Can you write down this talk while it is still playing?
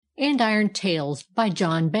Andiron Tales by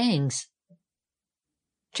John Bangs.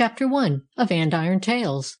 Chapter 1 of Andiron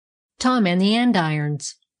Tales. Tom and the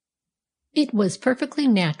Andirons. It was perfectly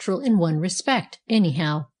natural in one respect,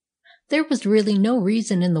 anyhow. There was really no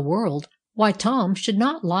reason in the world why Tom should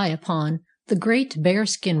not lie upon the great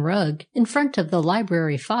bearskin rug in front of the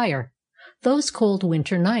library fire, those cold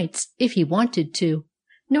winter nights, if he wanted to,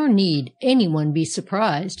 nor need anyone be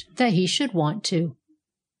surprised that he should want to.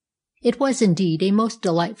 It was indeed a most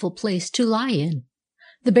delightful place to lie in.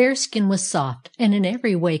 The bearskin was soft, and in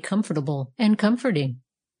every way comfortable and comforting.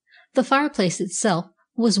 The fireplace itself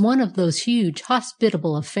was one of those huge,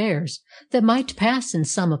 hospitable affairs that might pass in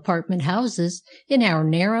some apartment houses in our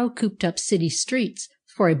narrow, cooped-up city streets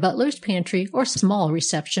for a butler's pantry or small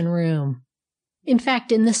reception room. In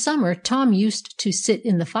fact, in the summer Tom used to sit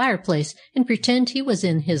in the fireplace and pretend he was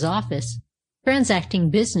in his office, transacting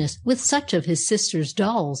business with such of his sister's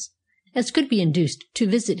dolls as could be induced to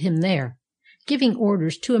visit him there, giving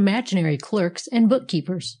orders to imaginary clerks and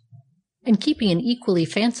bookkeepers, and keeping an equally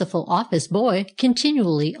fanciful office boy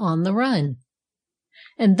continually on the run.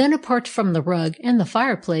 And then apart from the rug and the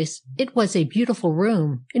fireplace, it was a beautiful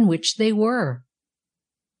room in which they were.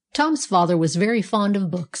 Tom's father was very fond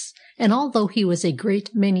of books, and although he was a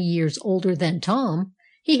great many years older than Tom,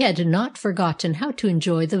 he had not forgotten how to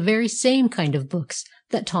enjoy the very same kind of books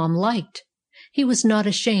that Tom liked. He was not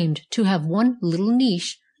ashamed to have one little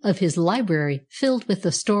niche of his library filled with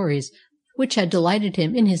the stories which had delighted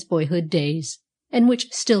him in his boyhood days, and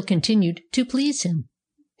which still continued to please him.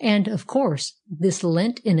 And, of course, this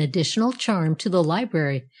lent an additional charm to the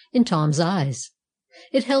library in Tom's eyes.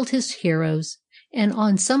 It held his heroes, and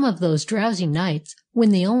on some of those drowsy nights,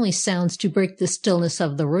 when the only sounds to break the stillness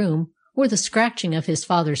of the room were the scratching of his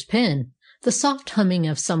father's pen, the soft humming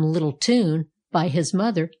of some little tune by his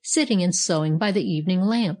mother sitting and sewing by the evening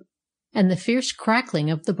lamp, and the fierce crackling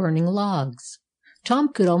of the burning logs,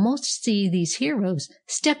 Tom could almost see these heroes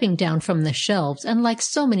stepping down from the shelves and like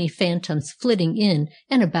so many phantoms flitting in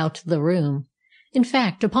and about the room. In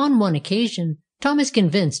fact, upon one occasion, Tom is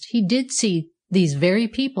convinced he did see these very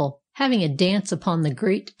people having a dance upon the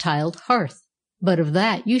great tiled hearth. But of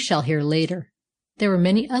that you shall hear later. There were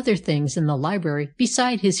many other things in the library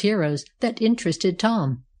beside his heroes that interested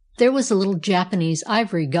Tom. There was a little Japanese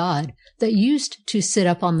ivory god that used to sit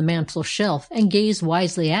up on the mantel-shelf and gaze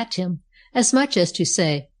wisely at him, as much as to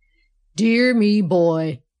say, "Dear me,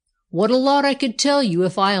 boy, what a lot I could tell you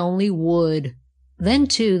if I only would." Then,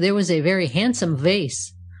 too, there was a very handsome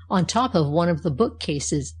vase on top of one of the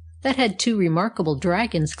bookcases that had two remarkable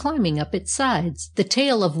dragons climbing up its sides, the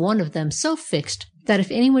tail of one of them so fixed that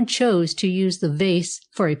if anyone chose to use the vase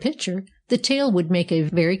for a picture, the tail would make a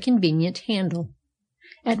very convenient handle,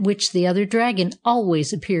 at which the other dragon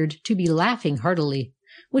always appeared to be laughing heartily,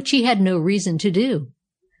 which he had no reason to do,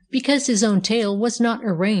 because his own tail was not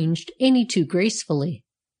arranged any too gracefully.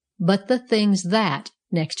 But the things that,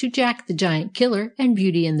 next to Jack the Giant Killer and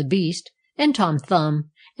Beauty and the Beast, and Tom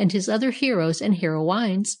Thumb, and his other heroes and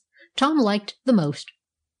heroines, Tom liked the most,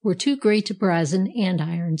 were two great brazen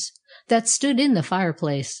andirons that stood in the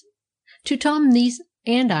fireplace. To Tom these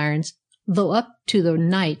andirons, though up to the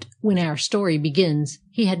night when our story begins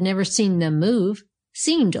he had never seen them move,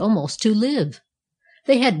 seemed almost to live.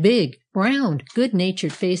 They had big, round,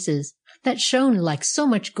 good-natured faces that shone like so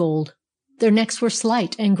much gold. Their necks were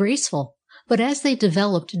slight and graceful, but as they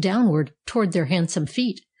developed downward toward their handsome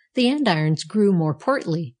feet, the andirons grew more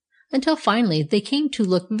portly, until finally they came to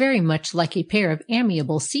look very much like a pair of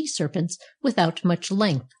amiable sea serpents without much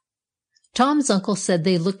length. Tom's uncle said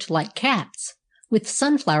they looked like cats, with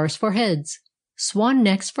sunflowers for heads, swan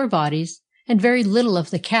necks for bodies, and very little of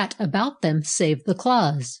the cat about them save the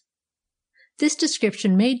claws. This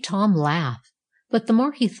description made Tom laugh, but the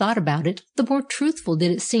more he thought about it, the more truthful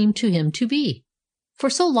did it seem to him to be. For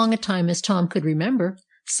so long a time as Tom could remember,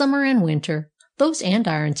 summer and winter, those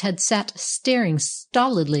andirons had sat staring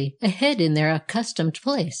stolidly ahead in their accustomed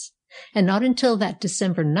place, and not until that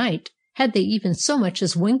December night had they even so much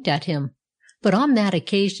as winked at him. But on that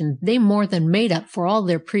occasion they more than made up for all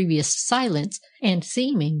their previous silence and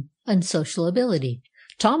seeming unsociability.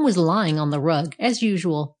 Tom was lying on the rug, as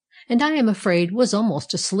usual, and I am afraid was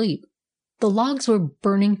almost asleep. The logs were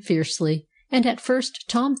burning fiercely, and at first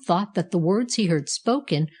Tom thought that the words he heard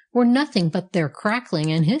spoken were nothing but their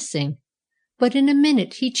crackling and hissing. But in a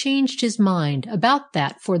minute he changed his mind about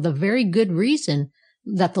that for the very good reason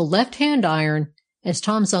that the left-hand iron, as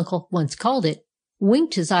Tom's uncle once called it,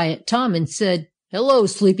 winked his eye at Tom and said, "Hello,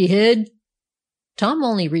 sleepyhead." Tom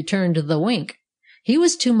only returned the wink. He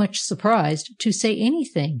was too much surprised to say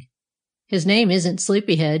anything. "His name isn't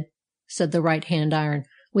Sleepyhead," said the right-hand iron,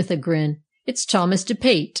 with a grin. "It's Thomas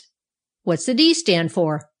DePate. What's the D stand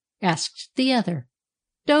for?" asked the other.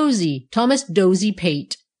 "Dozy, Thomas Dozy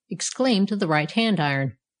Pate," exclaimed the right-hand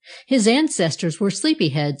iron. "His ancestors were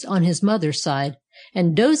sleepy-heads on his mother's side,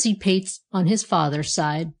 and dozy pates on his father's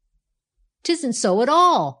side." "'Tisn't so at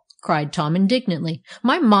all!" cried Tom indignantly.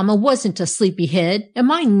 "My mamma wasn't a sleepy-head, and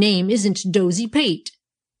my name isn't Dozy Pate."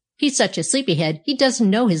 "He's such a sleepy-head he doesn't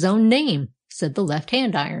know his own name," said the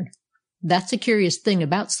left-hand iron. "That's a curious thing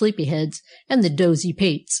about sleepy-heads and the Dozy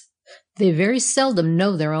Pates. They very seldom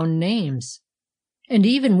know their own names. And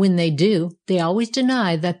even when they do, they always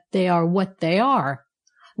deny that they are what they are.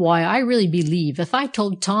 Why, I really believe if I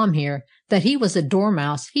told Tom here that he was a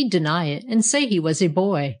dormouse, he'd deny it and say he was a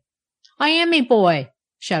boy." "I am a boy,"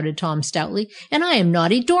 shouted Tom stoutly, "and I am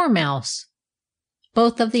not a dormouse."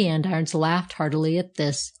 Both of the andirons laughed heartily at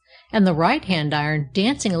this, and the right-hand iron,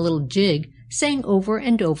 dancing a little jig, sang over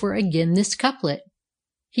and over again this couplet: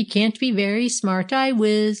 "He can't be very smart, I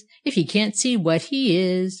whiz, if he can't see what he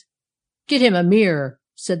is." "Get him a mirror,"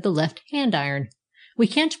 said the left-hand iron. "We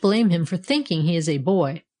can't blame him for thinking he is a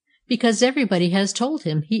boy, because everybody has told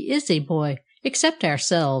him he is a boy, except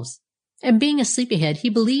ourselves. And being a sleepyhead, he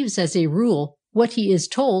believes as a rule what he is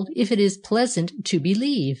told if it is pleasant to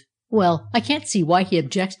believe." "Well, I can't see why he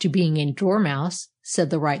objects to being a dormouse,"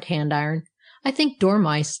 said the right-hand iron. "I think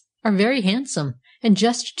dormice are very handsome, and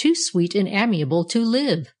just too sweet and amiable to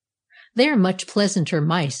live. They are much pleasanter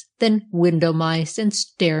mice than window mice and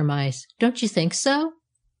stair mice. Don't you think so?"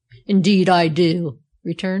 "Indeed I do,"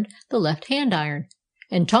 returned the left-hand iron.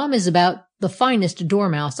 "And Tom is about the finest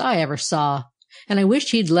dormouse I ever saw, and I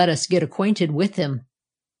wish he'd let us get acquainted with him."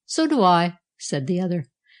 "So do I," said the other.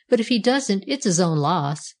 "But if he doesn't, it's his own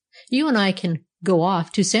loss. You and I can go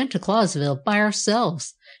off to Santa Clausville by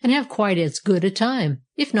ourselves and have quite as good a time,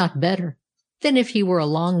 if not better, than if he were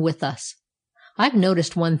along with us. I've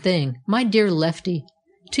noticed one thing, my dear Lefty,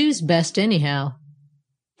 two's best anyhow.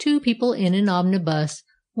 Two people in an omnibus,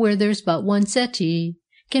 where there's but one settee,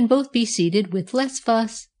 can both be seated with less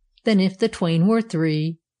fuss than if the twain were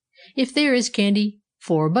three. If there is candy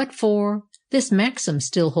for but four, this maxim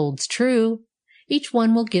still holds true. Each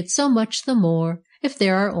one will get so much the more if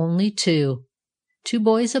there are only two. Two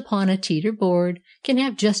boys upon a teeter-board can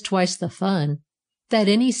have just twice the fun that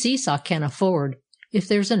any seesaw can afford if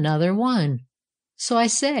there's another one. So I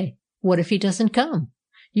say, what if he doesn't come?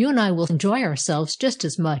 You and I will enjoy ourselves just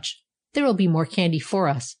as much. There will be more candy for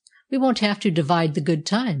us. We won't have to divide the good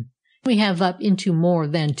time. We have up into more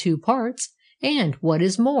than two parts, and, what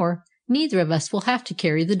is more, neither of us will have to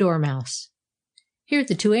carry the dormouse." Here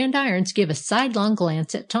the two andirons gave a sidelong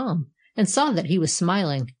glance at Tom, and saw that he was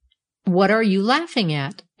smiling. "What are you laughing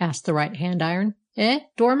at?" asked the right-hand iron.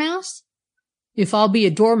 Dormouse?" "If I'll be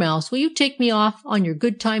a dormouse, will you take me off on your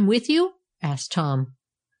good time with you?" asked Tom.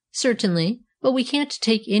 "Certainly, but we can't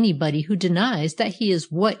take anybody who denies that he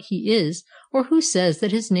is what he is, or who says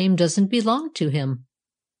that his name doesn't belong to him."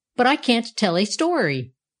 "But I can't tell a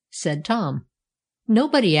story," said Tom.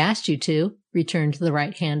 "Nobody asked you to," returned the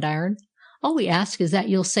right-hand iron. "All we ask is that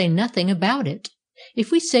you'll say nothing about it.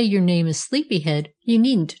 If we say your name is Sleepyhead, you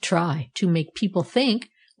needn't try to make people think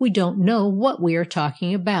we don't know what we are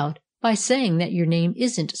talking about by saying that your name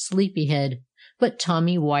isn't Sleepyhead, but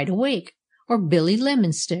Tommy Wideawake, or Billy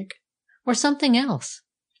Lemonstick, or something else.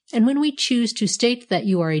 And when we choose to state that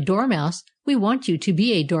you are a dormouse, we want you to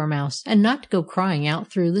be a dormouse, and not go crying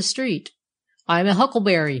out through the street, 'I'm a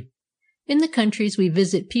huckleberry.' In the countries we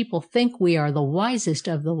visit people think we are the wisest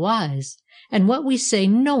of the wise, and what we say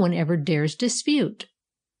no one ever dares dispute."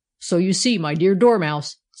 "So you see, my dear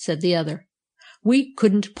dormouse," said the other, "we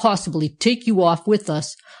couldn't possibly take you off with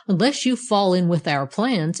us unless you fall in with our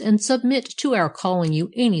plans and submit to our calling you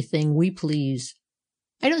anything we please."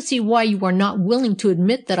 "I don't see why you are not willing to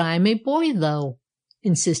admit that I am a boy, though,"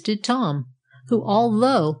 insisted Tom, who,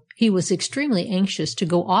 although he was extremely anxious to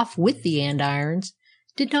go off with the andirons,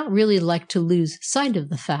 did not really like to lose sight of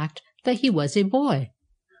the fact that he was a boy.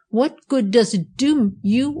 "What good does it do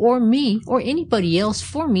you or me or anybody else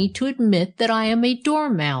for me to admit that I am a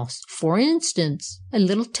dormouse? For instance, a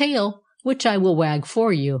little tale which I will wag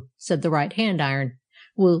for you," said the right-hand iron,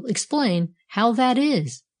 "will explain how that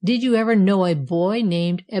is. Did you ever know a boy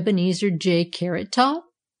named Ebenezer J. Carrot Top?"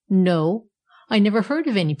 "No, I never heard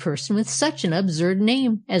of any person with such an absurd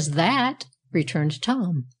name as that," returned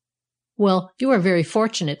Tom. "Well, you are very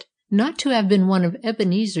fortunate not to have been one of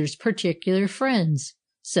Ebenezer's particular friends,"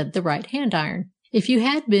 said the right-hand iron. "If you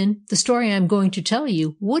had been, the story I am going to tell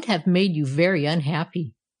you would have made you very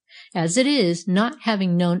unhappy. As it is, not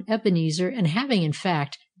having known Ebenezer and having in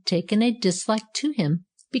fact taken a dislike to him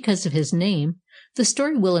because of his name, the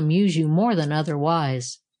story will amuse you more than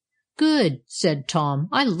otherwise. "Good," said Tom.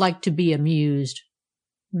 "I like to be amused."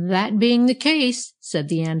 "That being the case," said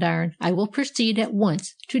the Andiron, "I will proceed at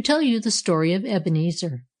once to tell you the story of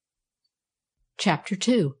Ebenezer." Chapter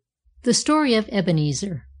 2. The Story of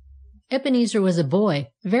Ebenezer. "Ebenezer was a boy,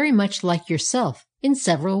 very much like yourself, in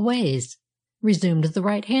several ways," resumed the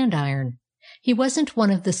right-hand iron. "He wasn't one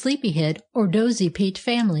of the sleepy-head or dozy-pate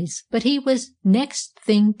families, but he was next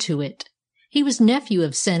thing to it. He was nephew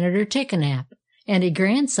of Senator Tickennap, and a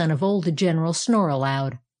grandson of old General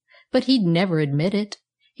Snoreloud. But he'd never admit it.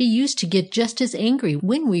 He used to get just as angry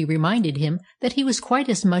when we reminded him that he was quite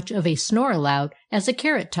as much of a Snoreloud as a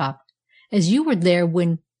Carrot Top, as you were there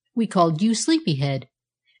when we called you Sleepyhead.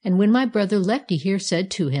 And when my brother Lefty here said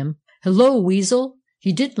to him, 'Hello, Weasel,'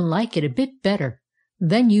 he didn't like it a bit better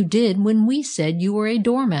than you did when we said you were a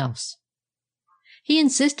dormouse. He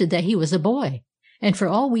insisted that he was a boy, and for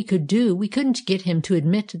all we could do we couldn't get him to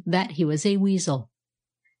admit that he was a weasel.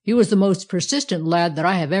 He was the most persistent lad that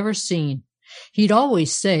I have ever seen. He'd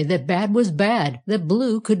always say that bad was bad, that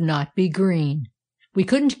blue could not be green. We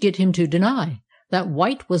couldn't get him to deny that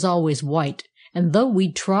white was always white, and though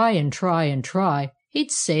we'd try and try and try,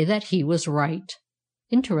 he'd say that he was right,"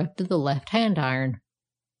 interrupted the left-hand iron.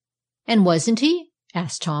 "And wasn't he?"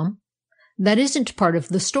 asked Tom. "That isn't part of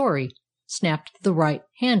the story," snapped the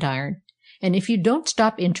right-hand iron, "and if you don't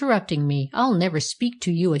stop interrupting me, I'll never speak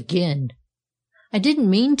to you again." "I didn't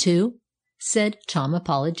mean to," said Tom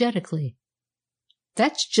apologetically.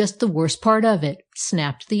 "That's just the worst part of it,"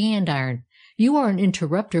 snapped the andiron. "You are an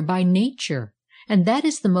interrupter by nature, and that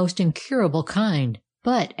is the most incurable kind.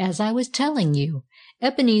 But, as I was telling you,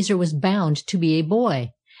 Ebenezer was bound to be a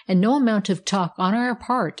boy, and no amount of talk on our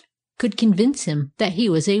part could convince him that he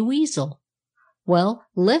was a weasel. Well,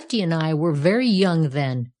 Lefty and I were very young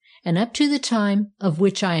then, and up to the time of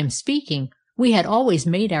which I am speaking, we had always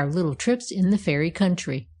made our little trips in the fairy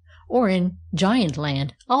country, or in Giant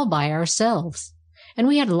Land, all by ourselves, and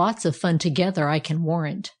we had lots of fun together, I can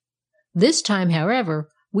warrant. This time, however,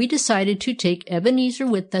 we decided to take Ebenezer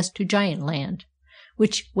with us to Giant Land,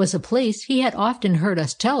 which was a place he had often heard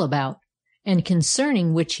us tell about, and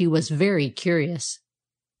concerning which he was very curious.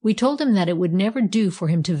 We told him that it would never do for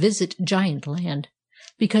him to visit Giant Land,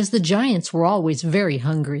 because the giants were always very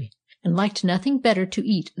hungry, and liked nothing better to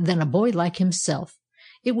eat than a boy like himself.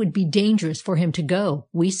 It would be dangerous for him to go,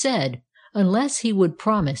 we said, unless he would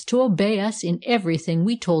promise to obey us in everything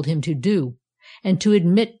we told him to do, and to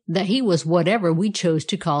admit that he was whatever we chose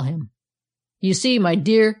to call him. "You see, my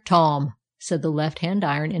dear Tom," said the left-hand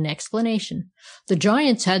iron in explanation, "the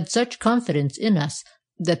giants had such confidence in us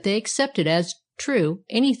that they accepted as true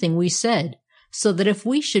anything we said, so that if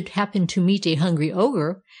we should happen to meet a hungry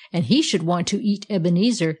ogre, and he should want to eat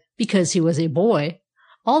Ebenezer because he was a boy,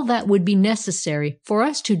 all that would be necessary for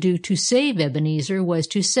us to do to save Ebenezer was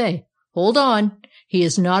to say, 'Hold on, he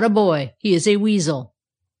is not a boy, he is a weasel.'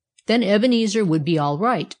 Then Ebenezer would be all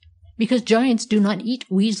right, because giants do not eat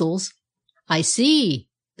weasels." "I see,"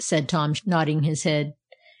 said Tom, nodding his head.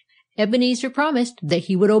 "Ebenezer promised that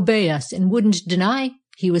he would obey us and wouldn't deny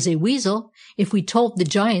he was a weasel if we told the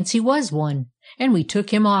giants he was one, and we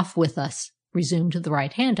took him off with us," resumed the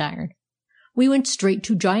right-hand iron. "We went straight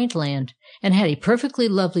to Giant Land, and had a perfectly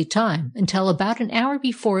lovely time until about an hour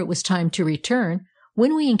before it was time to return,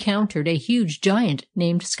 when we encountered a huge giant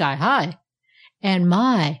named Sky-High. And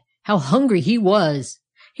my, how hungry he was!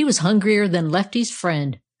 He was hungrier than Lefty's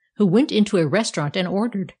friend, who went into a restaurant and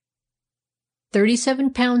ordered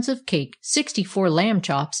 37 pounds of cake, 64 lamb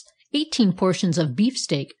chops, 18 portions of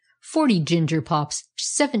beefsteak, 40 ginger pops,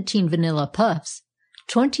 17 vanilla puffs,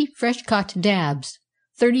 20 fresh-caught dabs,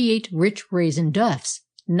 38 rich raisin duffs,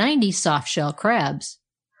 90 soft-shell crabs.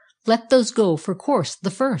 Let those go for course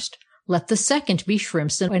the first. Let the second be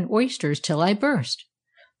shrimps and oysters till I burst.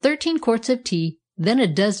 13 quarts of tea, then a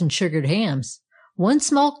dozen sugared hams, 1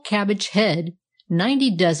 small cabbage head,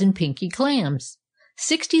 90 dozen pinky clams,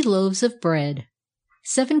 60 loaves of bread,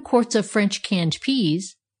 7 quarts of French canned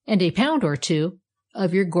peas, and a pound or two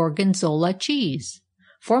of your gorgonzola cheese.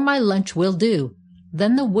 For my lunch will do."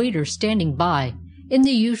 Then the waiter standing by, in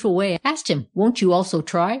the usual way, asked him, "Won't you also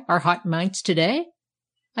try our hot mites today?"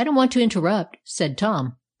 "I don't want to interrupt," said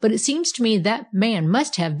Tom, "but it seems to me that man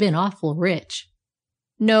must have been awful rich."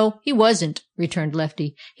 "No, he wasn't," returned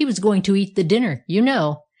Lefty. "He was going to eat the dinner, you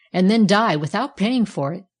know, and then die without paying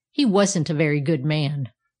for it. He wasn't a very good man."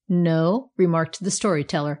 "No," remarked the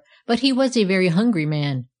storyteller, "but he was a very hungry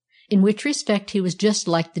man, in which respect he was just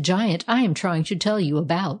like the giant I am trying to tell you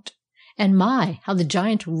about. And my, how the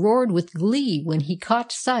giant roared with glee when he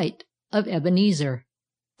caught sight of Ebenezer.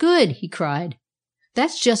 'Good!' he cried.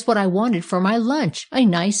 'That's just what I wanted for my lunch, a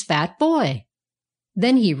nice fat boy!'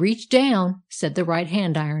 Then he reached down, said the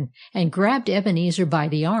right-hand iron, and grabbed Ebenezer by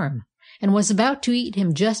the arm, and was about to eat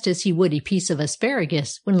him just as he would a piece of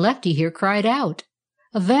asparagus, when Lefty here cried out,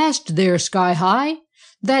 "Avast there, Sky-High!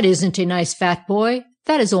 That isn't a nice fat boy.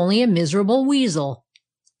 That is only a miserable weasel."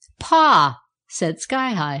 "Pah!" said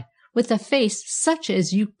Sky-High, with a face such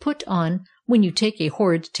as you put on when you take a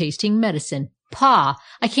horrid-tasting medicine. "Pah!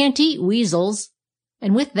 I can't eat weasels."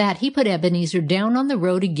 And with that he put Ebenezer down on the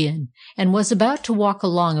road again, and was about to walk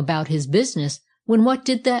along about his business, when what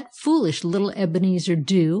did that foolish little Ebenezer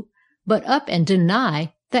do but up and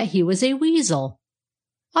deny that he was a weasel.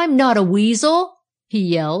 "I'm not a weasel," he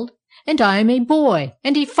yelled, "and I'm a boy,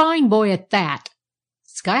 and a fine boy at that."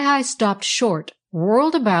 Sky-High stopped short,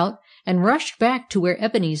 whirled about, and rushed back to where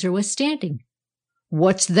Ebenezer was standing.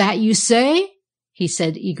 "What's that you say?" he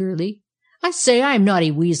said eagerly. "I say I am not a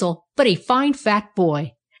weasel, but a fine fat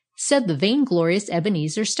boy," said the vainglorious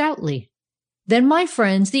Ebenezer stoutly. "Then my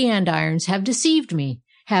friends the andirons have deceived me,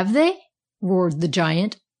 have they?" roared the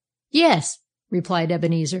giant. "Yes," replied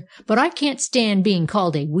Ebenezer, "but I can't stand being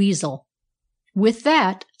called a weasel." With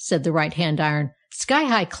that, said the right-hand iron,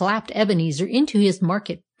 Sky-High clapped Ebenezer into his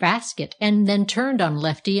market basket, and then turned on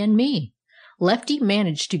Lefty and me. Lefty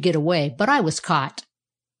managed to get away, but I was caught.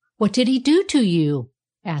 "What did he do to you?"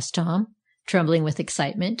 asked Tom, trembling with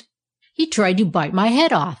excitement. "He tried to bite my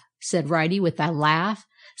head off," said Righty with a laugh.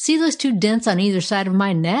 "See those 2 dents on either side of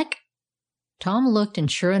my neck?" Tom looked, and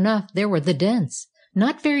sure enough there were the dents,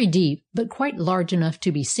 not very deep, but quite large enough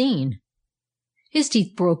to be seen. "His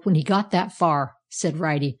teeth broke when he got that far," said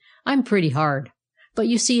Righty. "I'm pretty hard. But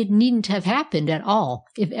you see it needn't have happened at all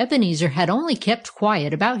if Ebenezer had only kept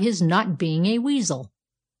quiet about his not being a weasel."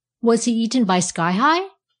 "Was he eaten by Sky-High?"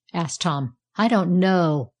 asked Tom. "I don't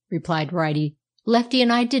know," replied Righty. "Lefty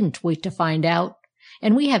and I didn't wait to find out,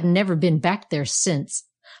 and we have never been back there since.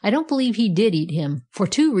 I don't believe he did eat him, for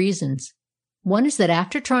 2 reasons. One is that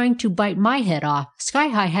after trying to bite my head off,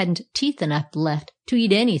 Sky-High hadn't teeth enough left to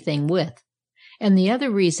eat anything with. And the other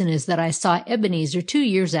reason is that I saw Ebenezer 2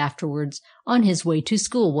 years afterwards on his way to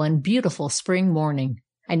school one beautiful spring morning.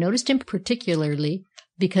 I noticed him particularly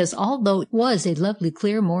because, although it was a lovely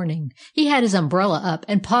clear morning, he had his umbrella up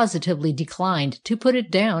and positively declined to put it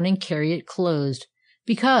down and carry it closed,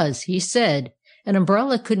 because, he said, an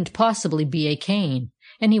umbrella couldn't possibly be a cane,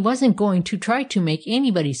 and he wasn't going to try to make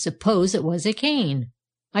anybody suppose it was a cane.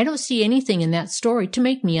 I don't see anything in that story to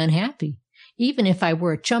make me unhappy, even if I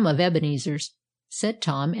were a chum of Ebenezer's," said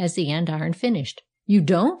Tom as the andiron finished. "You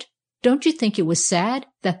don't? Don't you think it was sad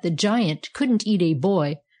that the giant couldn't eat a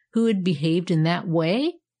boy who had behaved in that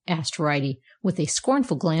way?" asked Righty, with a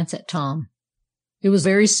scornful glance at Tom. "It was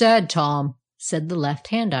very sad, Tom," said the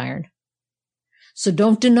left-hand iron. "So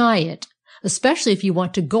don't deny it, especially if you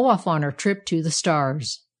want to go off on our trip to the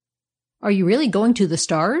stars." "Are you really going to the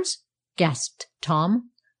stars?" gasped Tom,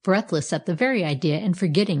 breathless at the very idea and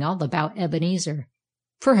forgetting all about Ebenezer.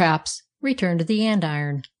 "Perhaps," returned the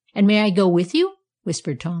andiron. "And may I go with you?"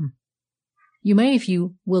 whispered Tom. "You may if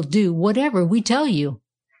you will do whatever we tell you,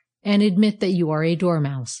 and admit that you are a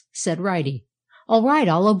dormouse," said Righty. "All right,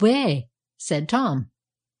 I'll obey," said Tom.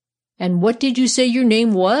 "And what did you say your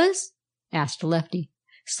name was?" asked Lefty.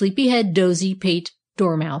 "Sleepyhead Dozy Pate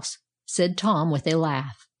Dormouse," said Tom with a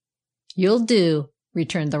laugh. "You'll do,"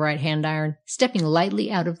 returned the right-hand iron, stepping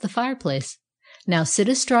lightly out of the fireplace. "Now sit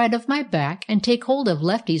astride of my back and take hold of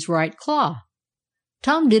Lefty's right claw."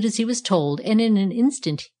 Tom did as he was told, and in an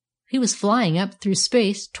instant he was flying up through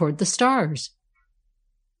space toward the stars.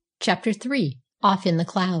 Chapter 3. Off in the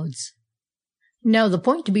Clouds. "Now the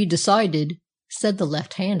point to be decided," said the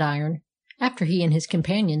left-hand iron, after he and his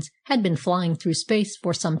companions had been flying through space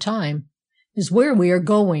for some time, "is where we are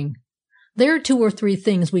going. There are 2 or 3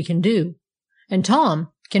 things we can do, and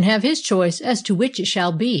Tom can have his choice as to which it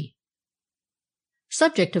shall be."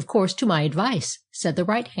 "Subject, of course, to my advice," said the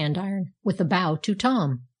right-hand iron, with a bow to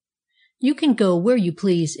Tom. "You can go where you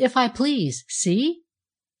please, if I please, see?"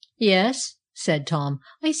 "Yes," said Tom,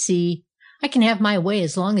 "I see. I can have my way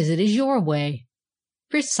as long as it is your way."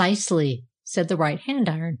 "Precisely," said the right-hand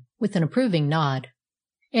iron, with an approving nod.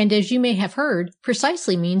 "And as you may have heard,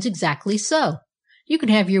 precisely means exactly so. You can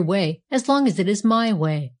have your way as long as it is my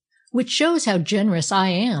way, which shows how generous I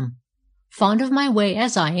am. Fond of my way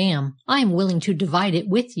as I am willing to divide it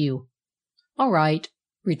with you." "All right,"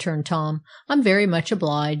 returned Tom. "I'm very much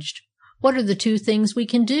obliged. What are the 2 things we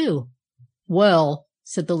can do?" "Well,"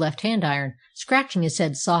 said the left-hand iron, scratching his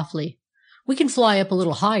head softly, "we can fly up a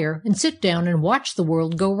little higher and sit down and watch the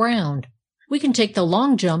world go round. We can take the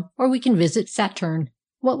long jump, or we can visit Saturn."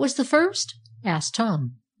 "What was the first?" asked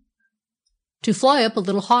Tom. "To fly up a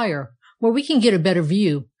little higher, where we can get a better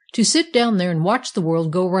view, To sit down there and watch the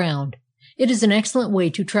world go round. It is an excellent way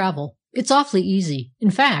to travel. It's awfully easy.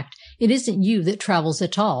 In fact, it isn't you that travels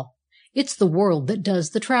at all. It's the world that does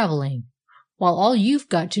the traveling. While all you've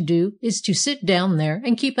got to do is to sit down there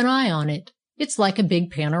and keep an eye on it. It's like a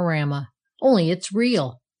big panorama. Only it's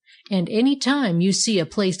real. And any time you see a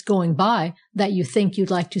place going by that you think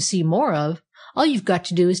you'd like to see more of, all you've got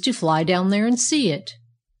to do is to fly down there and see it.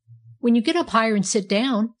 When you get up higher and sit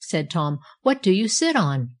down, said Tom, what do you sit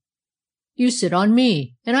on? You sit on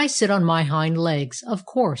me, and I sit on my hind legs, of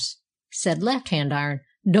course, said Left Hand Iron.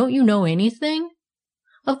 Don't you know anything?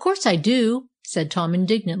 Of course I do, said Tom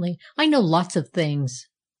indignantly. I know lots of things.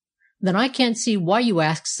 Then I can't see why you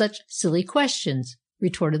ask such silly questions,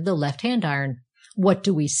 retorted the Left Hand Iron. What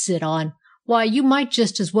do we sit on? Why, you might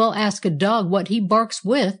just as well ask a dog what he barks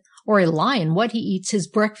with, or a lion what he eats his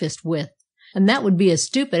breakfast with, and that would be as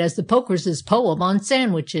stupid as the Poker's poem on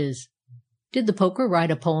sandwiches. Did the Poker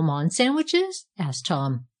write a poem on sandwiches? Asked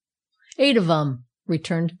Tom. 8 of 'em,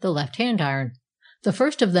 returned the Left Hand Iron. The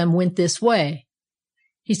first of them went this way.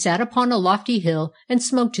 He sat upon a lofty hill and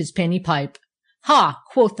smoked his penny pipe. Ha!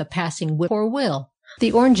 Quoth the passing whip-poor-will,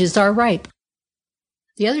 the oranges are ripe.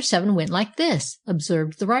 The other 7 went like this,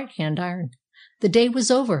 observed the Right Hand Iron. The day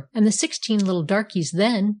was over, and the 16 little darkies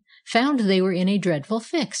then found they were in a dreadful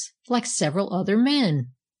fix, like several other men.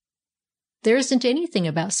 There isn't anything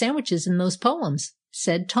about sandwiches in those poems,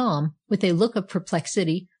 said Tom, with a look of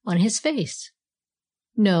perplexity on his face.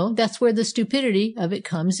 No, that's where the stupidity of it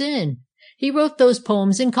comes in. He wrote those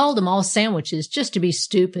poems and called 'em all sandwiches just to be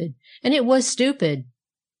stupid, and it was stupid.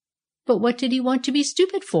 But what did he want to be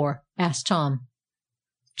stupid for? Asked Tom.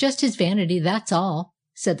 Just his vanity, that's all,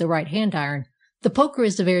 said the Right Hand Iron. The Poker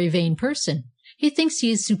is a very vain person. He thinks he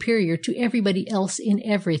is superior to everybody else in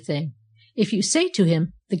everything. If you say to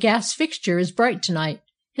him, the gas fixture is bright tonight,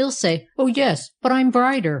 he'll say, oh yes, but I'm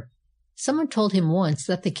brighter. Someone told him once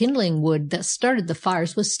that the kindling wood that started the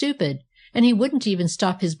fires was stupid, and he wouldn't even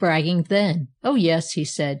stop his bragging then. Oh yes, he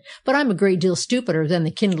said, but I'm a great deal stupider than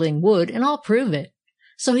the kindling wood, and I'll prove it.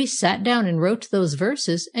 So he sat down and wrote those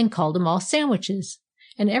verses and called 'em all sandwiches,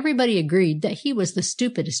 and everybody agreed that he was the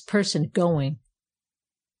stupidest person going.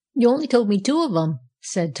 You only told me 2 of 'em,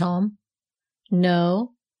 said Tom.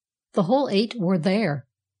 No, the whole 8 were there.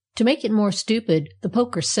 To make it more stupid, the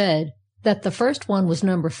Poker said that the first one was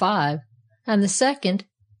number 5, and the second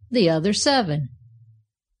the other 7.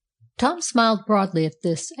 Tom smiled broadly at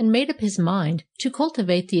this, and made up his mind to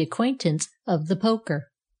cultivate the acquaintance of the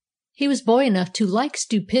Poker. He was boy enough to like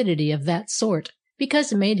stupidity of that sort,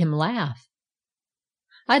 because it made him laugh.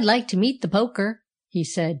 I'd like to meet the Poker, he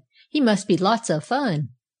said. He must be lots of fun.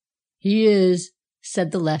 He is,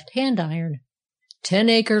 said the Left Hand Iron. 10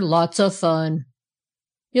 acre lots of fun.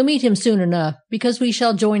 You'll meet him soon enough, because we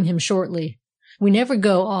shall join him shortly. We never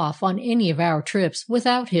go off on any of our trips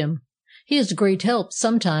without him. He is a great help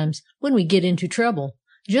sometimes when we get into trouble,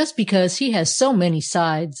 just because he has so many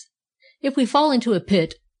sides. If we fall into a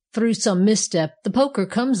pit through some misstep, the Poker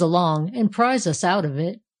comes along and pries us out of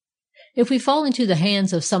it. If we fall into the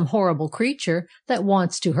hands of some horrible creature that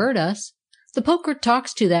wants to hurt us, the Poker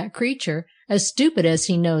talks to that creature as stupid as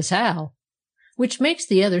he knows how, which makes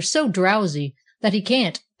the other so drowsy that he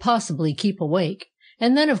can't possibly keep awake,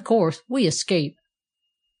 and then, of course, we escape.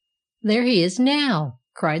 There he is now,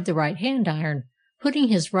 cried the Right Hand Iron, putting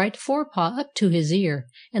his right forepaw up to his ear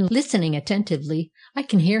and listening attentively. I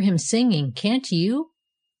can hear him singing, can't you?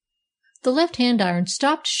 The Left Hand Iron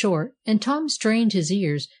stopped short, and Tom strained his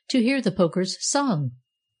ears to hear the Poker's song.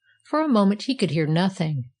 For a moment he could hear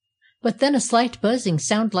nothing, but then a slight buzzing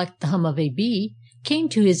sound like the hum of a bee came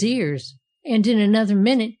to his ears, and in another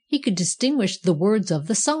minute he could distinguish the words of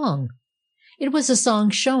the song. It was a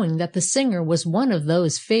song showing that the singer was one of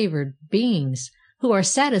those favored beings who are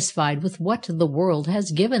satisfied with what the world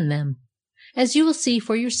has given them, as you will see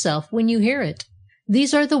for yourself when you hear it.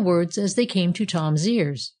 These are the words as they came to Tom's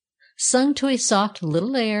ears, sung to a soft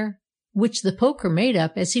little air, which the Poker made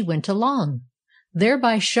up as he went along,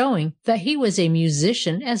 thereby showing that he was a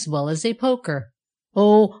musician as well as a poker.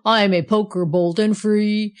 Oh, I'm a poker bold and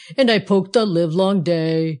free, and I poke the livelong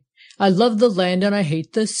day. I love the land and I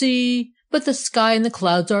hate the sea, but the sky and the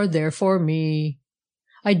clouds are there for me.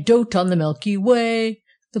 I dote on the Milky Way.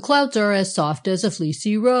 The clouds are as soft as a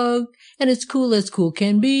fleecy rug, and as cool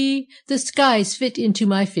can be. The skies fit into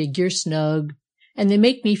my figure snug, and they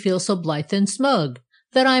make me feel so blithe and smug,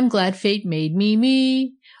 that I'm glad fate made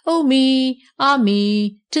me. Oh me, ah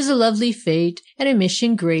me, 'tis a lovely fate, and a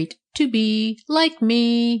mission great, to be like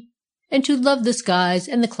me, and to love the skies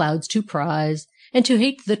and the clouds to prize, and to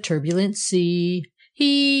hate the turbulent sea.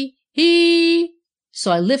 He!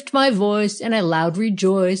 So I lift my voice, and I loud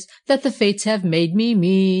rejoice that the fates have made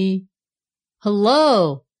me.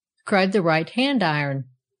 Hello! cried the right-hand iron.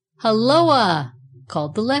 Halloa!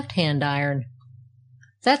 called the left-hand iron.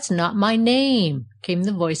 That's not my name, came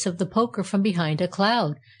the voice of the poker from behind a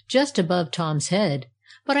cloud, just above Tom's head.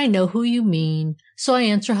 But I know who you mean, so I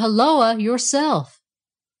answer halloa yourself.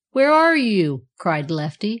 Where are you? cried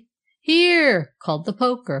Lefty. Here, called the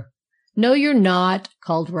poker. No, you're not,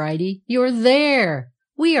 called Righty. You're there.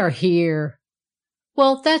 We are here.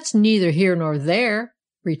 Well, that's neither here nor there,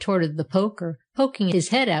 retorted the poker, poking his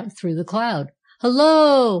head out through the cloud.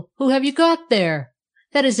 Hello! Who have you got there?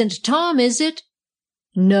 That isn't Tom, is it?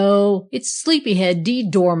 No, it's Sleepyhead D.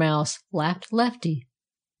 Dormouse, laughed Lefty.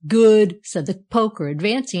 Good, said the poker,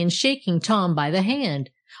 advancing and shaking Tom by the hand.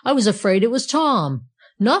 I was afraid it was Tom.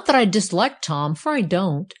 Not that I dislike Tom, for I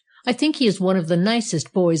don't. I think he is one of the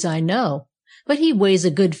nicest boys I know. But he weighs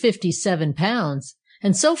a good 57 pounds,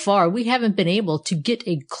 and so far we haven't been able to get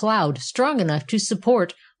a cloud strong enough to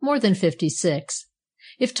support more than 56.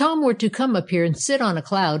 If Tom were to come up here and sit on a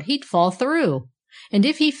cloud, he'd fall through. And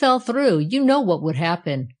if he fell through, you know what would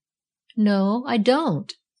happen. No, I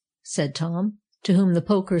don't, said Tom, to whom the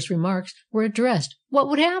poker's remarks were addressed. What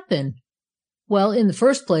would happen? Well, in the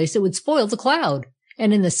first place, it would spoil the cloud.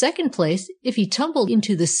 And in the second place, if he tumbled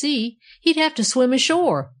into the sea, he'd have to swim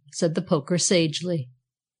ashore, said the poker sagely.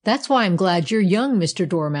 That's why I'm glad you're young, Mr.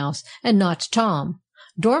 Dormouse, and not Tom.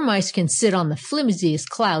 Dormice can sit on the flimsiest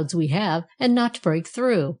clouds we have and not break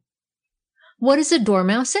through. What is a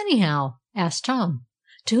dormouse, anyhow? asked Tom,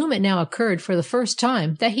 to whom it now occurred for the first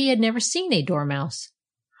time that he had never seen a dormouse.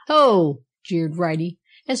 Oh, jeered Righty,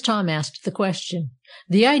 as Tom asked the question,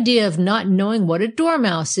 the idea of not knowing what a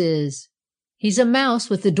dormouse is! He's a mouse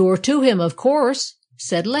with the door to him, of course,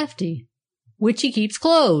 said Lefty. Which he keeps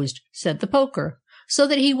closed, said the poker, so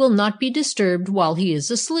that he will not be disturbed while he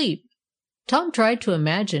is asleep. Tom tried to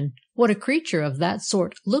imagine what a creature of that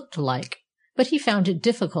sort looked like, but he found it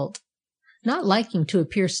difficult. Not liking to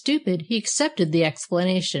appear stupid, he accepted the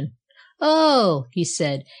explanation. Oh, he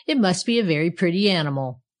said, it must be a very pretty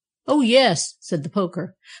animal. Oh, yes, said the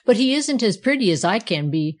poker, but he isn't as pretty as I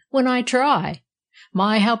can be when I try.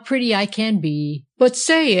 My, how pretty I can be. But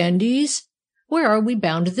say, Andes, where are we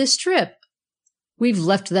bound this trip? We've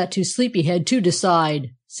left that to Sleepyhead to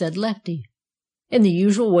decide, said Lefty. In the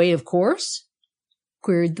usual way, of course?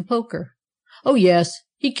 queried the poker. Oh, yes,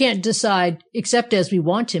 he can't decide except as we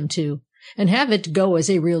want him to, and have it go as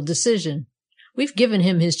a real decision. We've given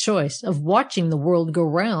him his choice of watching the world go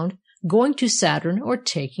round, going to Saturn, or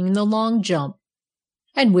taking the long jump.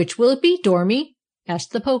 And which will it be, Dormy?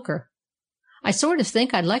 asked the poker. I sort of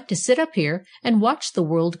think I'd like to sit up here and watch the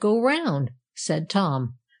world go round, said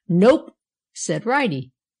Tom. Nope, said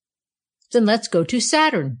Righty. Then let's go to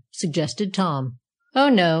Saturn, suggested Tom. Oh,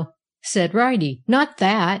 no, said Righty, not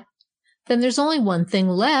that. Then there's only one thing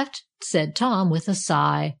left, said Tom with a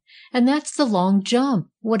sigh, and that's the long jump,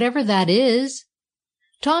 whatever that is.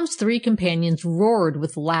 Tom's three companions roared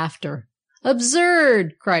with laughter.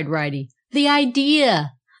 Absurd, cried Righty. The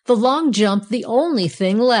idea! The long jump the only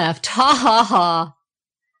thing left. Ha, ha, ha!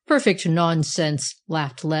 Perfect nonsense,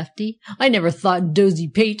 laughed Lefty. I never thought Dozy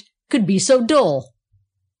Pate could be so dull.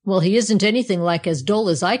 Well, he isn't anything like as dull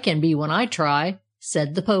as I can be when I try,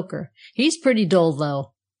 said the poker. He's pretty dull,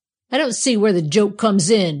 though. I don't see where the joke comes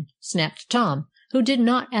in, snapped Tom, who did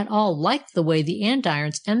not at all like the way the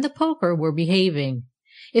andirons and the poker were behaving.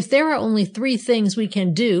 If there are only 3 things we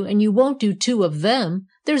can do, and you won't do 2 of them,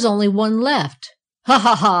 there's only 1 left. Ha,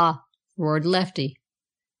 ha, ha! roared Lefty.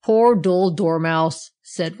 Poor dull dormouse,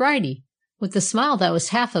 said Righty, with a smile that was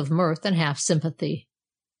half of mirth and half sympathy.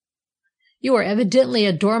 You are evidently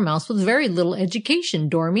a dormouse with very little education,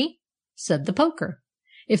 Dormy, said the poker.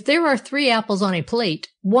 If there are 3 apples on a plate,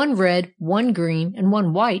 1 red, 1 green, and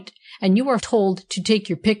 1 white, and you are told to take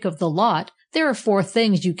your pick of the lot, there are 4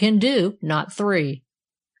 things you can do, not 3.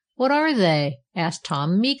 What are they? asked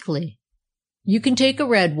Tom meekly. You can take a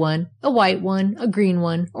red one, a white one, a green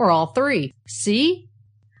one, or all 3. See?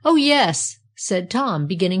 Oh, yes, said Tom,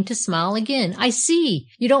 beginning to smile again. I see.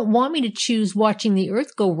 You don't want me to choose watching the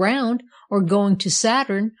earth go round, or going to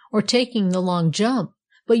Saturn, or taking the long jump,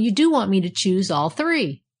 but you do want me to choose all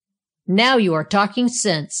 3. Now you are talking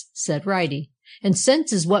sense, said Righty, and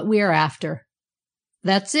sense is what we are after.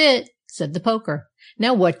 That's it, said the poker.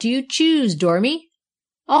 Now what do you choose, Dormy?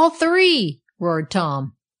 All 3, roared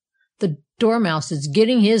Tom. The dormouse is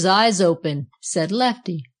getting his eyes open, said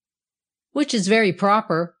Lefty. Which is very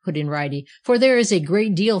proper, put in Righty, for there is a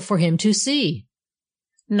great deal for him to see.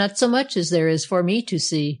 Not so much as there is for me to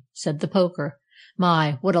see, said the poker.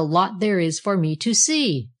 My, what a lot there is for me to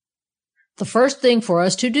see. "The first thing for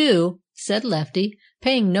us to do," said Lefty,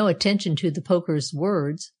 paying no attention to the poker's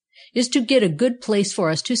words, "is to get a good place for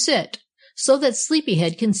us to sit, so that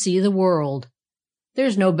Sleepyhead can see the world."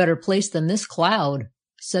 "There's no better place than this cloud,"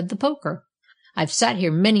 said the poker. "I've sat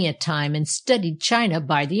here many a time and studied China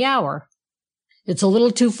by the hour." "It's a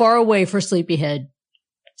little too far away for Sleepyhead,"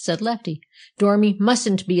 said Lefty. "Dormy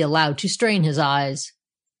mustn't be allowed to strain his eyes."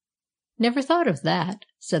 "Never thought of that,"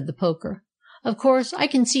 said the poker. "Of course I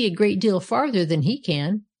can see a great deal farther than he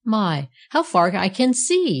can. My, how far I can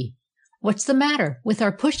see! What's the matter with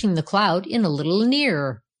our pushing the cloud in a little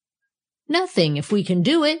nearer?" "Nothing, if we can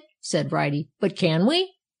do it," said Bridie. "But can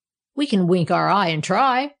we?" "We can wink our eye and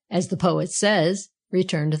try, as the poet says,"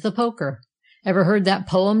 returned the poker. "Ever heard that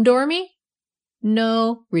poem, Dormy?"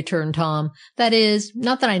 "No," returned Tom. "That is,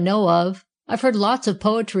 not that I know of. I've heard lots of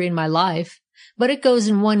poetry in my life, but it goes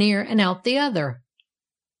in one ear and out the other."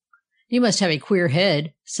 "You must have a queer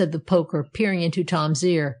head," said the poker, peering into Tom's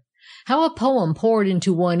ear. "How a poem poured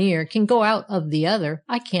into one ear can go out of the other,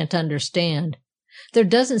 I can't understand. There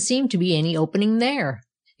doesn't seem to be any opening there."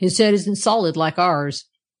 "His head isn't solid like ours,"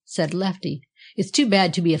 said Lefty. "It's too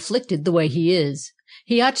bad to be afflicted the way he is.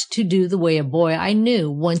 He ought to do the way a boy I knew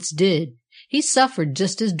once did. He suffered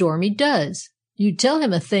just as Dormy does. You'd tell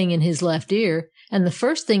him a thing in his left ear, and the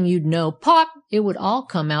first thing you'd know, pop, it would all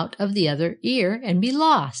come out of the other ear and be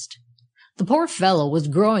lost. The poor fellow was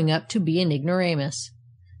growing up to be an ignoramus.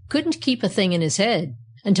 Couldn't keep a thing in his head,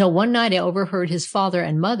 until one night I overheard his father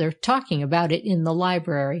and mother talking about it in the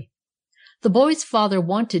library. The boy's father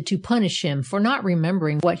wanted to punish him for not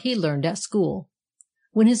remembering what he learned at school,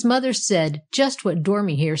 when his mother said just what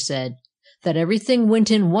Dormy here said, that everything went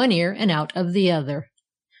in one ear and out of the other.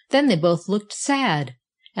 Then they both looked sad,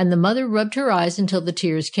 and the mother rubbed her eyes until the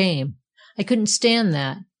tears came. I couldn't stand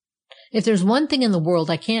that. If there's one thing in the world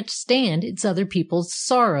I can't stand, it's other people's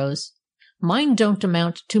sorrows. Mine don't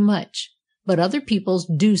amount to much, but other people's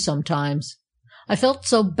do sometimes. I felt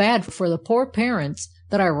so bad for the poor parents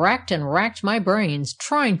that I racked and racked my brains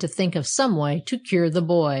trying to think of some way to cure the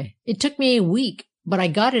boy. It took me a week, but I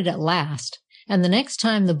got it at last, and the next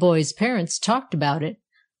time the boy's parents talked about it,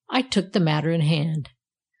 I took the matter in hand.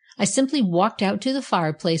 I simply walked out to the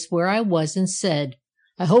fireplace where I was and said,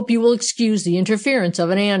 "I hope you will excuse the interference of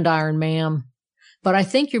an andiron, ma'am, but I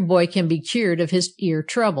think your boy can be cured of his ear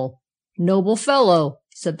trouble." "Noble fellow,"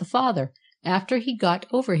 said the father, after he got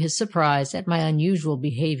over his surprise at my unusual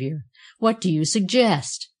behavior. "What do you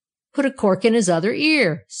suggest?" "Put a cork in his other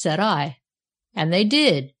ear," said I. And they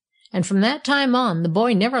did, and from that time on the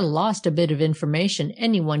boy never lost a bit of information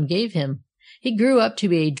anyone gave him. He grew up to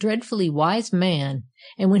be a dreadfully wise man,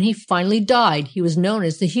 and when he finally died he was known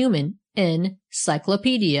as the human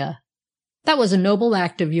encyclopedia. "That was a noble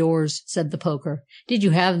act of yours," said the poker. "Did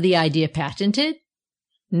you have the idea patented?"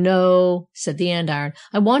 "No," said the andiron.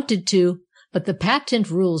 "I wanted to, but the patent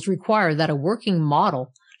rules require that a working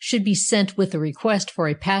model should be sent with a request for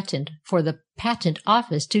a patent for the patent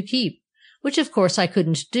office to keep, which of course I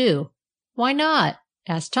couldn't do." "Why not?"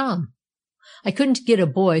 asked Tom. "I couldn't get a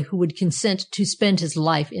boy who would consent to spend his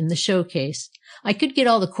life in the showcase. I could get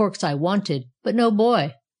all the corks I wanted, but no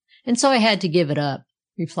boy. And so I had to give it up,"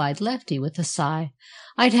 replied Lefty with a sigh.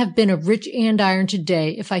 "I'd have been a rich andiron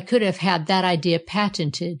today if I could have had that idea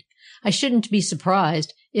patented. I shouldn't be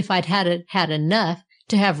surprised if I'd had enough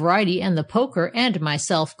to have Ridie and the poker and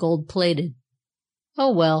myself gold-plated."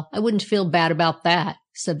 "Oh, well, I wouldn't feel bad about that,"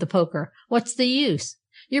 said the poker. "What's the use?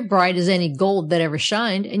 You're bright as any gold that ever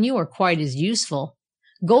shined, and you are quite as useful.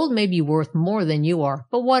 Gold may be worth more than you are,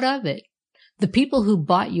 but what of it? The people who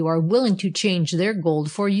bought you are willing to change their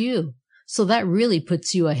gold for you, so that really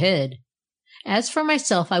puts you ahead. As for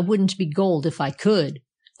myself, I wouldn't be gold if I could.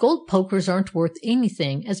 Gold pokers aren't worth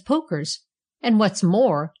anything as pokers. And what's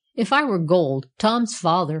more, if I were gold, Tom's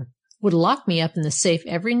father would lock me up in the safe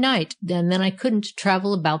every night, and then I couldn't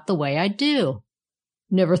travel about the way I do."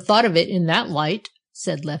 "Never thought of it in that light,"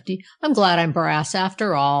 said Lefty. "I'm glad I'm brass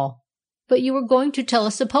after all." "But you were going to tell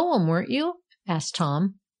us a poem, weren't you?" asked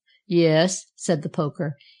Tom. "Yes," said the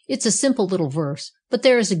poker. "It's a simple little verse, but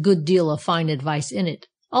there is a good deal of fine advice in it.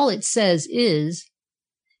 All it says is,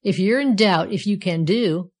 if you're in doubt if you can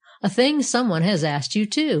do a thing someone has asked you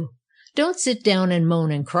to, don't sit down and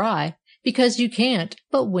moan and cry, because you can't,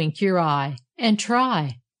 but wink your eye and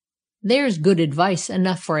try." "There's good advice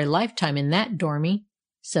enough for a lifetime in that, Dormy,"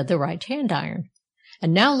 said the right andiron.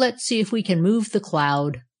 "And now let's see if we can move the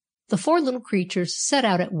cloud." The four little creatures set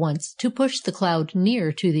out at once to push the cloud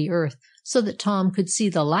nearer to the earth so that Tom could see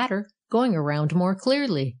the latter going around more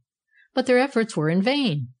clearly. But their efforts were in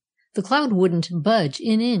vain. The cloud wouldn't budge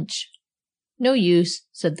an inch. "No use,"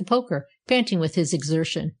 said the poker, panting with his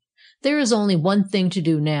exertion. There is only one thing to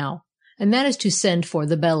do now, and that is to send for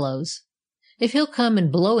the bellows. If he'll come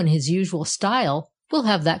and blow in his usual style, we'll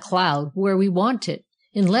have that cloud where we want it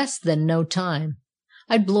in less than no time.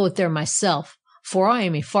 I'd blow it there myself, for I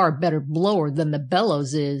am a far better blower than the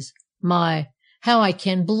bellows is. My, how I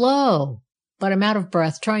can blow! But I'm out of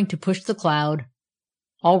breath trying to push the cloud."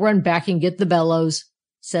 "I'll run back and get the bellows,"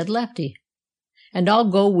 said Lefty. "And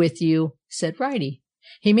I'll go with you," said Righty.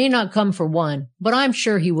 "He may not come for one, but I'm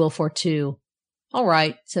sure he will for two." "All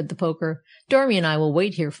right," said the Poker. "Dormy and I will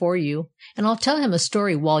wait here for you, and I'll tell him a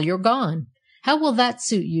story while you're gone. How will that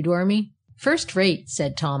suit you, Dormy?" "First rate,"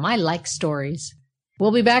 said Tom. "I like stories."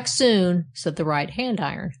 "We'll be back soon," said the right hand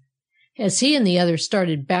iron, as he and the others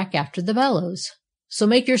started back after the bellows. "So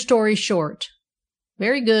make your story short."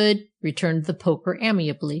 "Very good," returned the Poker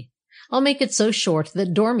amiably. "I'll make it so short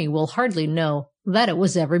that Dormy will hardly know that it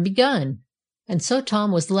was ever begun." And so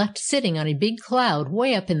Tom was left sitting on a big cloud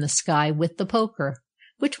way up in the sky with the Poker,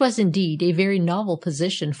 which was indeed a very novel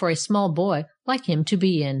position for a small boy like him to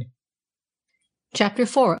be in. Chapter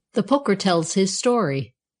 4. The Poker Tells His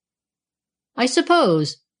Story. "I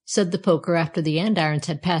suppose," said the Poker after the andirons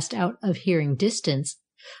had passed out of hearing distance,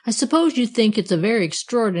 "I suppose you think it's a very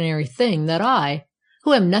extraordinary thing that I,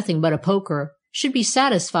 who am nothing but a Poker, should be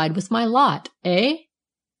satisfied with my lot, eh?"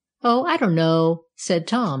 "Oh, I don't know," said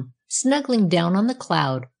Tom, snuggling down on the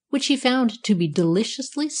cloud, which he found to be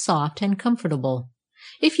deliciously soft and comfortable.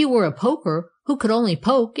 "If you were a Poker who could only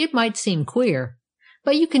poke, it might seem queer.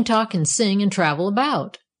 But you can talk and sing and travel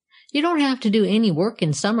about. You don't have to do any work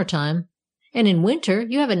in summertime, and in winter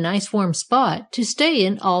you have a nice warm spot to stay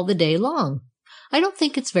in all the day long. I don't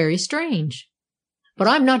think it's very strange." "But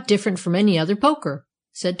I'm not different from any other Poker,"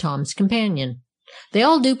 said Tom's companion. "They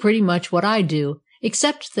all do pretty much what I do,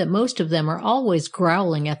 except that most of them are always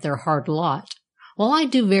growling at their hard lot, while I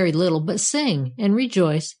do very little but sing and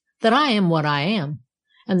rejoice that I am what I am.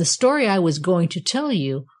 And the story I was going to tell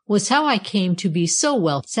you was how I came to be so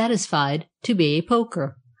well satisfied to be a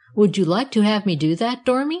Poker. Would you like to have me do that,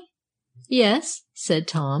 Dormy?" "Yes," said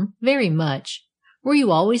Tom, "very much. Were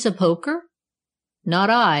you always a Poker?" "Not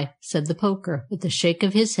I," said the Poker, with a shake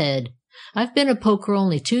of his head. "I've been a Poker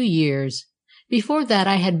only 2 years. Before that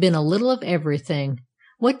I had been a little of everything.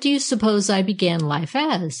 What do you suppose I began life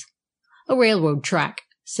as?" "A railroad track,"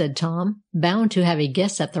 said Tom, bound to have a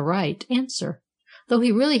guess at the right answer, though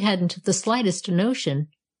he really hadn't the slightest notion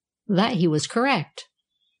that he was correct.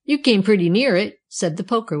 "You came pretty near it," said the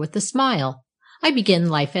Poker with a smile. "I began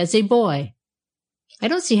life as a boy." "I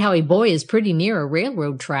don't see how a boy is pretty near a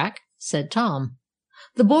railroad track," said Tom.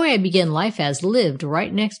 "The boy I began life as lived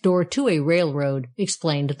right next door to a railroad,"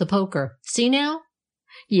 explained the Poker. "See now?"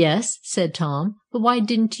 "Yes," said Tom, "but why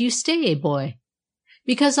didn't you stay a boy?"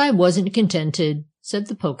 "Because I wasn't contented," said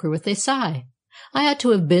the Poker with a sigh. "I ought to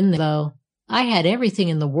have been, though. I had everything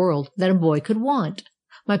in the world that a boy could want.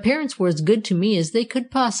 My parents were as good to me as they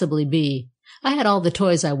could possibly be. I had all the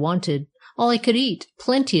toys I wanted, all I could eat,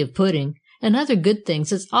 plenty of pudding, and other good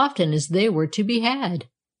things as often as they were to be had.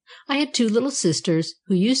 I had 2 little sisters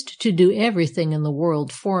who used to do everything in the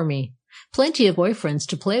world for me, plenty of boy friends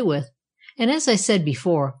to play with, and, as I said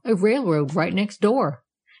before, a railroad right next door.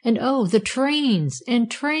 And oh, the trains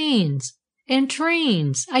and trains and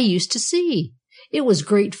trains I used to see! It was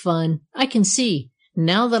great fun, I can see,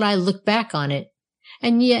 now that I look back on it.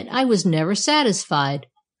 And yet I was never satisfied.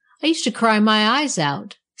 I used to cry my eyes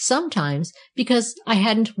out, sometimes, because I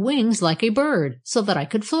hadn't wings like a bird, so that I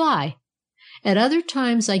could fly. At other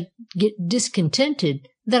times I'd get discontented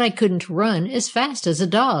that I couldn't run as fast as a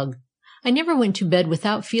dog. I never went to bed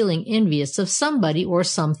without feeling envious of somebody or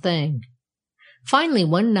something. Finally,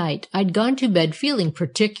 one night I'd gone to bed feeling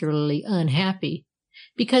particularly unhappy,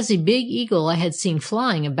 because a big eagle I had seen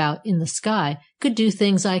flying about in the sky could do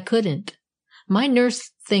things I couldn't. My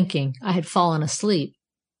nurse, thinking I had fallen asleep,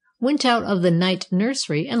 went out of the night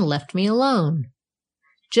nursery and left me alone.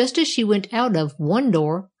 Just as she went out of one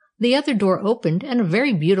door, the other door opened and a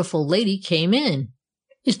very beautiful lady came in.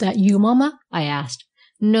 "Is that you, mamma?" I asked.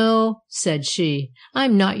 "No," said she,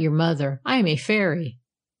 "I'm not your mother. I am a fairy."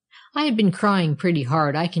 I had been crying pretty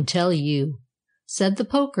hard, I can tell you, said the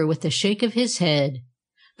Poker with a shake of his head.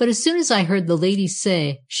 But as soon as I heard the lady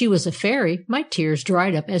say she was a fairy, my tears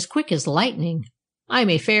dried up as quick as lightning. "I'm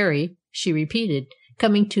a fairy," she repeated,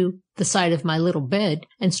 coming to the side of my little bed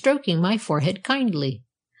and stroking my forehead kindly.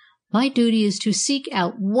 "My duty is to seek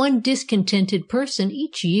out one discontented person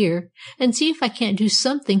each year and see if I can't do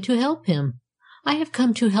something to help him. I have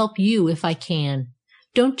come to help you if I can.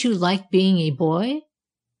 Don't you like being a boy?"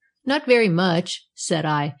 "Not very much," said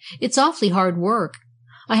I. "It's awfully hard work.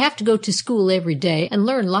 I have to go to school every day and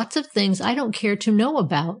learn lots of things I don't care to know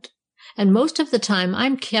about. and most of the time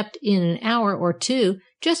I'm kept in an hour or two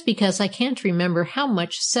just because I can't remember how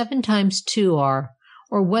much 7 times 2 are,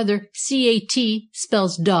 or whether CAT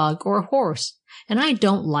spells dog or horse, and I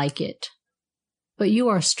don't like it. But you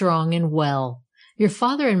are strong and well. Your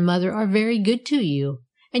father and mother are very good to you,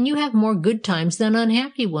 and you have more good times than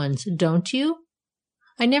unhappy ones, don't you?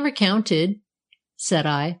 I never counted, said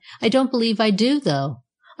I. I don't believe I do, though.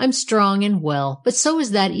 I'm strong and well, but so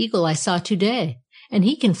is that eagle I saw today, and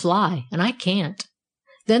he can fly, and I can't.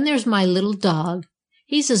 Then there's my little dog.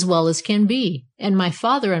 He's as well as can be, and my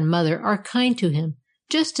father and mother are kind to him,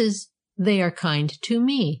 just as they are kind to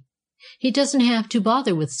me. He doesn't have to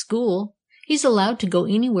bother with school. He's allowed to go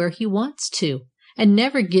anywhere he wants to, and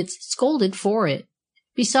never gets scolded for it.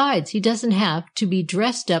 Besides, he doesn't have to be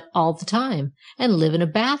dressed up all the time, and live in a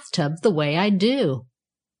bathtub the way I do.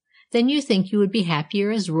 Then you think you would be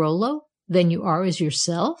happier as Rollo than you are as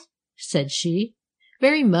yourself? Said she.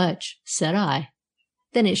 Very much, said I.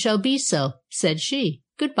 Then it shall be so, said she.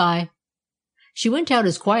 Good-bye. She went out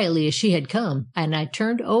as quietly as she had come, and I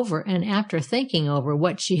turned over, and after thinking over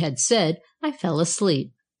what she had said, I fell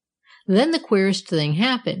asleep. Then the queerest thing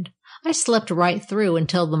happened. I slept right through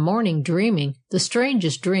until the morning, dreaming the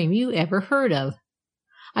strangest dream you ever heard of.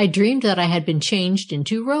 I dreamed that I had been changed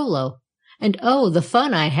into Rollo, and oh, the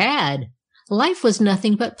fun I had! Life was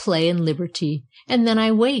nothing but play and liberty, and then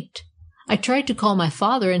I waked. I tried to call my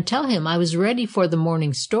father and tell him I was ready for the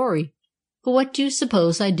morning story, but what do you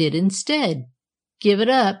suppose I did instead? Give it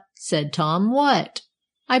up, said Tom. What?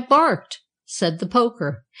 I barked, said the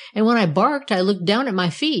poker, and when I barked I looked down at my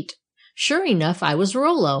feet. Sure enough, I was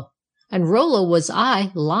Rollo. And Rollo was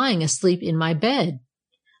I lying asleep in my bed.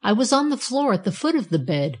 I was on the floor at the foot of the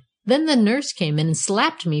bed. Then the nurse came in and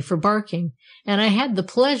slapped me for barking, and I had the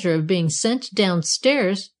pleasure of being sent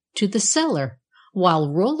downstairs to the cellar,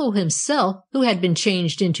 while Rollo himself, who had been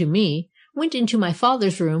changed into me, went into my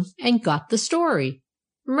father's room and got the story.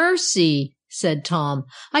 Mercy, said Tom.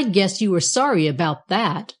 I guess you were sorry about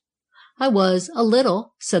that. I was, a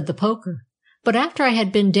little, said the poker. But after I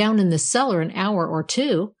had been down in the cellar an hour or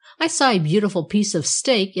two, I saw a beautiful piece of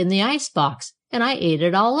steak in the ice-box, and I ate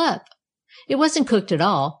it all up. It wasn't cooked at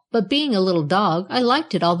all, but being a little dog, I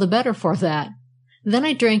liked it all the better for that. Then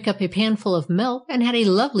I drank up a panful of milk and had a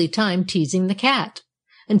lovely time teasing the cat,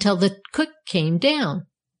 until the cook came down,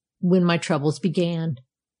 when my troubles began.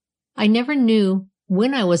 I never knew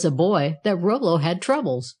when I was a boy that Rollo had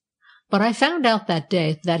troubles, but I found out that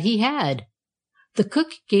day that he had. The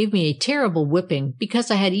cook gave me a terrible whipping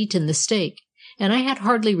because I had eaten the steak, and I had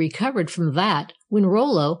hardly recovered from that when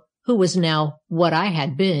Rollo, who was now what I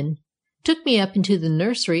had been, took me up into the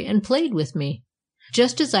nursery and played with me,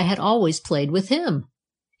 just as I had always played with him.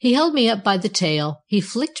 He held me up by the tail, he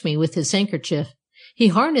flicked me with his handkerchief, he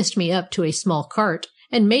harnessed me up to a small cart,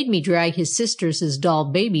 and made me drag his sisters'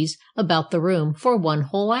 doll babies about the room for 1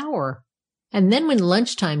 whole hour. And then when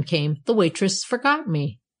lunch-time came, the waitress forgot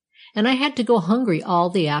me, and I had to go hungry all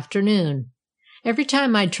the afternoon. Every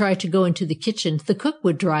time I'd try to go into the kitchen, the cook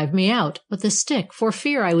would drive me out with a stick for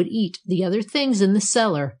fear I would eat the other things in the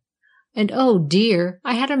cellar. And oh dear,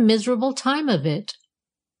 I had a miserable time of it.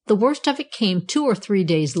 The worst of it came 2 or 3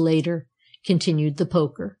 days later, continued the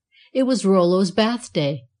poker. It was Rollo's bath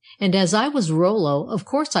day, and as I was Rollo, of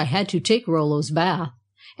course I had to take Rollo's bath.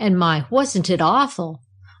 And my, wasn't it awful?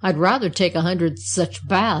 I'd rather take 100 such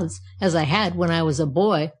baths as I had when I was a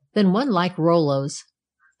boy than one like Rollo's.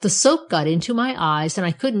 The soap got into my eyes, and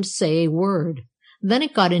I couldn't say a word. Then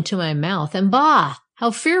it got into my mouth, and bah! How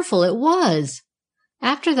fearful it was!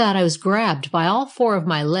 After that I was grabbed by all 4 of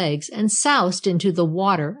my legs and soused into the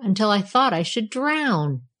water until I thought I should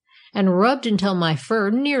drown, and rubbed until my fur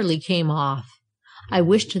nearly came off. I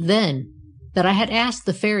wished then that I had asked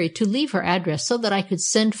the fairy to leave her address so that I could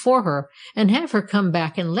send for her and have her come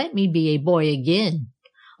back and let me be a boy again.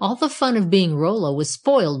 All the fun of being Rollo was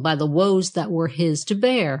spoiled by the woes that were his to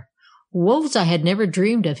bear, woes I had never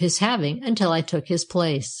dreamed of his having until I took his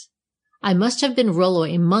place. I must have been Rollo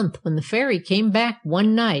a month when the fairy came back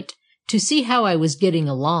one night to see how I was getting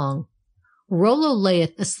along. Rollo lay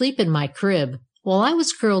asleep in my crib, while I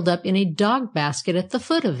was curled up in a dog-basket at the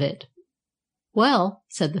foot of it. "Well,"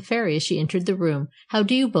 said the fairy as she entered the room, "how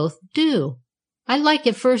do you both do?" "I like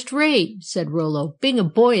it first-rate," said Rollo. "Being a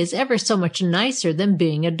boy is ever so much nicer than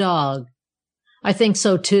being a dog." "I think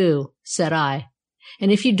so, too," said I.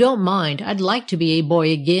 "And if you don't mind, I'd like to be a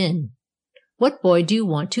boy again." "What boy do you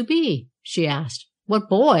want to be?" she asked. "What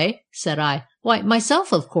boy?" said I. "Why,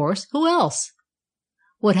 myself, of course. Who else?"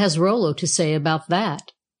 "What has Rollo to say about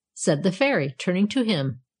that?" said the fairy, turning to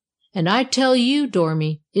him. And I tell you,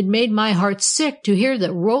 Dormy, it made my heart sick to hear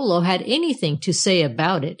that Rollo had anything to say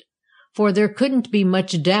about it. for there couldn't be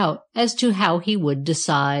much doubt as to how he would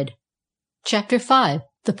decide. Chapter 5.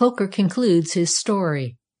 The Poker concludes his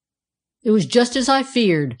story. "It was just as I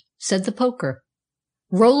feared," said the Poker.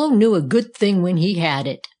 "Rollo knew a good thing when he had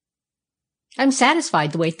it." "I'm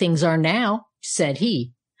satisfied the way things are now," said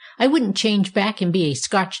he. "I wouldn't change back and be a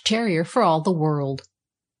Scotch terrier for all the world."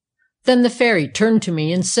 Then the fairy turned to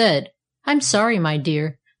me and said, "I'm sorry, my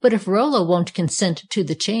dear, but if Rollo won't consent to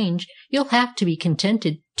the change, you'll have to be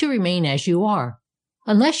contented to remain as you are,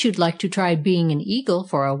 unless you'd like to try being an eagle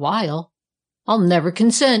for a while." "I'll never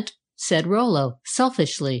consent," said Rollo,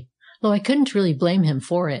 selfishly, though I couldn't really blame him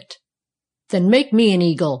for it. "Then make me an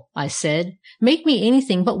eagle," I said. "Make me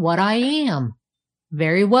anything but what I am."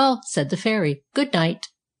 "Very well," said the fairy. "Good night."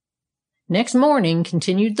 "Next morning,"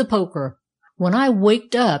 continued the Poker, "when I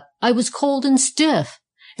waked up I was cold and stiff,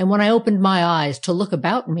 and when I opened my eyes to look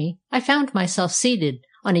about me, I found myself seated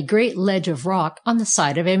on a great ledge of rock on the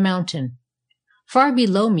side of a mountain. Far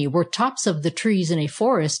below me were tops of the trees in a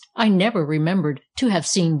forest I never remembered to have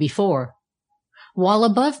seen before, while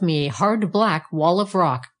above me a hard black wall of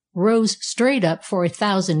rock rose straight up for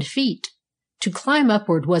 1,000 feet. To climb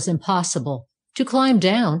upward was impossible, to climb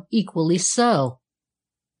down equally so.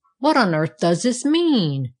 "What on earth does this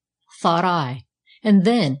mean?" thought I, and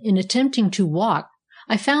then, in attempting to walk,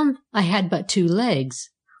 I found I had but 2 legs,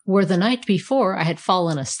 where the night before I had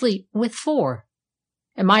fallen asleep with 4.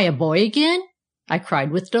 "Am I a boy again?" I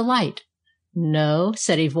cried with delight. "No,"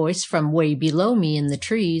 said a voice from way below me in the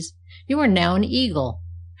trees. "You are now an eagle,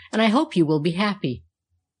 and I hope you will be happy."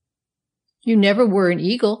 "You never were an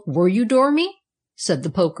eagle, were you, Dormy?" said the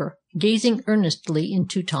Poker, gazing earnestly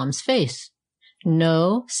into Tom's face.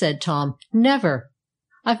 "No," said Tom, "never.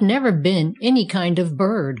 I've never been any kind of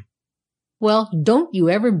bird." "Well, don't you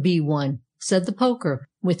ever be one," said the Poker,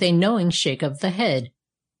 with a knowing shake of the head.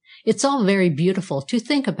 "It's all very beautiful to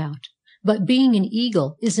think about, but being an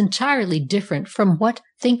eagle is entirely different from what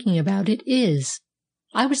thinking about it is.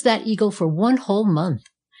 I was that eagle for 1 whole month,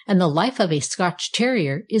 and the life of a Scotch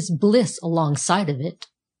terrier is bliss alongside of it.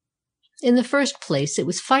 In the first place, it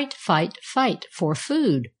was fight, fight, fight for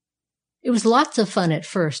food. It was lots of fun at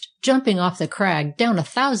first, jumping off the crag down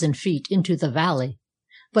 1,000 feet into the valley.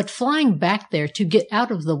 But flying back there to get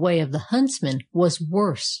out of the way of the huntsman was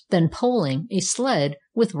worse than poling a sled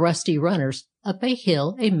with rusty runners up a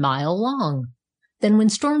hill a mile long. Then when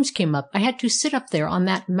storms came up, I had to sit up there on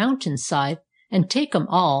that mountain side and take 'em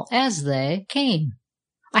all as they came.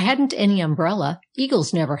 I hadn't any umbrella,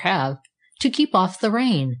 eagles never have, to keep off the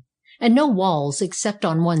rain, and no walls except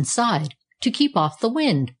on one side to keep off the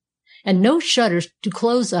wind, and no shutters to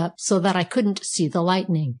close up so that I couldn't see the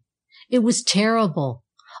lightning. It was terrible.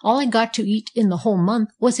 All I got to eat in the whole month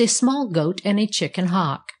was a small goat and a chicken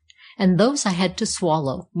hawk, and those I had to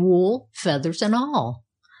swallow, wool, feathers, and all.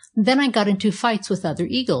 Then I got into fights with other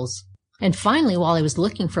eagles, and finally, while I was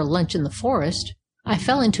looking for lunch in the forest, I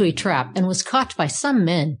fell into a trap and was caught by some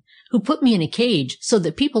men who put me in a cage so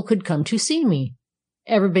that people could come to see me."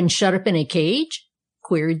 "Ever been shut up in a cage?"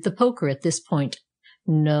 queried the Poker at this point.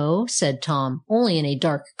 "No," said Tom, "only in a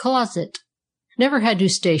dark closet. Never had to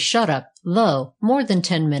stay shut up, though, more than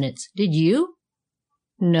 10 minutes. Did you?"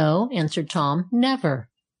 "No," answered Tom, "never."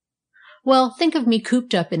 "Well, think of me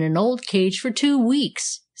cooped up in an old cage for 2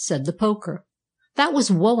 weeks," said the Poker. "That was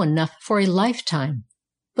woe enough for a lifetime,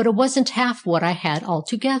 but it wasn't half what I had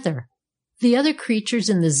altogether. The other creatures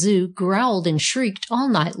in the zoo growled and shrieked all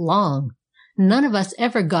night long. None of us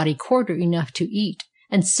ever got a quarter enough to eat,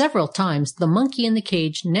 and several times the monkey in the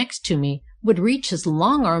cage next to me would reach his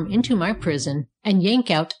long arm into my prison and yank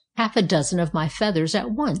out 6 of my feathers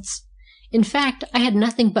at once. In fact, I had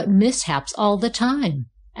nothing but mishaps all the time.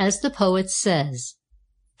 As the poet says,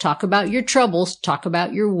 'Talk about your troubles, talk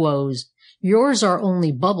about your woes. Yours are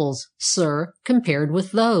only bubbles, sir, compared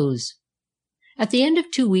with those.' At the end of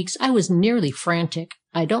 2 weeks I was nearly frantic.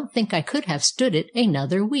 I don't think I could have stood it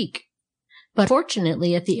another week. But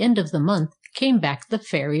fortunately at the end of the month came back the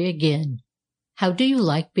fairy again. 'How do you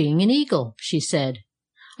like being an eagle?' she said.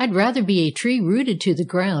 'I'd rather be a tree rooted to the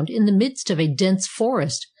ground in the midst of a dense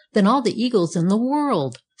forest than all the eagles in the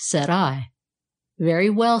world,' said I. 'Very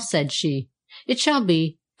well,' said she. 'It shall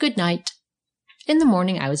be. Good night.' In the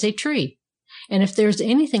morning I was a tree, and if there's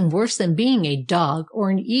anything worse than being a dog or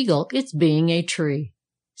an eagle, it's being a tree,"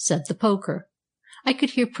 said the Poker. I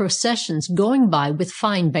could hear processions going by with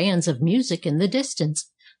fine bands of music in the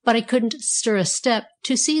distance, but I couldn't stir a step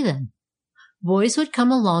to see them. Boys would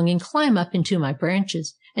come along and climb up into my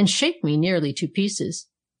branches and shake me nearly to pieces.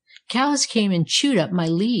 Cows came and chewed up my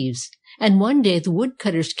leaves, and one day the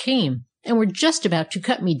woodcutters came and were just about to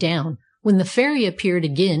cut me down when the fairy appeared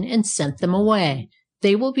again and sent them away.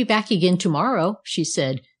 "They will be back again tomorrow," she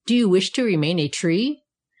said. "Do you wish to remain a tree?"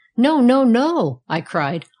 "No, no, no!" I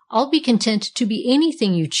cried. "I'll be content to be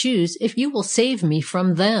anything you choose if you will save me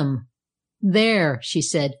from them." "There," she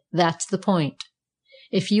said, "that's the point.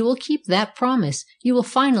 If you will keep that promise, you will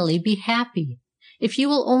finally be happy. If you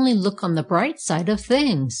will only look on the bright side of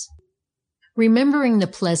things, remembering the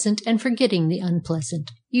pleasant and forgetting the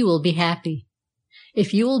unpleasant, you will be happy.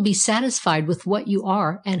 If you will be satisfied with what you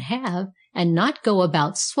are and have, and not go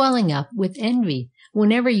about swelling up with envy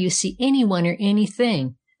whenever you see anyone or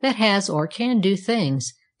anything that has or can do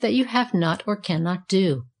things that you have not or cannot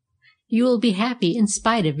do, you will be happy in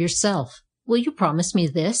spite of yourself. Will you promise me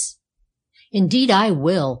this?" "Indeed I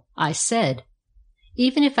will," I said.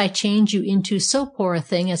 "Even if I change you into so poor a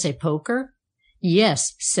thing as a poker?"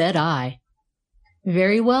 "Yes," said I.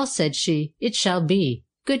 "Very well," said she, "it shall be.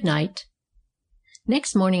 Good night."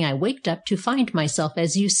 Next morning I waked up to find myself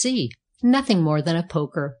as you see, nothing more than a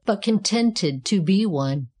poker, but contented to be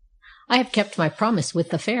one. I have kept my promise with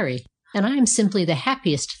the fairy, and I am simply the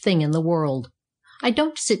happiest thing in the world. I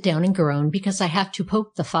don't sit down and groan because I have to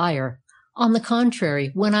poke the fire. On the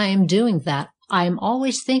contrary, when I am doing that, I am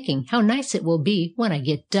always thinking how nice it will be when I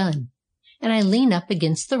get done, and I lean up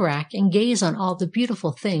against the rack and gaze on all the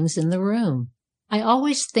beautiful things in the room. I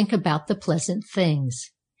always think about the pleasant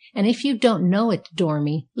things. And if you don't know it,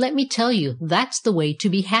 Dormy, let me tell you that's the way to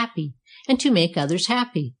be happy, and to make others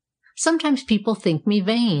happy. Sometimes people think me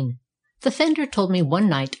vain. The Fender told me one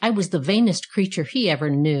night I was the vainest creature he ever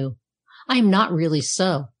knew. I am not really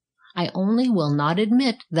so. I only will not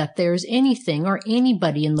admit that there is anything or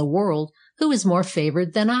anybody in the world who is more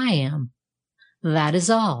favored than I am. That is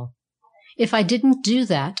all. If I didn't do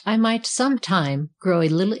that, I might some time grow a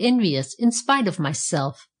little envious in spite of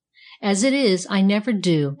myself. As it is, I never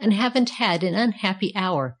do, and haven't had an unhappy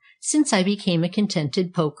hour since I became a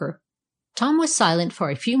contented poker. Tom was silent for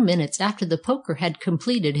a few minutes after the poker had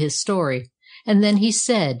completed his story, and then he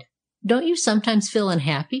said, "Don't you sometimes feel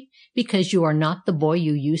unhappy because you are not the boy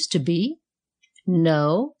you used to be?"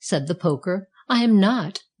 "No," said the poker, "I am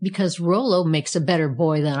not, because Rollo makes a better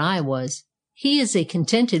boy than I was. He is a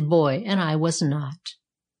contented boy, and I was not."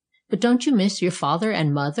 "But don't you miss your father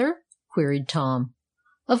and mother?" queried Tom.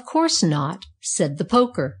 "Of course not," said the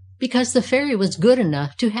poker, "because the fairy was good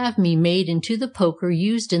enough to have me made into the poker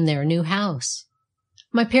used in their new house.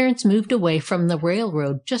 My parents moved away from the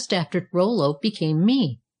railroad just after Rollo became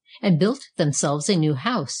me, and built themselves a new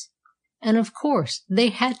house, and of course they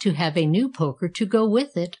had to have a new poker to go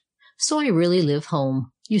with it, so I really live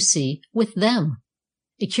home, you see, with them."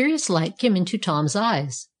 A curious light came into Tom's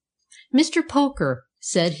eyes. "Mr. Poker,"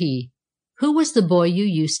 said he, "who was the boy you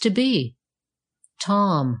used to be?"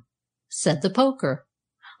 "Tom," said the poker.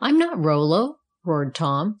 "I'm not Rollo," roared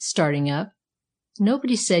Tom, starting up.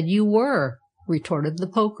 "Nobody said you were," retorted the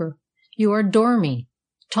poker. "You are Dormy.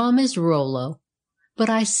 Tom is Rollo. But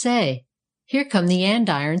I say, here come the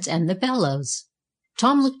andirons and the bellows."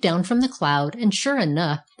 Tom looked down from the cloud, and sure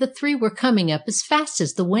enough, the three were coming up as fast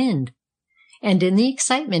as the wind. And in the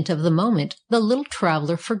excitement of the moment, the little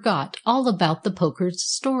traveler forgot all about the poker's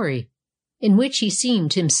story, in which he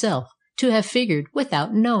seemed himself to have figured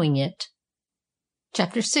without knowing it.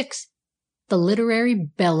 Chapter 6. The Literary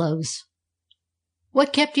Bellows.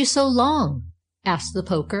 "What kept you so long?" asked the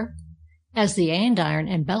poker, as the andiron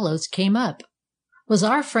and bellows came up. "Was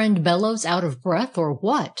our friend Bellows out of breath, or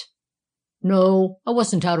what?" "No, I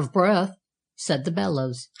wasn't out of breath," said the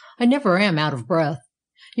bellows. "I never am out of breath.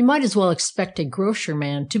 You might as well expect a grocer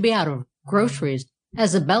man to be out of groceries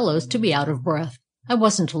as a bellows to be out of breath. I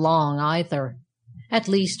wasn't long, either. At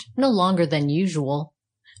least, no longer than usual,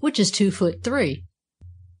 which is 2 foot 3.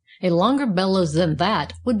 A longer bellows than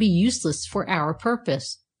that would be useless for our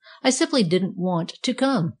purpose. I simply didn't want to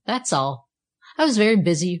come, that's all. I was very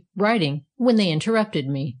busy writing when they interrupted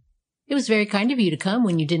me." "It was very kind of you to come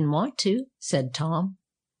when you didn't want to," said Tom.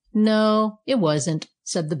 "No, it wasn't,"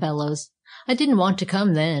 said the bellows. "I didn't want to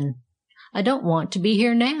come then. I don't want to be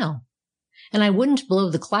here now. And I wouldn't blow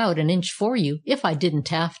the cloud an inch for you if I didn't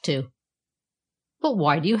have to." "But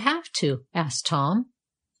why do you have to?" asked Tom.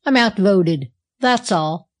 "I'm outvoted, that's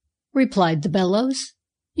all," replied the bellows.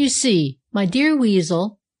 "You see, my dear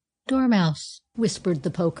weasel—" "Dormouse," whispered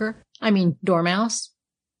the poker. Dormouse,"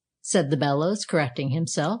 said the bellows, correcting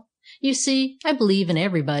himself. "You see, I believe in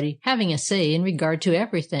everybody having a say in regard to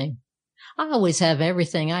everything. I always have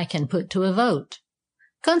everything I can put to a vote.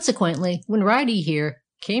 Consequently, when Ridey here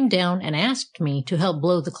came down and asked me to help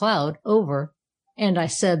blow the cloud over, and I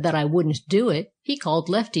said that I wouldn't do it, he called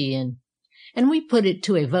Lefty in, and we put it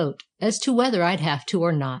to a vote as to whether I'd have to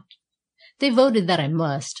or not. They voted that I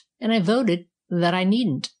must, and I voted that I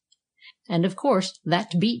needn't. and of course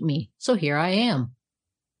that beat me, so here I am."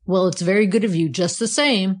 "Well, it's very good of you just the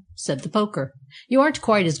same," said the poker. "You aren't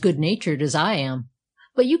quite as good-natured as I am,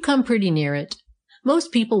 but you come pretty near it.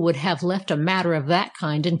 Most people would have left a matter of that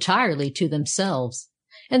kind entirely to themselves,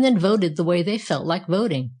 and then voted the way they felt like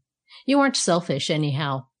voting. You aren't selfish,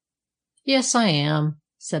 anyhow." "Yes, I am,"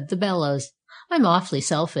 said the bellows. "I'm awfully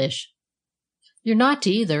selfish." "You're not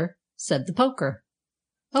either," said the poker.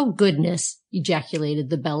 "Oh, goodness!" ejaculated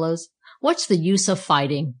the bellows. "What's the use of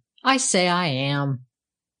fighting? I say I am."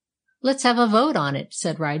 "Let's have a vote on it,"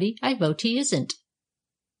 said Righty. "I vote he isn't."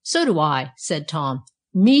 "So do I," said Tom.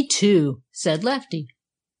 "Me too," said Lefty.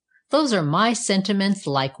 "Those are my sentiments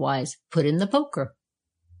likewise," put in the poker.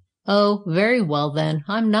 "Oh, very well then,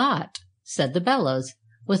 I'm not," said the bellows,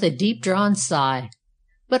 with a deep-drawn sigh.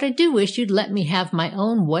 "But I do wish you'd let me have my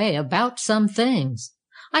own way about some things.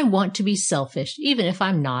 I want to be selfish, even if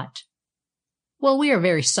I'm not." "Well, we are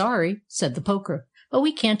very sorry," said the poker, "but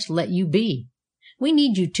we can't let you be. We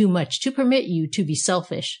need you too much to permit you to be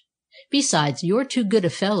selfish. Besides, you're too good a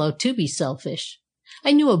fellow to be selfish.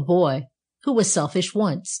 I knew a boy who was selfish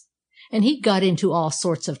once, and he got into all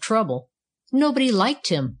sorts of trouble. Nobody liked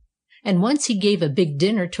him, and once he gave a big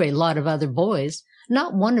dinner to a lot of other boys.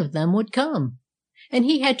 Not one of them would come, and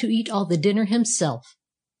he had to eat all the dinner himself.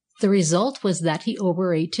 The result was that he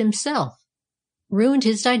overate himself, ruined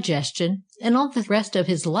his digestion, and all the rest of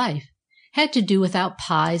his life had to do without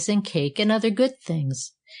pies and cake and other good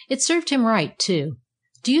things. It served him right, too.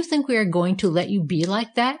 Do you think we are going to let you be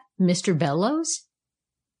like that, Mr. Bellows?"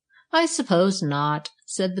 "I suppose not,"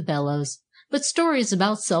 said the bellows. "But stories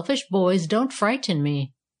about selfish boys don't frighten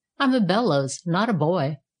me. I'm a bellows, not a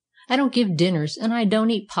boy. I don't give dinners, and I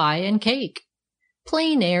don't eat pie and cake.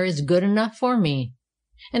 Plain air is good enough for me.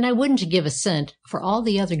 And I wouldn't give a cent for all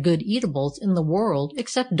the other good eatables in the world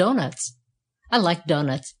except doughnuts. I like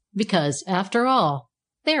doughnuts because, after all,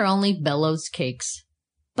 they are only bellows cakes.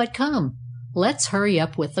 But come, let's hurry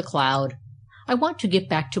up with the cloud. I want to get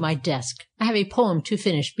back to my desk. I have a poem to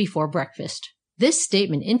finish before breakfast." This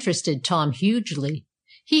statement interested Tom hugely.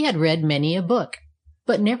 He had read many a book,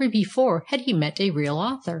 but never before had he met a real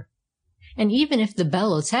author. And even if the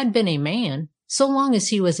bellows had been a man, so long as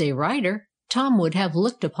he was a writer, Tom would have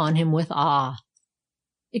looked upon him with awe.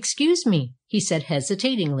 "Excuse me," he said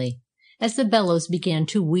hesitatingly, as the bellows began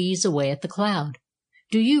to wheeze away at the cloud.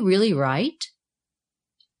 "Do you really write?"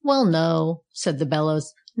 "Well, no," said the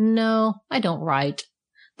bellows. "No, I don't write.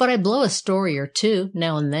 But I blow a story or two,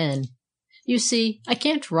 now and then. You see, I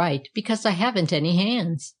can't write because I haven't any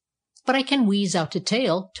hands. But I can wheeze out a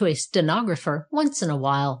tale to a stenographer once in a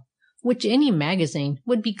while, which any magazine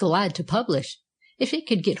would be glad to publish if it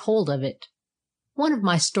could get hold of it. One of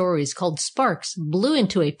my stories called Sparks blew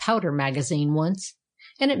into a powder magazine once,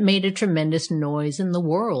 and it made a tremendous noise in the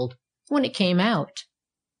world when it came out."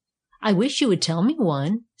 "I wish you would tell me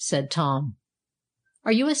one," said Tom.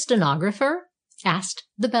 "Are you a stenographer?" asked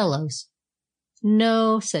the bellows.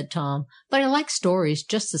 "No," said Tom, "but I like stories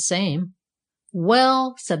just the same."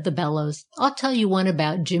 "Well," said the bellows, "I'll tell you one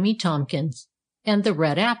about Jimmy Tompkins and the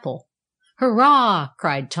red apple." "Hurrah!"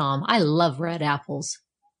 cried Tom. "I love red apples."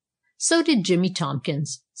 "So did Jimmy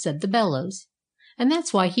Tompkins," said the bellows, "and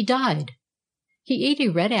that's why he died. He ate a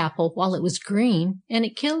red apple while it was green, and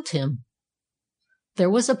it killed him." There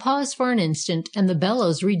was a pause for an instant, and the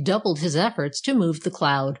bellows redoubled his efforts to move the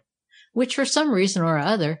cloud, which for some reason or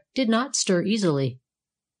other did not stir easily.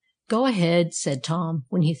 "Go ahead," said Tom,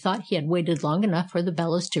 when he thought he had waited long enough for the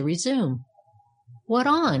bellows to resume. "What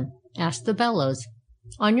on?" asked the bellows.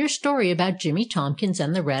 "On your story about Jimmy Tompkins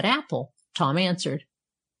and the red apple," Tom answered.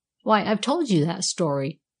 "Why, I've told you that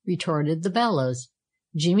story," retorted the bellows.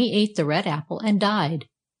 "Jimmy ate the red apple and died.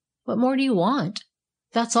 What more do you want?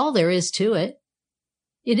 That's all there is to it."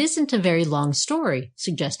 "It isn't a very long story,"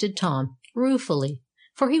 suggested Tom, ruefully,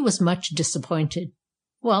 for he was much disappointed.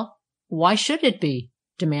 "Well, why should it be?"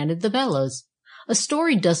 demanded the bellows. "A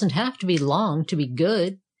story doesn't have to be long to be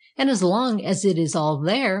good, and as long as it is all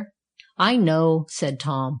there—" "I know," said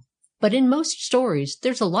Tom, "but in most stories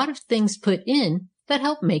there's a lot of things put in that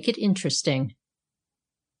help make it interesting."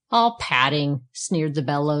 "All padding," sneered the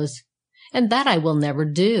bellows, "and that I will never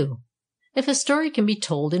do. If a story can be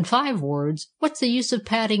told in 5 words, what's the use of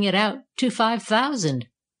padding it out to 5,000?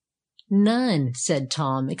 "None," said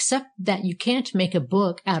Tom, "except that you can't make a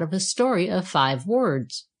book out of a story of 5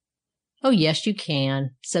 words." "Oh, yes, you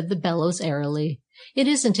can," said the bellows airily. "It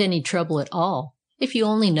isn't any trouble at all, if you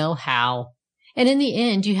only know how. And in the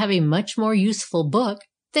end you have a much more useful book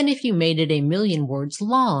than if you made it 1,000,000 words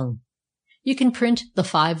long. You can print the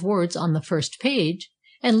 5 words on the first page,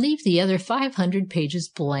 and leave the other 500 pages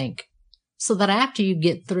blank. so that after you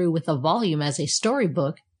get through with a volume as a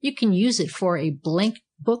storybook, you can use it for a blank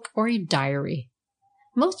book or a diary.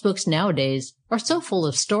 Most books nowadays are so full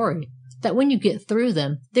of story that when you get through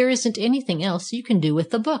them, there isn't anything else you can do with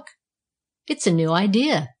the book. It's a new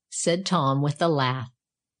idea, said Tom with a laugh.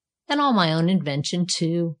 And all my own invention,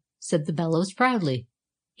 too, said the Bellows proudly.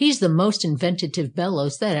 He's the most inventive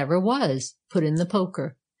Bellows that ever was, put in the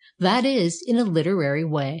Poker. That is, in a literary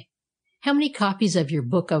way. How many copies of your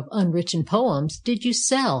book of unwritten poems did you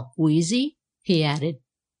sell, Wheezy? He added.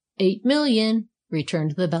 8,000,000,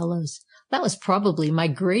 returned the Bellows. That was probably my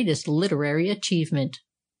greatest literary achievement.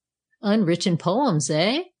 Unwritten poems,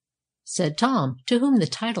 eh? Said Tom, to whom the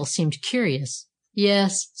title seemed curious.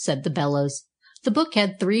 Yes, said the Bellows. The book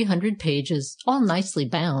had 300 pages, all nicely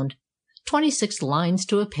bound, 26 lines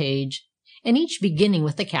to a page, and each beginning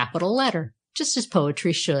with a capital letter, just as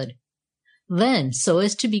poetry should. Then, so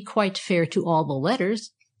as to be quite fair to all the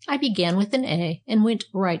letters, I began with an A and went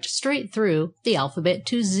right straight through the alphabet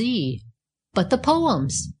to Z. But the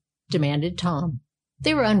poems? Demanded Tom.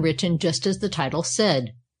 They were unwritten just as the title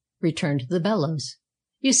said, returned the Bellows.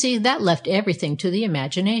 You see, that left everything to the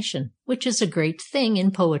imagination, which is a great thing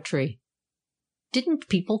in poetry. Didn't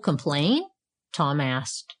people complain? Tom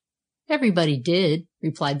asked. Everybody did,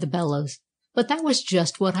 replied the Bellows, but that was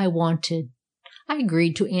just what I wanted. I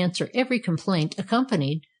agreed to answer every complaint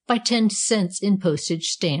accompanied by 10 cents in postage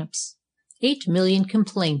stamps. 8,000,000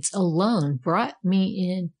 complaints alone brought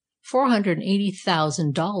me in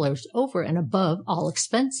 $480,000 over and above all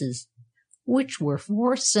expenses, which were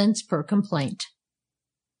 4 cents per complaint.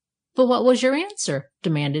 But what was your answer?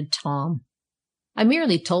 Demanded Tom. I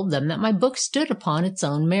merely told them that my book stood upon its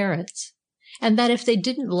own merits, and that if they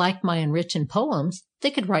didn't like my unwritten poems,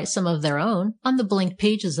 they could write some of their own on the blank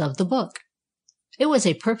pages of the book. It was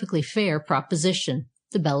a perfectly fair proposition,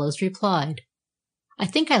 the Bellows replied. I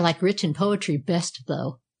think I like written poetry best,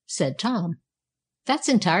 though, said Tom. That's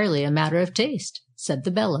entirely a matter of taste, said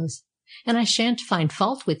the Bellows, and I shan't find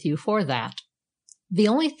fault with you for that. The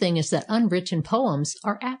only thing is that unwritten poems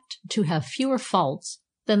are apt to have fewer faults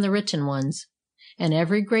than the written ones, and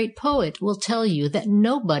every great poet will tell you that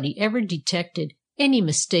nobody ever detected any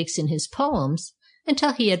mistakes in his poems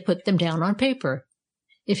until he had put them down on paper.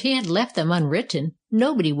 If he had left them unwritten,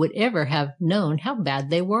 nobody would ever have known how bad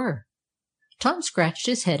they were. Tom scratched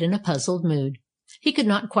his head in a puzzled mood. He could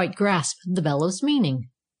not quite grasp the Bellows' meaning.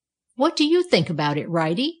 What do you think about it,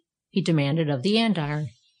 Righty? He demanded of the Andiron.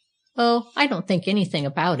 Oh, I don't think anything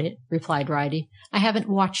about it, replied Righty. I haven't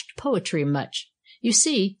watched poetry much. You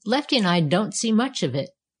see, Lefty and I don't see much of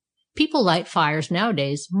it. People light fires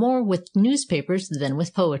nowadays more with newspapers than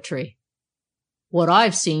with poetry. What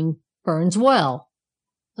I've seen burns well,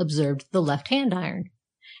 observed the left-hand iron.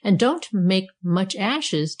 And don't make much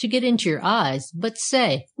ashes to get into your eyes, but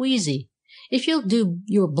say, Wheezy, if you'll do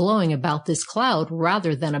your blowing about this cloud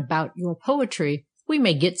rather than about your poetry, we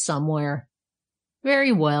may get somewhere.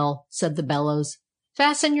 Very well, said the Bellows.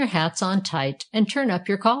 Fasten your hats on tight and turn up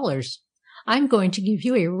your collars. I'm going to give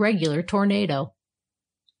you a regular tornado.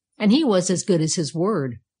 And he was as good as his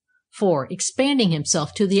word, for, expanding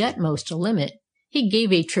himself to the utmost limit, he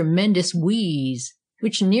gave a tremendous wheeze,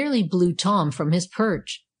 which nearly blew Tom from his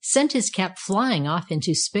perch, sent his cap flying off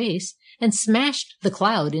into space, and smashed the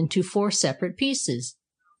cloud into 4 separate pieces,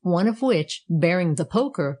 one of which, bearing the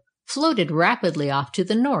Poker, floated rapidly off to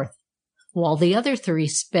the north, while the other 3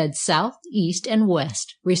 sped south, east, and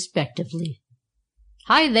west, respectively.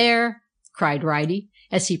 Hi there! Cried Righty,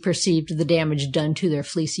 as he perceived the damage done to their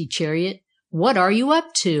fleecy chariot. What are you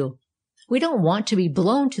up to? We don't want to be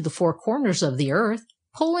blown to the 4 corners of the earth.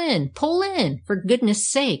 Pull in, for goodness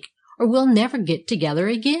sake, or we'll never get together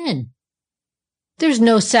again. There's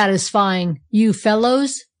no satisfying you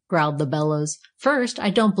fellows, growled the Bellows. First, I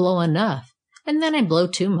don't blow enough, and then I blow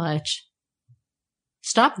too much.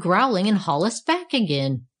 Stop growling and haul us back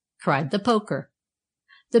again, cried the Poker.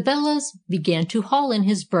 The Bellows began to haul in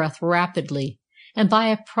his breath rapidly, and by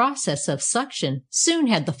a process of suction soon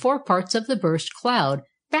had the 4 parts of the burst cloud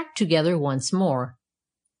back together once more.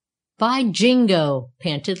 By jingo,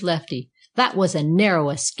 panted Lefty, that was a narrow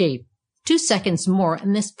escape. 2 seconds more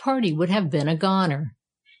and this party would have been a goner.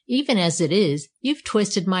 Even as it is, you've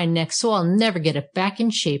twisted my neck so I'll never get it back in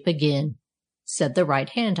shape again, said the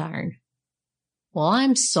right-hand iron. Well,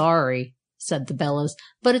 I'm sorry, said the Bellows,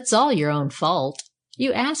 but it's all your own fault.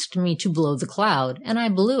 You asked me to blow the cloud, and I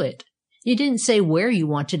blew it. You didn't say where you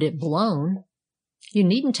wanted it blown. You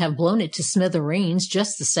needn't have blown it to smithereens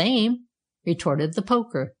just the same, retorted the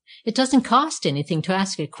Poker. It doesn't cost anything to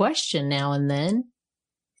ask a question now and then.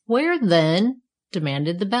 Where, then?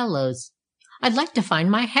 Demanded the Bellows. I'd like to find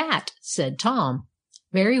my hat, said Tom.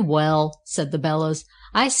 "Very well," said the bellows.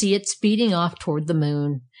 "I see it speeding off toward the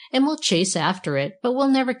moon, and we'll chase after it, but we'll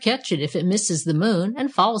never catch it if it misses the moon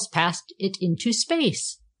and falls past it into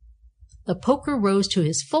space." The poker rose to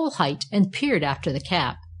his full height and peered after the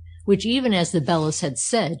cap, which, even as the bellows had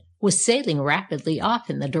said, was sailing rapidly off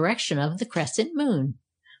in the direction of the crescent moon,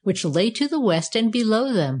 which lay to the west and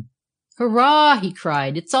below them. "Hurrah!" he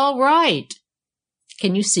cried. "It's all right!"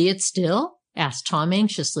 "Can you see it still?" asked Tom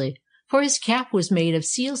anxiously, for his cap was made of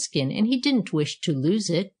sealskin and he didn't wish to lose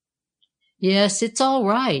it. "Yes, it's all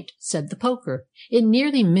right," said the poker. "It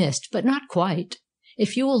nearly missed, but not quite.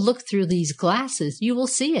 If you will look through these glasses, you will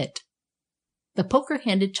see it." The poker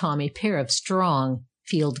handed Tom a pair of strong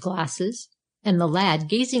field glasses, and the lad,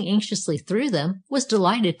 gazing anxiously through them, was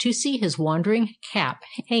delighted to see his wandering cap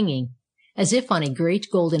hanging, as if on a great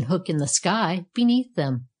golden hook in the sky beneath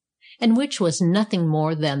them, and which was nothing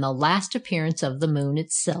more than the last appearance of the moon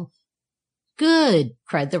itself. "Good!"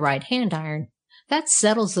 cried the right-hand iron. "That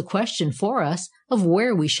settles the question for us of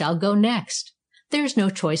where we shall go next. There's no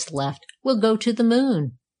choice left. We'll go to the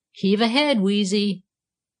moon. Heave ahead, Wheezy!"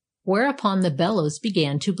 Whereupon the bellows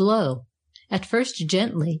began to blow, at first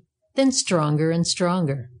gently, then stronger and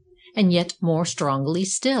stronger, and yet more strongly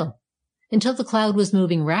still, until the cloud was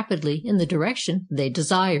moving rapidly in the direction they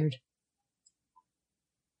desired.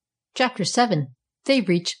 Chapter 7. They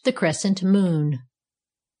Reach the Crescent Moon.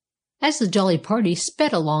 As the jolly party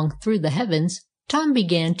sped along through the heavens, Tom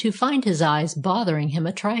began to find his eyes bothering him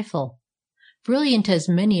a trifle. Brilliant as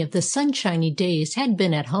many of the sunshiny days had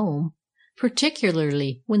been at home,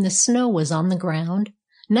 particularly when the snow was on the ground,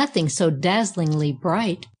 nothing so dazzlingly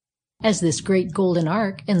bright as this great golden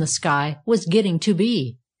arc in the sky was getting to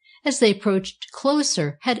be, as they approached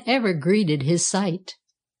closer, had ever greeted his sight.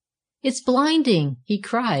 "It's blinding!" he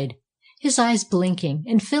cried, his eyes blinking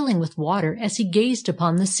and filling with water as he gazed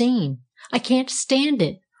upon the scene. "I can't stand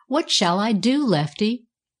it! What shall I do, Lefty?"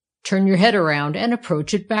 "Turn your head around and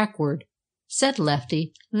approach it backward," said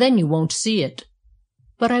Lefty. "Then you won't see it."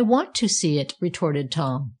 "But I want to see it," retorted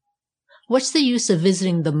Tom. "What's the use of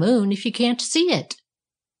visiting the moon if you can't see it?"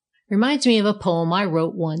 "Reminds me of a poem I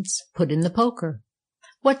wrote once," put in the poker.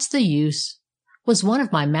 "What's the use? Was one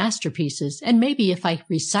of my masterpieces, and maybe if I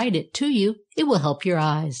recite it to you, it will help your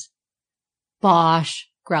eyes." "Bosh!"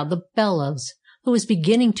 growled the bellows, who was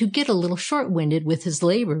beginning to get a little short-winded with his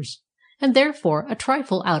labors, and therefore a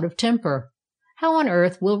trifle out of temper. "How on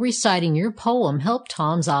earth will reciting your poem help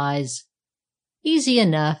Tom's eyes?" "Easy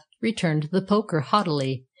enough," returned the poker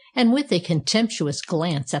haughtily, and with a contemptuous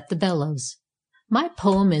glance at the bellows. "My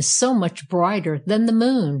poem is so much brighter than the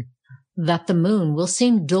moon, that the moon will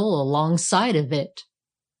seem dull alongside of it."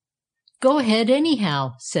 "Go ahead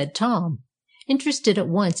anyhow," said Tom, interested at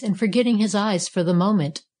once and forgetting his eyes for the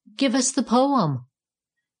moment. "Give us the poem."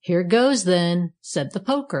 "Here goes, then," said the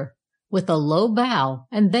poker, with a low bow,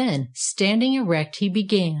 and then, standing erect, he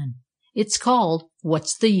began. It's called,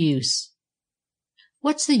 "What's the Use?"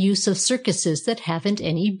 What's the use of circuses that haven't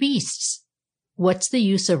any beasts? What's the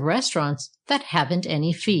use of restaurants that haven't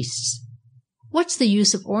any feasts? What's the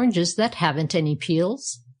use of oranges that haven't any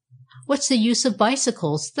peels? What's the use of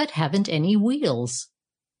bicycles that haven't any wheels?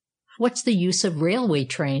 What's the use of railway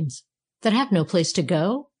trains that have no place to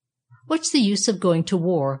go? What's the use of going to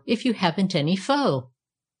war if you haven't any foe?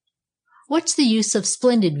 What's the use of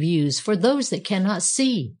splendid views for those that cannot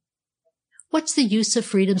see? What's the use of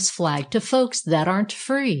freedom's flag to folks that aren't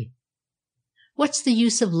free? What's the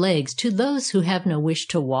use of legs to those who have no wish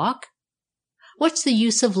to walk? What's the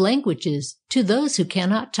use of languages to those who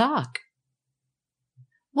cannot talk?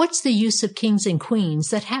 What's the use of kings and queens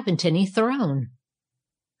that haven't any throne?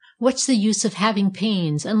 What's the use of having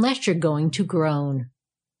pains unless you're going to groan?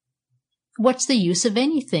 What's the use of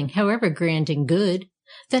anything, however grand and good,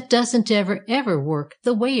 that doesn't ever work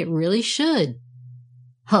the way it really should?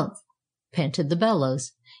 "Humph!" panted the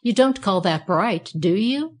bellows. "You don't call that bright, do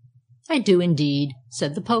you?" "I do indeed,"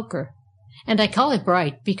 said the poker. "And I call it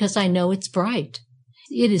bright because I know it's bright.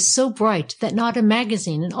 It is so bright that not a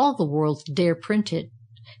magazine in all the world dare print it,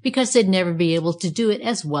 because they'd never be able to do it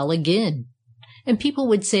as well again. And people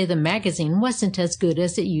would say the magazine wasn't as good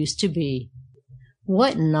as it used to be."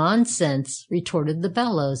 "What nonsense!" retorted the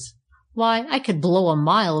bellows. "Why, I could blow a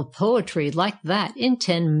mile of poetry like that in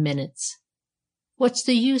 10 minutes. What's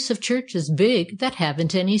the use of churches big that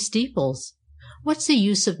haven't any steeples? What's the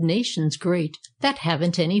use of nations great that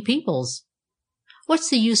haven't any peoples? What's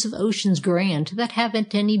the use of oceans grand that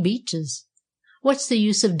haven't any beaches? What's the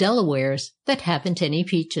use of Delawares that haven't any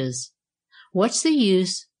peaches? What's the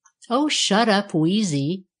use—" "Oh, shut up,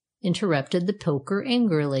 Wheezy!" interrupted the poker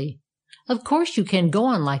angrily. "Of course you can go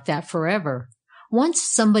on like that forever. Once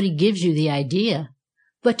somebody gives you the idea,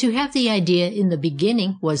 But to have the idea in the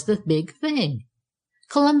beginning was the big thing.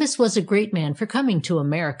 Columbus was a great man for coming to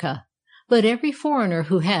America, but every foreigner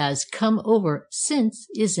who has come over since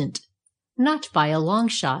isn't. Not by a long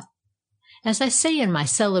shot. As I say in my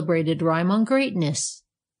celebrated rhyme on greatness,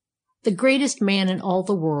 the greatest man in all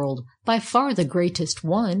the world, by far the greatest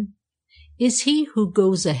one, is he who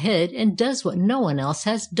goes ahead and does what no one else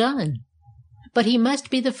has done. But he must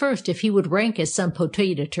be the first if he would rank as some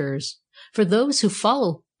potators, for those who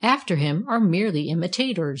follow after him are merely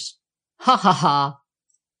imitators. Ha ha ha!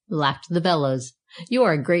 Laughed the bellows. You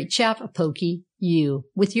are a great chap, Pokey, you,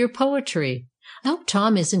 with your poetry. I hope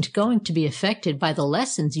Tom isn't going to be affected by the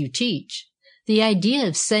lessons you teach. The idea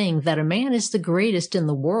of saying that a man is the greatest in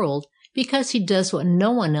the world because he does what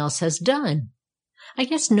no one else has done. I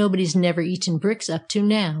guess nobody's never eaten bricks up to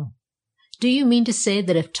now. Do you mean to say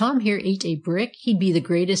that if Tom here ate a brick, he'd be the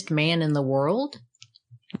greatest man in the world?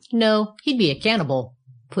 No, he'd be a cannibal,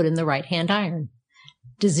 put in the right-hand iron,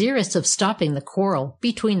 desirous of stopping the quarrel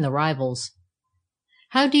between the rivals.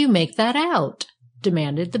 How do you make that out?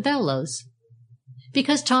 Demanded the bellows.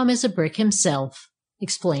 Because Tom is a brick himself,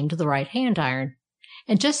 explained the right-hand iron.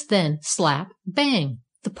 And just then, slap, bang,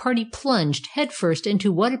 the party plunged headfirst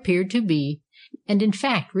into what appeared to be, and in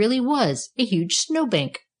fact really was, a huge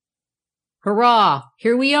snowbank. "Hurrah!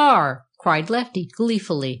 Here we are!" cried Lefty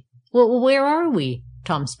gleefully. "Well, where are we?"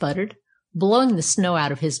 Tom sputtered, blowing the snow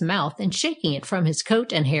out of his mouth and shaking it from his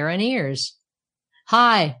coat and hair and ears.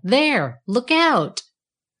 "Hi, there! Look out!"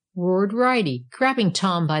 roared Ridey, grabbing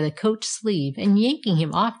Tom by the coat sleeve and yanking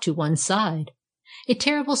him off to one side. A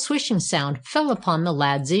terrible swishing sound fell upon the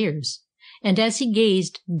lad's ears, and as he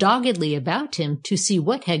gazed doggedly about him to see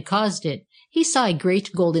what had caused it, he saw a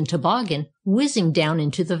great golden toboggan whizzing down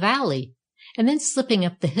into the valley, and then slipping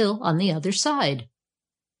up the hill on the other side.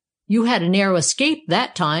 "You had a narrow escape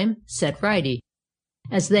that time," said Ridey,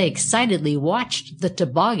 as they excitedly watched the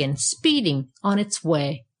toboggan speeding on its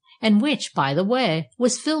way, and which, by the way,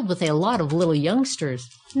 was filled with a lot of little youngsters,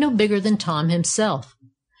 no bigger than Tom himself.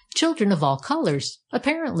 Children of all colors,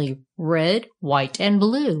 apparently, red, white, and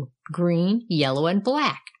blue, green, yellow, and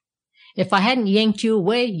black. If I hadn't yanked you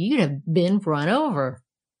away, you'd have been run over.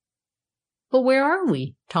 "But where are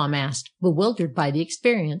we?" Tom asked, bewildered by the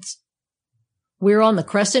experience. "We're on the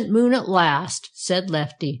Crescent Moon at last," said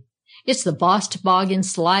Lefty. "It's the boss toboggan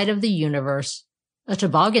slide of the universe." "A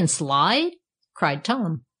toboggan slide?" cried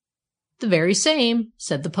Tom. "The very same,"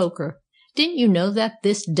 said the poker. "Didn't you know that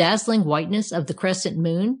this dazzling whiteness of the crescent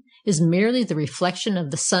moon is merely the reflection of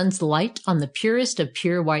the sun's light on the purest of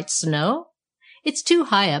pure white snow? It's too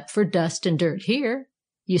high up for dust and dirt here,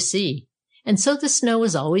 you see, and so the snow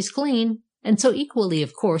is always clean, and so equally,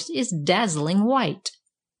 of course, is dazzling white."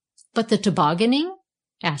 "But the tobogganing?"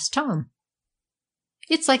 asked Tom.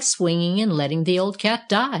 "It's like swinging and letting the old cat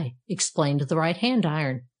die," explained the right-hand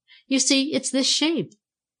iron. "You see, it's this shape."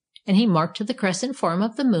 And he marked the crescent form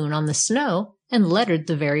of the moon on the snow and lettered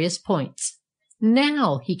the various points.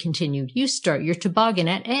 "Now," he continued, "you start your toboggan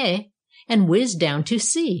at A and whiz down to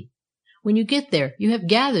C. When you get there, you have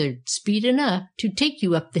gathered speed enough to take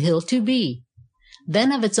you up the hill to B.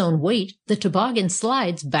 Then of its own weight the toboggan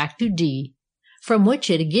slides back to D, from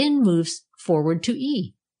which it again moves forward to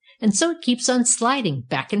E, and so it keeps on sliding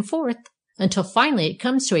back and forth until finally it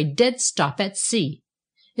comes to a dead stop at C.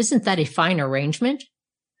 Isn't that a fine arrangement?"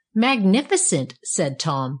 "Magnificent!" said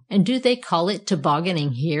Tom. "And do they call it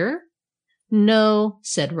tobogganing here?" "No,"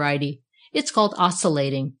 said Ridey. "It's called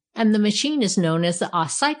oscillating, and the machine is known as the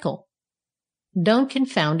ocycle." "Don't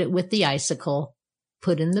confound it with the icicle,"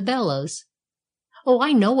 put in the bellows. "Oh,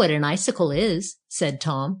 I know what an icicle is," said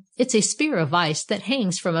Tom. "It's a spear of ice that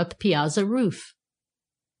hangs from a piazza roof."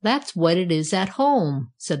 "That's what it is at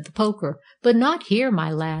home," said the poker, "but not here,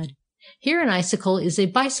 my lad. Here an icicle is a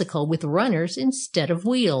bicycle with runners instead of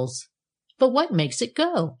wheels." "But what makes it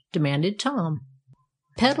go?" demanded Tom.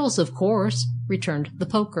 "Pedals, of course," returned the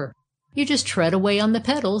poker. "You just tread away on the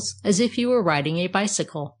pedals as if you were riding a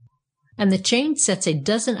bicycle, and the chain sets a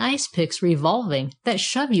dozen ice picks revolving that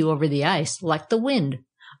shove you over the ice like the wind.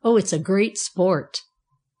 Oh, it's a great sport."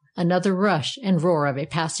 Another rush and roar of a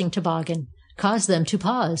passing toboggan caused them to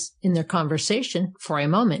pause in their conversation for a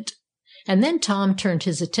moment, and then Tom turned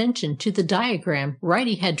his attention to the diagram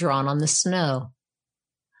Ridey had drawn on the snow.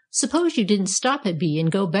 "Suppose you didn't stop at B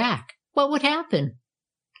and go back, what would happen?"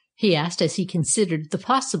 he asked as he considered the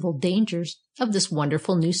possible dangers of this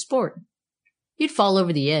wonderful new sport. "You'd fall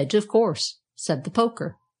over the edge, of course," said the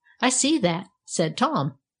poker. "I see that," said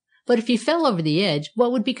Tom. "But if you fell over the edge,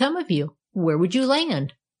 what would become of you? Where would you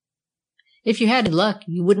land?" "If you had luck,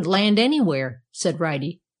 you wouldn't land anywhere," said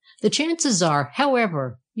Ridey. "The chances are,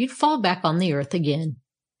 however, you'd fall back on the earth again.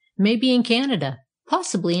 maybe in Canada,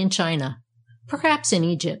 possibly in China, perhaps in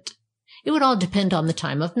Egypt. It would all depend on the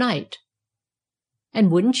time of night.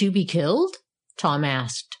 "And wouldn't you be killed?" Tom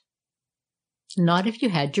asked. "Not if you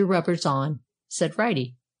had your rubbers on," said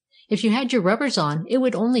Ridey. "If you had your rubbers on, it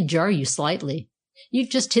would only jar you slightly.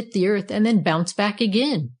 You'd just hit the earth and then bounce back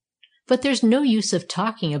again. But there's no use of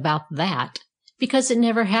talking about that, because it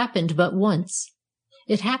never happened but once.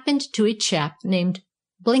 It happened to a chap named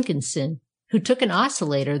Blenkinson, who took an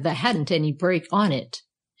oscillator that hadn't any brake on it.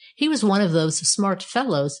 He was one of those smart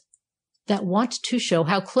fellows that want to show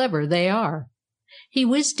how clever they are. He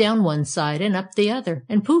whizzed down one side and up the other,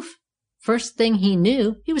 and poof! First thing he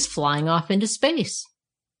knew, he was flying off into space."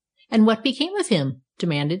 "And what became of him?"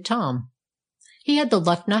 demanded Tom. "He had the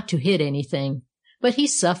luck not to hit anything, but he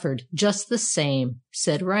suffered just the same,"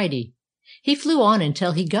 said Ridey. "He flew on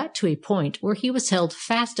until he got to a point where he was held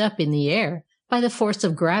fast up in the air by the force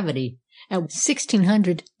of gravity at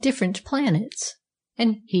 1,600 different planets.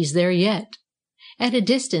 And he's there yet. At a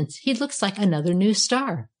distance he looks like another new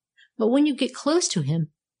star, but when you get close to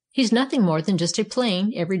him, he's nothing more than just a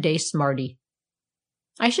plain, everyday smarty."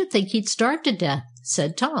 "I should think he'd starve to death,"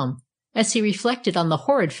 said Tom, as he reflected on the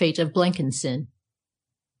horrid fate of Blenkinson.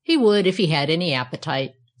 "He would if he had any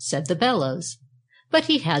appetite," said the Bellows. "But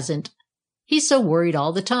he hasn't. He's so worried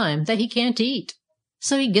all the time that he can't eat,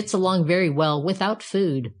 so he gets along very well without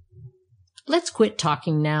food." "Let's quit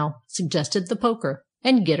talking now," suggested the Poker,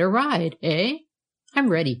 "and get a ride, eh?" "I'm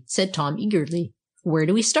ready," said Tom eagerly. "Where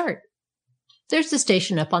do we start?" "There's the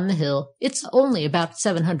station up on the hill. It's only about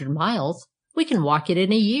 700 miles. We can walk it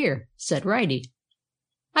in a year," said Ridey.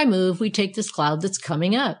 "I move we take this cloud that's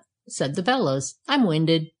coming up," said the Bellows. "I'm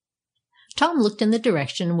winded." Tom looked in the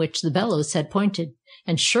direction in which the Bellows had pointed,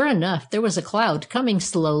 and sure enough there was a cloud coming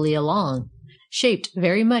slowly along, shaped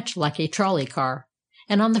very much like a trolley car,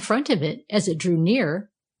 and on the front of it, as it drew nearer,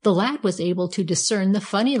 the lad was able to discern the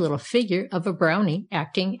funny little figure of a brownie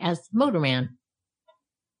acting as the motorman.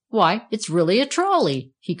 "Why, it's really a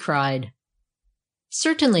trolley!" he cried.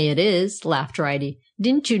 "Certainly it is," laughed Ridey.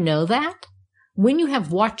 "Didn't you know that? When you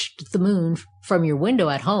have watched the moon from your window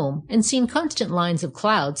at home, and seen constant lines of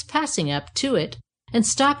clouds passing up to it and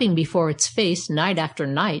stopping before its face night after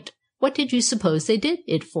night, what did you suppose they did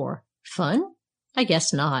it for? Fun? I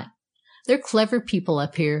guess not. They're clever people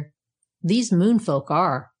up here. These moon folk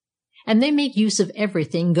are. And they make use of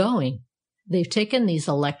everything going. They've taken these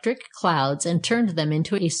electric clouds and turned them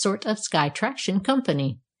into a sort of sky traction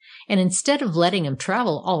company. And instead of letting 'em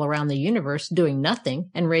travel all around the universe doing nothing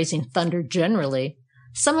and raising thunder generally,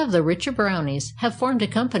 some of the richer brownies have formed a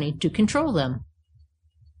company to control them."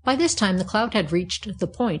 By this time the cloud had reached the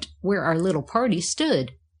point where our little party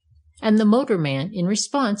stood, and the motorman, in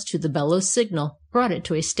response to the Bellows signal, brought it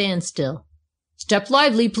to a standstill. "Step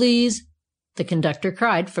lively, please!" the conductor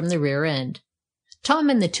cried from the rear end. Tom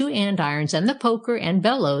and the two andirons and the Poker and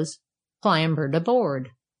Bellows clambered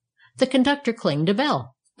aboard. The conductor clanged a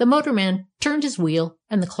bell. The motorman turned his wheel,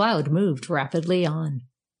 and the cloud moved rapidly on.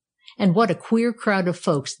 And what a queer crowd of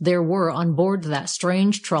folks there were on board that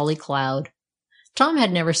strange trolley cloud! Tom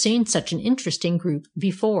had never seen such an interesting group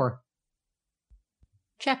before.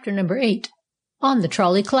 Chapter number 8. On the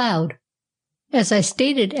Trolley Cloud. As I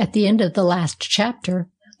stated at the end of the last chapter,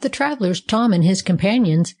 the travelers Tom and his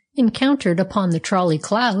companions encountered upon the trolley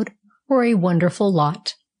cloud were a wonderful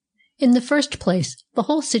lot. In the first place, the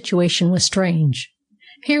whole situation was strange.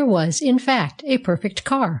 Here was, in fact, a perfect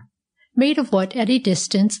car, made of what at a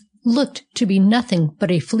distance looked to be nothing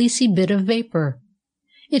but a fleecy bit of vapor.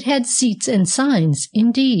 It had seats and signs,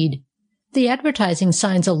 indeed. The advertising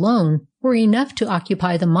signs alone were enough to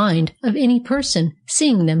occupy the mind of any person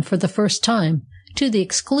seeing them for the first time, to the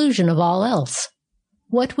exclusion of all else.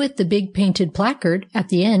 What with the big painted placard at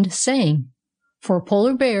the end saying, "For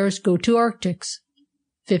polar bears, go to Arctics.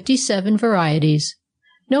 57 varieties.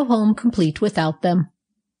 No home complete without them."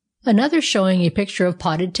 Another showing a picture of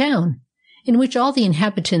Potted Town, in which all the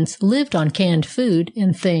inhabitants lived on canned food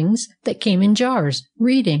and things that came in jars,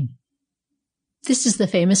 reading, "This is the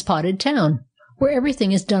famous Potted Town, where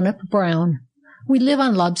everything is done up brown. We live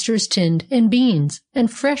on lobsters tinned, and beans,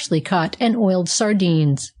 and freshly caught and oiled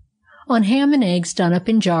sardines, on ham and eggs done up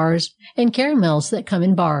in jars, and caramels that come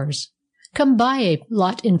in bars. Come buy a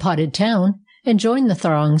lot in Potted Town, and join the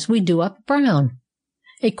throngs we do up brown.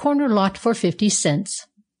 A corner lot for 50 cents.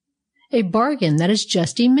 A bargain that is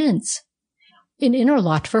just immense. An inner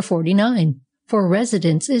lot for 49, for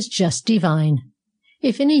residence is just divine.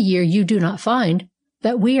 If in a year you do not find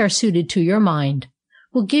that we are suited to your mind,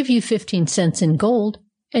 we'll give you 15 cents in gold,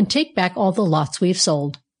 and take back all the lots we've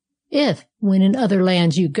sold. If, when in other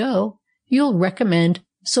lands you go, you'll recommend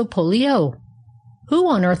Sopolio." Who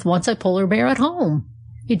on earth wants a polar bear at home?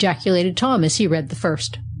 Ejaculated Tom as he read the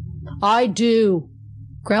first. I do,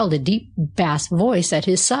 growled a deep bass voice at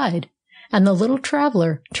his side, and the little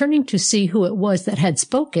traveler, turning to see who it was that had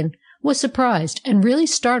spoken, was surprised and really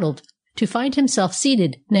startled to find himself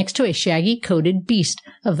seated next to a shaggy-coated beast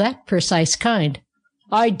of that precise kind.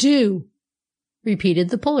 I do, repeated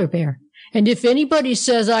the polar bear, and if anybody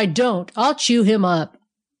says I don't, I'll chew him up.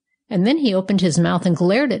 And then he opened his mouth and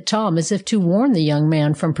glared at Tom as if to warn the young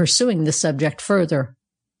man from pursuing the subject further.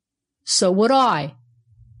 So would I,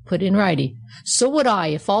 put in Righty. So would I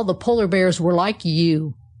if all the polar bears were like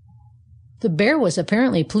you. The bear was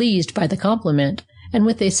apparently pleased by the compliment, and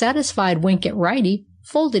with a satisfied wink at Righty,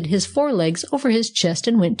 folded his forelegs over his chest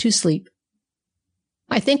and went to sleep.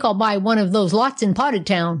 I think I'll buy one of those lots in Potted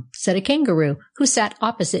Town, said a kangaroo, who sat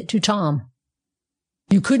opposite to Tom.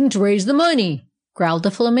 You couldn't raise the money, growled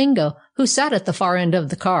a flamingo, who sat at the far end of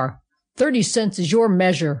the car. 30 cents is your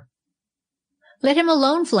measure. Let him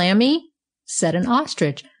alone, Flammy, said an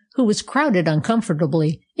ostrich, who was crowded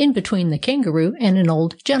uncomfortably in between the kangaroo and an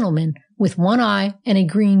old gentleman with one eye and a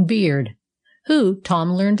green beard, who,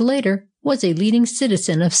 Tom learned later, was a leading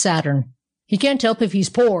citizen of Saturn. He can't help if he's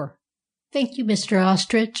poor. Thank you, Mr.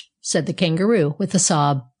 Ostrich, said the kangaroo with a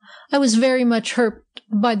sob. I was very much hurt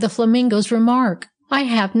by the flamingo's remark. I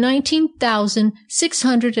have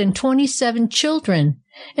 19,627 children,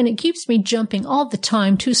 and it keeps me jumping all the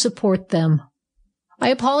time to support them. I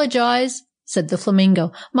apologize, said the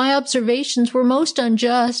flamingo. My observations were most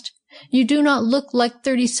unjust. You do not look like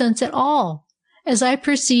 30 cents at all, as I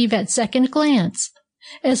perceive at second glance.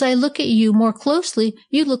 As I look at you more closely,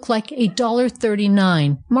 you look like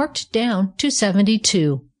 $1.39, marked down to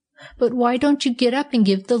 72. But why don't you get up and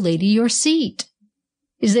give the lady your seat?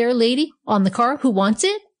 Is there a lady on the car who wants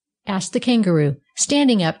it? Asked the kangaroo,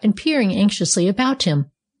 standing up and peering anxiously about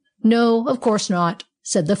him. No, of course not,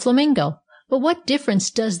 said the flamingo. But what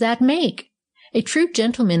difference does that make? A true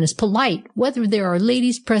gentleman is polite whether there are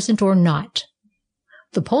ladies present or not.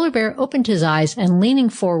 The polar bear opened his eyes and, leaning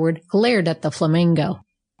forward, glared at the flamingo.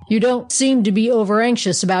 You don't seem to be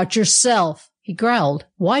over-anxious about yourself, he growled.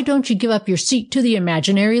 Why don't you give up your seat to the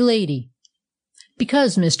imaginary lady?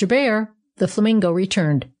 Because, Mr. Bear, the flamingo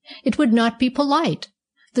returned, it would not be polite.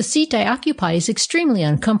 The seat I occupy is extremely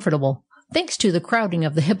uncomfortable, thanks to the crowding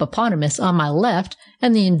of the hippopotamus on my left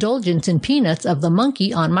and the indulgence in peanuts of the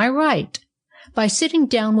monkey on my right. By sitting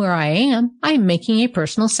down where I am making a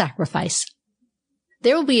personal sacrifice.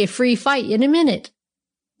 There will be a free fight in a minute,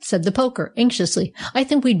 said the poker anxiously. I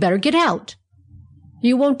think we'd better get out.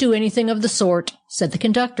 You won't do anything of the sort, said the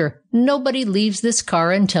conductor. Nobody leaves this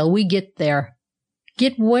car until we get there.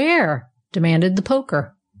 Get where? Demanded the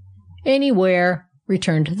poker. Anywhere,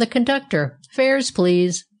 returned the conductor. Fares,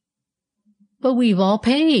 please. But we've all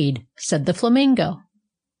paid, said the flamingo.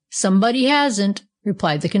 Somebody hasn't,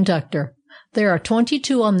 replied the conductor. There are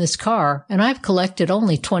 22 on this car, and I've collected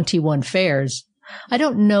only 21 fares. I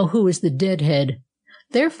don't know who is the deadhead.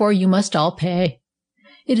 Therefore you must all pay.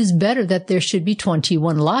 It is better that there should be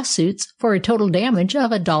 21 lawsuits for a total damage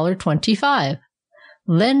of $1.25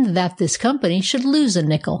 than that this company should lose a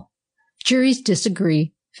nickel. Juries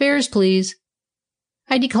disagree. Fares, please.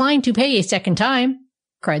 I decline to pay a second time,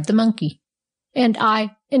 cried the monkey. And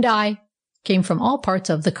I, came from all parts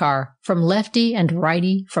of the car, from Lefty and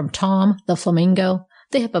Righty, from Tom, the flamingo,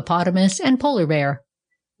 the hippopotamus, and polar bear.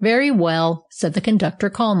 Very well, said the conductor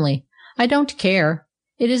calmly. I don't care.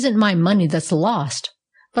 It isn't my money that's lost.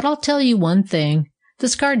 But I'll tell you one thing.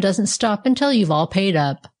 This car doesn't stop until you've all paid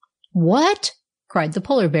up. What? Cried the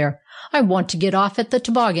polar bear. I want to get off at the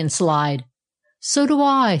toboggan slide. So do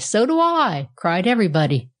I, cried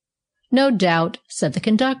everybody. No doubt, said the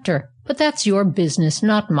conductor. But that's your business,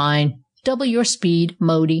 not mine. Double your speed,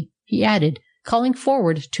 Modi, he added, calling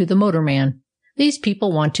forward to the motorman. These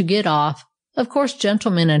people want to get off. Of course,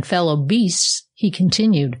 gentlemen and fellow beasts, he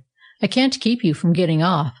continued, I can't keep you from getting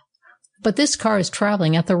off. But this car is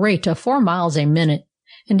traveling at the rate of 4 miles a minute,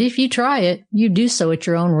 and if you try it, you do so at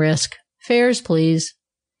your own risk. Fares, please.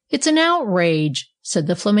 It's an outrage, said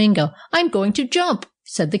the flamingo. I'm going to jump,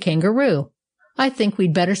 said the kangaroo. I think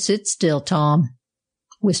we'd better sit still, Tom,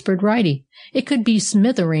 whispered Righty. It could be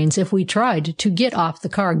smithereens if we tried to get off the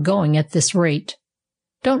car going at this rate.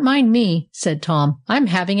 Don't mind me, said Tom. I'm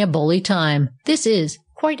having a bully time. This is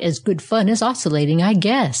quite as good fun as oscillating, I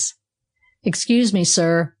guess. Excuse me,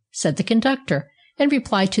 sir, said the conductor, in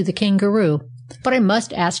reply to the kangaroo, but I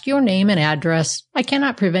must ask your name and address. I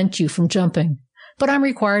cannot prevent you from jumping, but I'm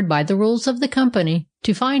required by the rules of the company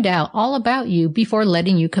to find out all about you before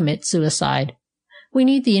letting you commit suicide. We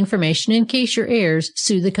need the information in case your heirs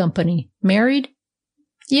sue the company. Married?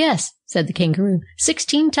 Yes, said the kangaroo,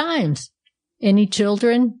 16 times. Any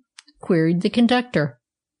children? Queried the conductor.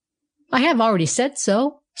 I have already said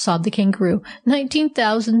so, sobbed the kangaroo.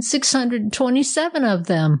 19,627 of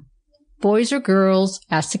them. Boys or girls?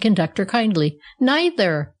 Asked the conductor kindly.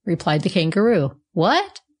 Neither, replied the kangaroo.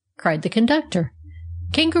 What? Cried the conductor.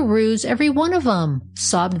 Kangaroos, every one of 'em,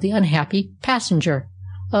 sobbed the unhappy passenger.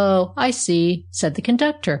 Oh, I see, said the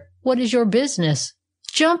conductor. What is your business?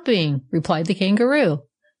 Jumping, replied the kangaroo.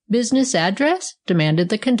 Business address? Demanded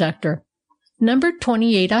the conductor. Number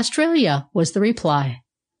 28 Australia, was the reply.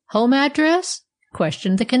 Home address?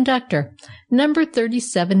 Questioned the conductor. Number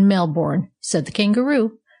 37 Melbourne, said the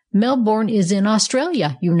kangaroo. Melbourne is in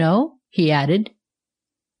Australia, you know, he added.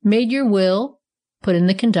 Made your will? Put in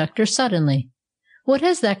the conductor suddenly. What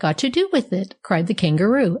has that got to do with it? Cried the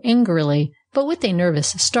kangaroo, angrily, but with a nervous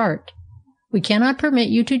start. We cannot permit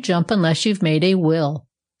you to jump unless you've made a will,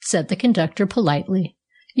 said the conductor politely.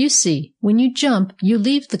 You see, when you jump, you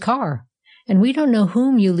leave the car, and we don't know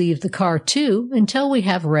whom you leave the car to until we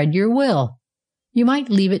have read your will. You might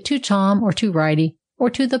leave it to Tom or to Righty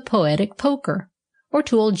or to the poetic Poker, or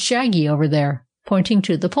to old Shaggy over there, pointing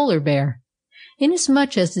to the polar bear.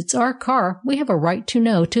 Inasmuch as it's our car, we have a right to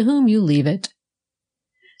know to whom you leave it.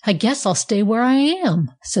 I guess I'll stay where I am,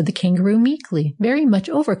 said the kangaroo meekly, very much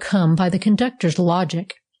overcome by the conductor's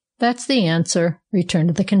logic. That's the answer,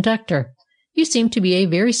 returned the conductor. You seem to be a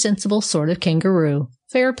very sensible sort of kangaroo.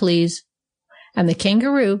 Fare, please. And the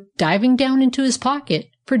kangaroo, diving down into his pocket,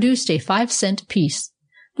 produced a 5-cent piece,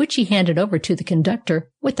 which he handed over to the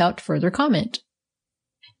conductor without further comment.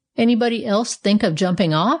 Anybody else think of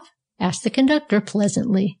jumping off? Asked the conductor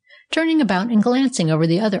pleasantly, turning about and glancing over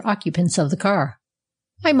the other occupants of the car.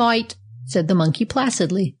 I might, said the monkey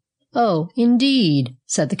placidly. Oh, indeed,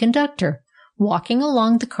 said the conductor, walking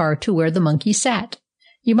along the car to where the monkey sat.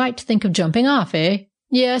 You might think of jumping off, eh?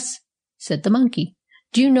 Yes, said the monkey.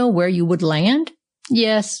 Do you know where you would land?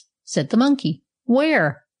 Yes, said the monkey.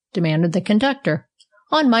 Where? Demanded the conductor.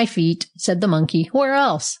 On my feet, said the monkey. Where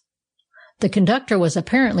else? The conductor was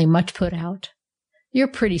apparently much put out. You're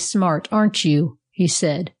pretty smart, aren't you? He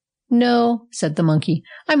said. No, said the monkey.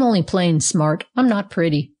 I'm only plain smart. I'm not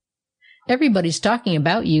pretty. Everybody's talking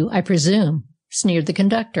about you, I presume, sneered the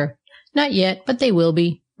conductor. Not yet, but they will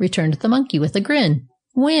be, returned the monkey with a grin.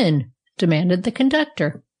 When? Demanded the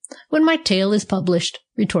conductor. When my tale is published,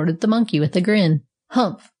 retorted the monkey with a grin.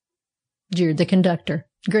 Humph, jeered the conductor.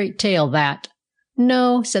 Great tale, that.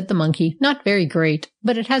 No, said the monkey, not very great,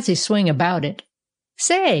 but it has a swing about it.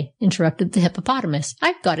 Say, interrupted the hippopotamus,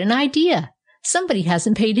 I've got an idea. Somebody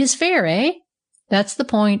hasn't paid his fare, eh? That's the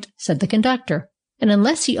point, said the conductor. And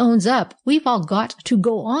unless he owns up, we've all got to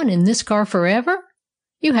go on in this car forever?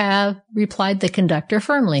 You have, replied the conductor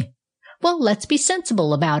firmly. Well, let's be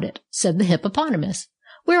sensible about it, said the hippopotamus.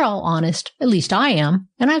 We're all honest, at least I am,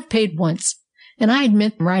 and I've paid once. And I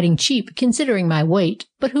admit I'm riding cheap, considering my weight.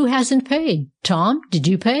 But who hasn't paid? Tom, did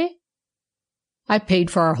you pay? I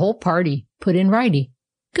paid for our whole party, put in Righty.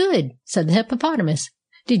 Good, said the hippopotamus.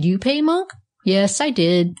 Did you pay, Monk? Yes, I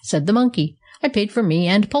did, said the monkey. I paid for me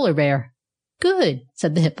and Polar Bear. Good,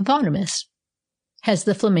 said the hippopotamus. Has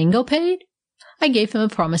the flamingo paid? I gave him a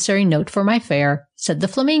promissory note for my fare, said the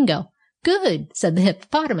flamingo. Good, said the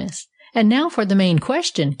hippopotamus. And now for the main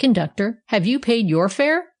question, conductor. Have you paid your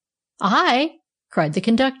fare? I, cried the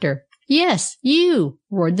conductor. Yes, you,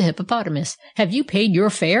 roared the hippopotamus. Have you paid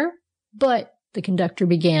your fare? But, the conductor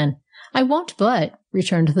began. I won't but,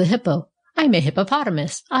 returned the hippo. I'm a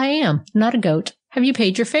hippopotamus. I am, not a goat. Have you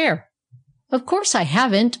paid your fare? Of course I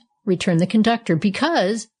haven't, returned the conductor,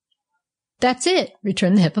 because... That's it,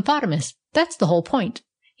 returned the hippopotamus. That's the whole point.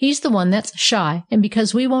 He's the one that's shy, and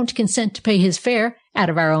because we won't consent to pay his fare out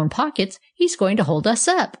of our own pockets, he's going to hold us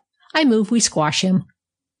up. I move we squash him.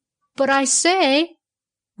 But I say,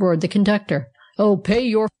 roared the conductor. Oh, pay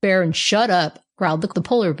your fare and shut up, growled the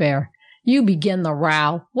polar bear. You begin the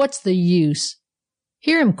row. What's the use?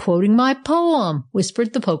 Hear him quoting my poem,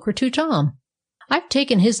 whispered the poker to Tom. I've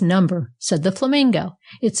taken his number, said the flamingo.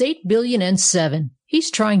 It's 8,000,000,007. He's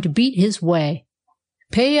trying to beat his way.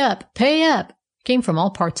 Pay up, came from all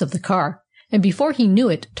parts of the car, and before he knew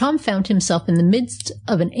it, Tom found himself in the midst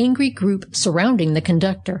of an angry group surrounding the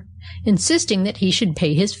conductor, insisting that he should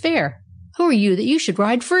pay his fare. Who are you that you should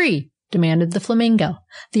ride free? Demanded the flamingo.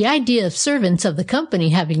 The idea of servants of the company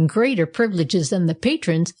having greater privileges than the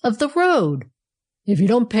patrons of the road. If you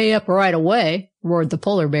don't pay up right away, roared the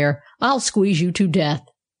polar bear, I'll squeeze you to death.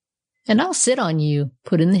 And I'll sit on you,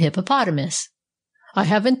 put in the hippopotamus. I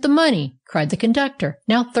haven't the money, cried the conductor,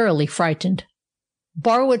 now thoroughly frightened.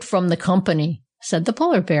 Borrow it from the company, said the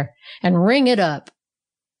polar bear, and ring it up.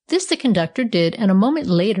 This the conductor did, and a moment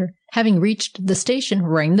later, having reached the station,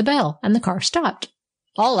 rang the bell, and the car stopped.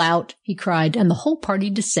 "All out!" he cried, and the whole party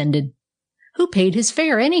descended. "Who paid his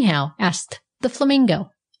fare, anyhow?" asked the Flamingo.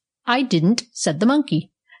 "I didn't," said the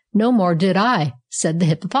Monkey. "No more did I," said the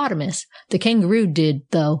Hippopotamus. "The Kangaroo did,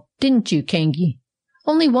 though, didn't you, Kangy?"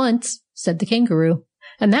 "Only once," said the Kangaroo,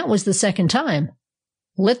 "and that was the second time."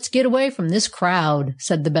 "Let's get away from this crowd,"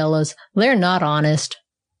 said the Bellows. "They're not honest."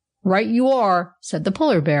 "Right you are," said the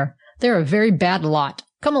Polar Bear. "They're a very bad lot.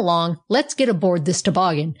 Come along, let's get aboard this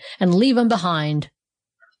toboggan, and leave 'em behind."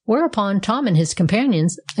 Whereupon Tom and his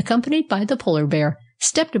companions, accompanied by the Polar Bear,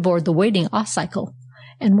 stepped aboard the waiting off-cycle,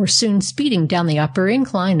 and were soon speeding down the upper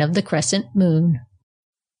incline of the crescent moon.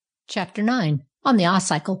 Chapter 9. On the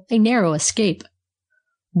off-cycle, a narrow escape.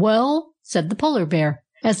 "Well," said the Polar Bear,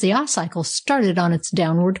 as the off-cycle started on its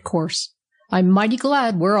downward course, "I'm mighty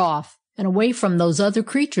glad we're off, and away from those other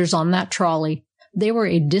creatures on that trolley. They were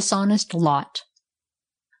a dishonest lot."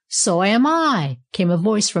 "So am I," came a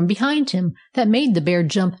voice from behind him that made the bear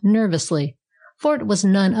jump nervously, for it was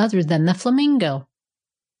none other than the Flamingo.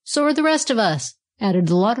 "So are the rest of us," added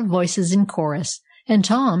a lot of voices in chorus, and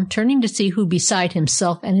Tom, turning to see who beside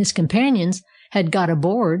himself and his companions had got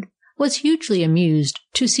aboard, was hugely amused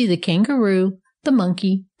to see the Kangaroo, the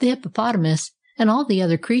Monkey, the Hippopotamus, and all the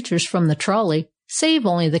other creatures from the trolley, save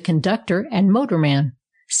only the conductor and motorman,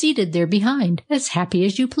 seated there behind, as happy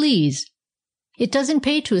as you please. "It doesn't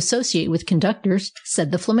pay to associate with conductors,"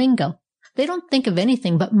 said the Flamingo. "They don't think of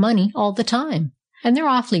anything but money all the time, and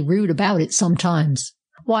they're awfully rude about it sometimes.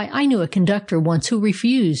 Why, I knew a conductor once who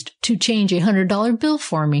refused to change $100 bill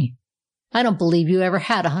for me." "I don't believe you ever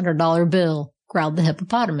had $100 bill," growled the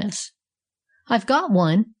Hippopotamus. "I've got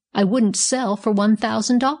one I wouldn't sell for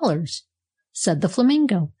 $1,000, said the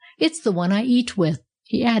Flamingo. "It's the one I eat with,"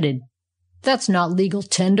 he added. "That's not legal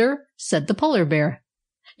tender," said the Polar Bear.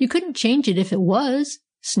 "You couldn't change it if it was,"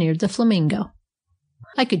 sneered the Flamingo.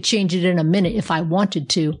 "I could change it in a minute if I wanted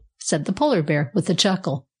to," said the Polar Bear with a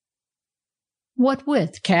chuckle. "What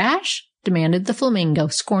with, cash?" demanded the Flamingo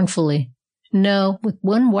scornfully. "No, with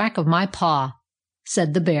one whack of my paw,"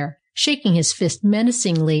 said the Bear, shaking his fist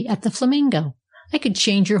menacingly at the Flamingo. "I could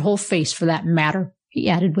change your whole face for that matter," he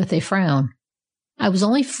added with a frown. "I was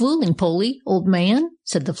only fooling, Polly, old man,"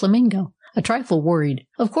 said the Flamingo, a trifle worried.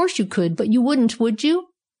 "Of course you could, but you wouldn't, would you?"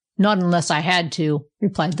 "Not unless I had to,"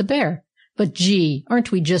 replied the Bear. "But gee,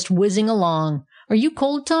 aren't we just whizzing along? Are you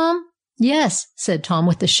cold, Tom?" "Yes," said Tom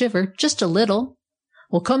with a shiver, "just a little."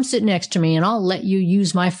 "Well, come sit next to me, and I'll let you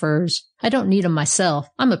use my furs. I don't need 'em myself.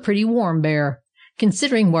 I'm a pretty warm bear,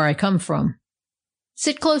 considering where I come from."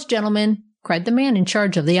 "Sit close, gentlemen," cried the man in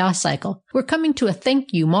charge of the off-cycle. "We're coming to a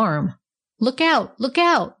thank you, marm. Look out! Look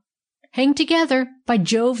out! Hang together! By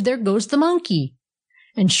Jove, there goes the monkey!"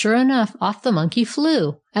 And sure enough, off the monkey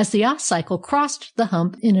flew, as the off-cycle crossed the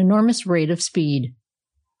hump in enormous rate of speed.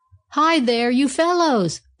 "Hi there, you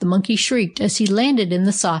fellows!" the monkey shrieked as he landed in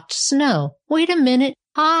the soft snow. "Wait a minute!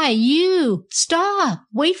 Hi, you! Stop!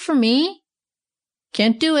 Wait for me!"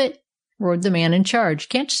 "Can't do it!" roared the man in charge.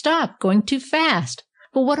 "Can't stop! Going too fast!"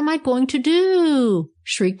 "But what am I going to do?"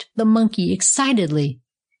 shrieked the monkey excitedly.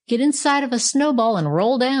 "Get inside of a snowball and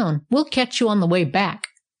roll down. We'll catch you on the way back,"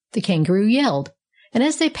 the Kangaroo yelled. And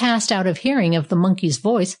as they passed out of hearing of the monkey's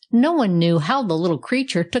voice, no one knew how the little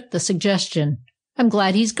creature took the suggestion. "I'm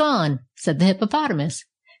glad he's gone," said the Hippopotamus.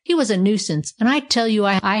 "He was a nuisance, and I tell you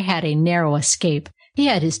I had a narrow escape. He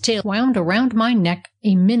had his tail wound around my neck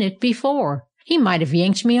a minute before. He might have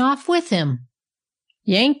yanked me off with him."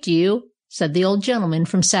 "Yanked you?" said the old gentleman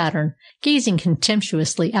from Saturn, gazing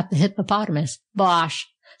contemptuously at the Hippopotamus. "Bosh!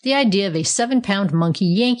 The idea of a 7-pound monkey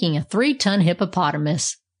yanking a 3-ton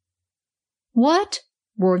hippopotamus!" "What?"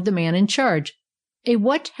 roared the man in charge. "A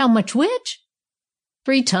what? How much which?"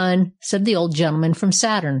 3 ton, said the old gentleman from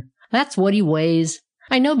Saturn. "That's what he weighs.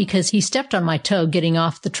 I know because he stepped on my toe getting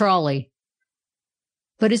off the trolley."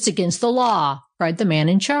 "But it's against the law," cried the man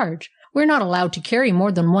in charge. "We're not allowed to carry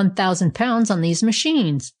more than 1,000 pounds on these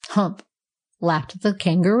machines." "Hump!" laughed the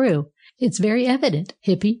Kangaroo. "It's very evident,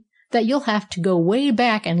 Hippy, that you'll have to go way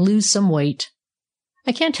back and lose some weight."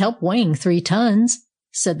 "I can't help weighing 3 tons,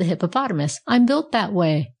 said the Hippopotamus. "I'm built that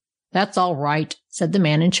way." "That's all right," said the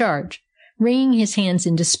man in charge, wringing his hands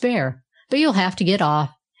in despair. "But you'll have to get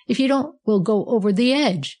off. If you don't, we'll go over the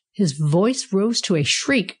edge." His voice rose to a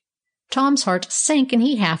shriek. Tom's heart sank and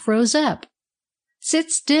he half rose up.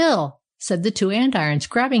 "Sit still," said the 2 andirons,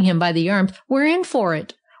 grabbing him by the arms. "We're in for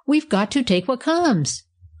it. We've got to take what comes."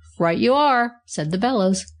 "Right you are," said the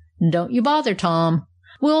Bellows. "Don't you bother, Tom.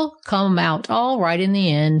 We'll come out all right in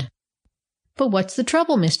the end." "But what's the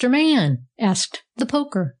trouble, Mr. Man?" asked the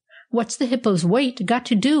Poker. What's the hippo's weight got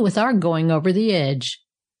to do with our going over the edge?"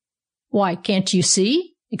 "Why, can't you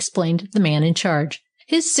see?" explained the man in charge.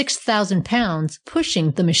 "His 6,000 pounds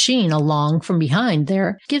pushing the machine along from behind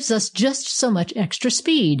there gives us just so much extra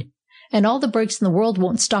speed, and all the brakes in the world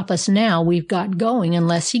won't stop us now we've got going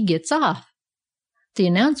unless he gets off." The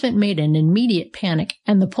announcement made an immediate panic,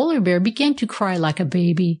 and the polar bear began to cry like a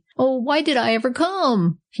baby. "Oh, why did I ever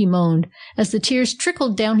come?" he moaned, as the tears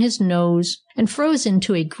trickled down his nose and froze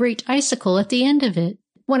into a great icicle at the end of it,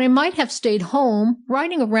 "when I might have stayed home,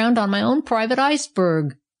 riding around on my own private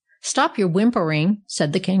iceberg." "Stop your whimpering,"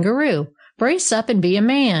 said the kangaroo. "Brace up and be a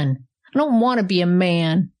man." "I don't want to be a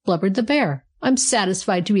man," blubbered the bear. "I'm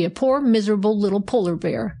satisfied to be a poor, miserable little polar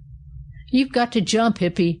bear." "You've got to jump,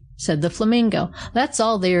 Hippy," said the flamingo. "That's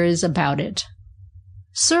all there is about it."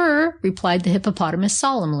 "Sir," replied the hippopotamus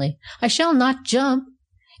solemnly, "I shall not jump.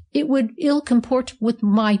 It would ill comport with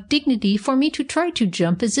my dignity for me to try to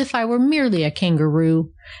jump as if I were merely a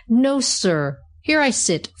kangaroo. No, sir. Here I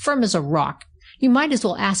sit, firm as a rock. You might as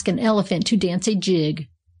well ask an elephant to dance a jig."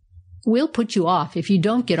 "We'll put you off if you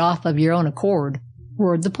don't get off of your own accord,"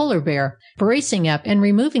 roared the polar bear. Bracing up and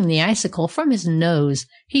removing the icicle from his nose,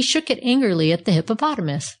 he shook it angrily at the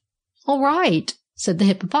hippopotamus. "All right," said the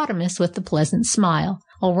hippopotamus with a pleasant smile.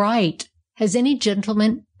 "All right. Has any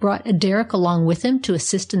gentleman brought a derrick along with him to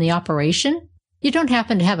assist in the operation? You don't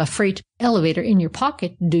happen to have a freight elevator in your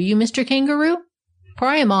pocket, do you, Mr. Kangaroo?"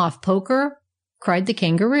 "Pry him off, Poker," cried the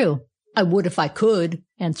kangaroo. "I would if I could,"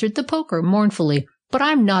 answered the poker mournfully, "but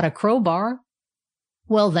I'm not a crowbar."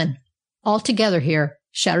 "Well, then, all together here,"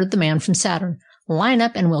 shouted the man from Saturn. "Line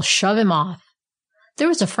up and we'll shove him off." There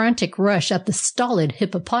was a frantic rush at the stolid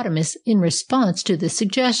hippopotamus in response to this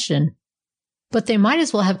suggestion. But they might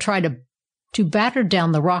as well have tried to batter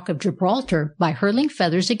down the rock of Gibraltar by hurling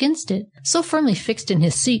feathers against it, so firmly fixed in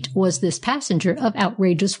his seat was this passenger of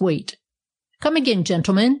outrageous weight. "Come again,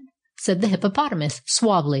 gentlemen," said the hippopotamus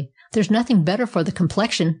suavely. "There's nothing better for the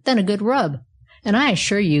complexion than a good rub, and I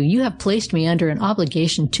assure you, you have placed me under an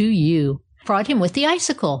obligation to you." "Prod him with the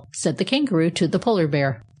icicle," said the kangaroo to the polar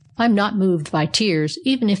bear. "I'm not moved by tears,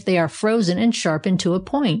 even if they are frozen and sharpened to a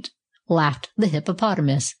point," laughed the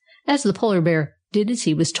hippopotamus, as the polar bear did as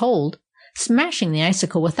he was told, smashing the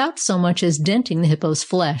icicle without so much as denting the hippo's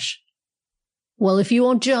flesh. "Well, if you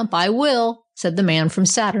won't jump, I will," said the man from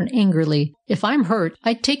Saturn angrily. "If I'm hurt,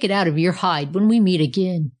 I'd take it out of your hide when we meet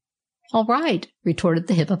again." "All right," retorted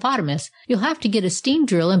the hippopotamus. "You'll have to get a steam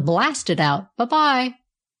drill and blast it out. Bye-bye."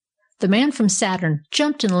 The man from Saturn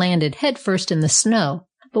jumped and landed head first in the snow,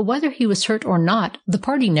 but whether he was hurt or not, the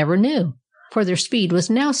party never knew, for their speed was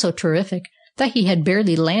now so terrific that he had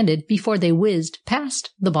barely landed before they whizzed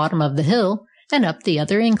past the bottom of the hill and up the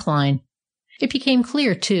other incline. It became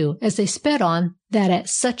clear, too, as they sped on, that at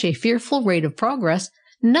such a fearful rate of progress,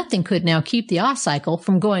 nothing could now keep the icicle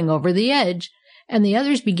from going over the edge, and the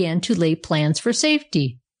others began to lay plans for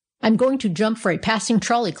safety. "I'm going to jump for a passing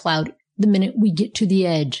trolley cloud the minute we get to the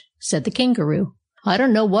edge," said the kangaroo. "I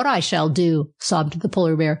don't know what I shall do," sobbed the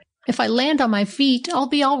polar bear. "If I land on my feet, I'll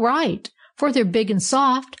be all right, for they're big and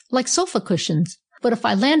soft, like sofa cushions. But if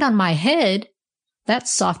I land on my head—"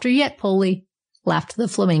 "That's softer yet, Polly," laughed the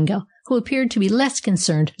flamingo, who appeared to be less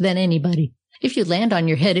concerned than anybody. "If you land on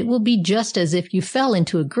your head, it will be just as if you fell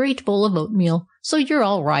into a great bowl of oatmeal, so you're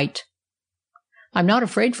all right." "I'm not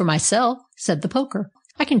afraid for myself," said the poker.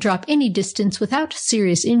 "I can drop any distance without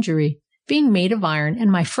serious injury, being made of iron,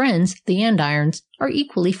 and my friends, the andirons, are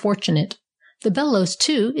equally fortunate. The bellows,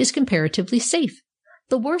 too, is comparatively safe.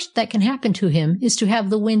 The worst that can happen to him is to have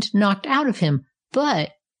the wind knocked out of him,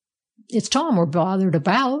 but—" "It's Tom we're bothered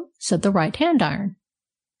about," said the right-hand iron,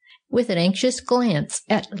 with an anxious glance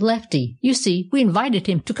at Lefty. "You see, we invited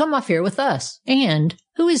him to come off here with us, and—"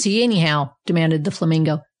 "Who is he, anyhow?" demanded the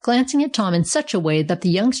flamingo, glancing at Tom in such a way that the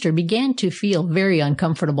youngster began to feel very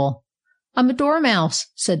uncomfortable. "I'm a dormouse,"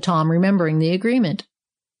 said Tom, remembering the agreement.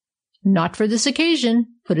 "Not for this occasion,"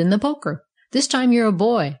 put in the poker. "This time you're a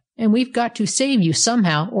boy, and we've got to save you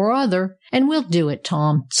somehow or other, and we'll do it,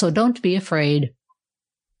 Tom, so don't be afraid."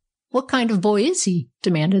 "What kind of boy is he?"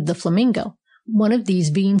 demanded the flamingo. "One of these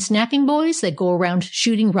bean-snapping boys that go around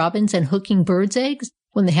shooting robins and hooking birds' eggs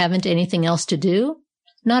when they haven't anything else to do?"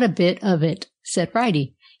 "Not a bit of it," said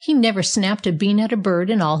Righty. "He never snapped a bean at a bird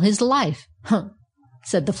in all his life." "Humph!"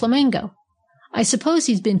 said the flamingo. "I suppose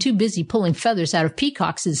he's been too busy pulling feathers out of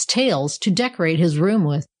peacocks' tails to decorate his room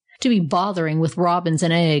with, to be bothering with robins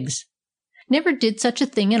and eggs." "Never did such a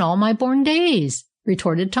thing in all my born days,"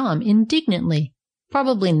 retorted Tom indignantly.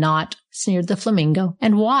 "Probably not," sneered the flamingo.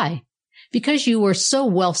 "And why? Because you were so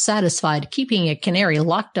well satisfied keeping a canary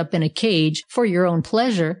locked up in a cage for your own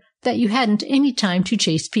pleasure that you hadn't any time to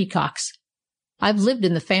chase peacocks. I've lived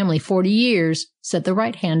in the family 40 years, said the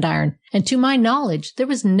right hand-iron, and to my knowledge there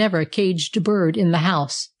was never a caged bird in the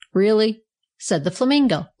house. Really? Said the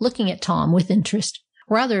flamingo, looking at Tom with interest.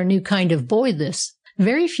 Rather a new kind of boy, this.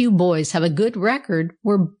 Very few boys have a good record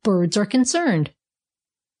where birds are concerned.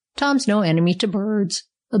 Tom's no enemy to birds,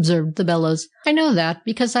 observed the bellows. I know that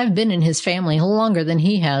because I've been in his family longer than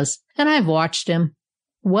he has, and I've watched him.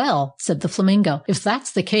 Well, said the flamingo, if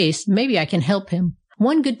that's the case, maybe I can help him.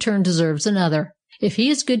 One good turn deserves another. If he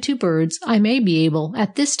is good to birds, I may be able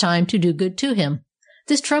at this time to do good to him.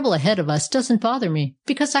 This trouble ahead of us doesn't bother me,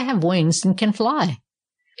 because I have wings and can fly.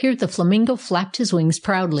 Here the flamingo flapped his wings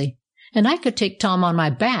proudly, and I could take Tom on my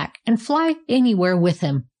back and fly anywhere with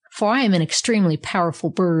him, for I am an extremely powerful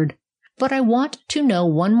bird. But I want to know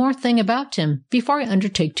one more thing about him before I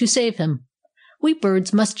undertake to save him. We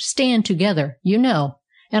birds must stand together, you know,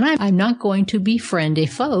 and I'm not going to befriend a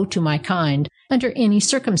foe to my kind under any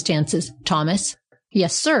circumstances, Thomas.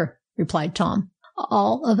 Yes, sir, replied Tom,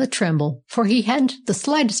 all of a tremble, for he hadn't the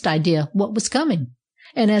slightest idea what was coming.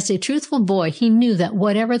 And as a truthful boy, he knew that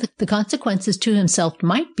whatever the consequences to himself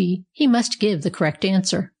might be, he must give the correct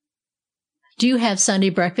answer. Do you have Sunday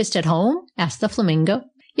breakfast at home? Asked the flamingo.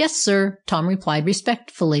 Yes, sir, Tom replied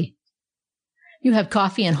respectfully. You have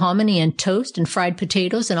coffee and hominy and toast and fried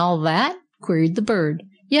potatoes and all that? Queried the bird.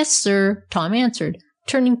 Yes, sir, Tom answered,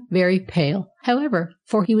 turning very pale, however,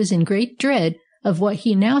 for he was in great dread of what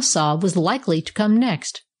he now saw was likely to come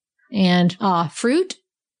next. And, fruit?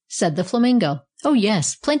 Said the flamingo. Oh,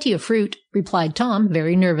 yes, plenty of fruit, replied Tom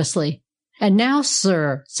very nervously. And now,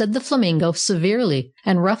 sir, said the flamingo severely,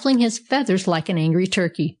 and ruffling his feathers like an angry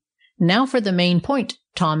turkey. Now for the main point,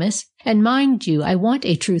 Thomas, and mind you, I want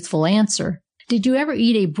a truthful answer. Did you ever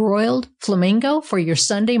eat a broiled flamingo for your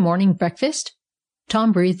Sunday morning breakfast?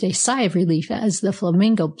 Tom breathed a sigh of relief as the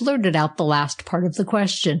flamingo blurted out the last part of the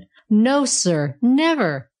question. No, sir,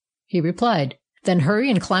 never, he replied. Then hurry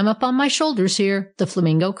and climb up on my shoulders here, the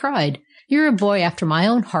flamingo cried. You're a boy after my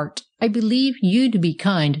own heart. I believe you'd be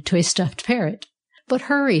kind to a stuffed parrot. But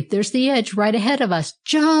hurry, there's the edge right ahead of us.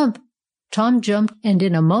 Jump! Tom jumped and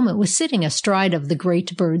in a moment was sitting astride of the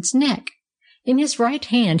great bird's neck. In his right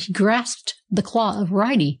hand he grasped the claw of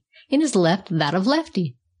Righty, in his left that of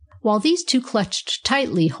Lefty, while these two clutched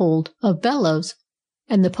tightly hold of Bellows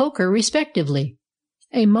and the poker respectively.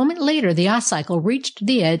 A moment later the icicle reached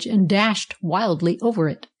the edge and dashed wildly over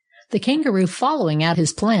it, the kangaroo following out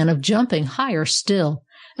his plan of jumping higher still,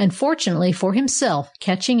 and fortunately for himself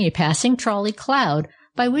catching a passing trolley cloud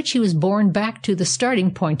by which he was borne back to the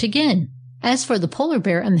starting point again. As for the polar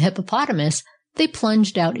bear and the hippopotamus, they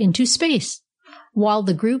plunged out into space, while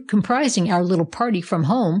the group comprising our little party from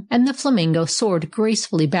home and the flamingo soared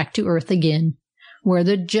gracefully back to earth again, where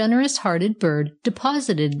the generous-hearted bird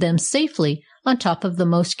deposited them safely on top of the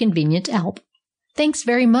most convenient alp. Thanks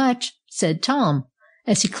very much, said Tom,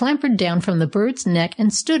 as he clambered down from the bird's neck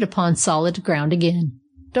and stood upon solid ground again.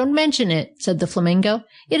 Don't mention it, said the flamingo.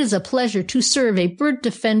 It is a pleasure to serve a bird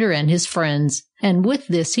defender and his friends. And with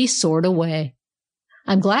this he soared away.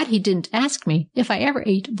 I'm glad he didn't ask me if I ever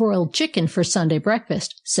ate broiled chicken for Sunday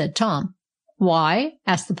breakfast, said Tom. Why?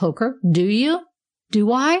 Asked the poker. Do you?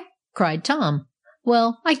 Do I? Cried Tom.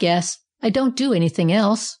 Well, I guess. I don't do anything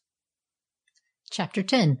else. Chapter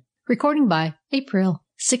 10. Recording by April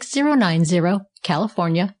 6090,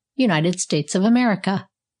 California, United States of America.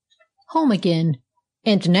 Home again.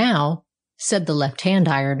 And now, said the left-hand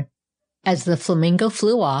iron, as the flamingo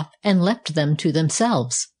flew off and left them to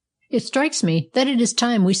themselves, it strikes me that it is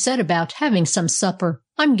time we set about having some supper.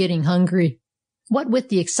 I'm getting hungry. What with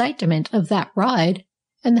the excitement of that ride,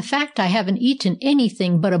 and the fact I haven't eaten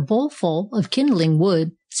anything but a bowlful of kindling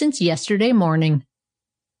wood since yesterday morning.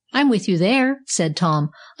 I'm with you there, said Tom.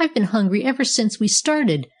 I've been hungry ever since we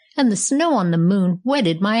started, and the snow on the moon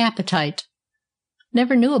whetted my appetite.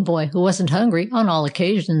 Never knew a boy who wasn't hungry on all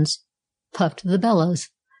occasions, puffed the bellows.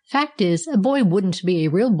 Fact is, a boy wouldn't be a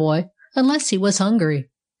real boy unless he was hungry.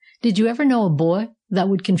 Did you ever know a boy that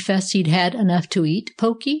would confess he'd had enough to eat,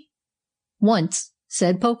 Pokey? Once,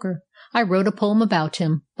 said Poker. I wrote a poem about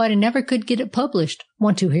him, but I never could get it published.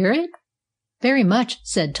 Want to hear it? Very much,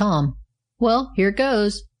 said Tom. Well, here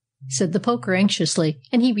goes, said the Poker anxiously,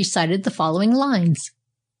 and he recited the following lines.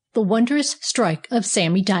 The Wondrous Strike of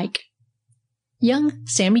Sammy Dyke. Young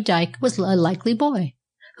Sammy Dyke was a likely boy,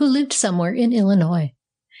 who lived somewhere in Illinois.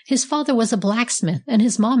 His father was a blacksmith, and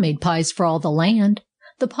his ma made pies for all the land.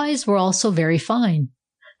 The pies were all so very fine,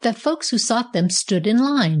 that folks who sought them stood in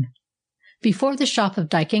line before the shop of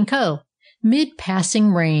Dyke & Co., mid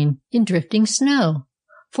passing rain, in drifting snow,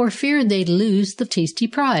 for fear they'd lose the tasty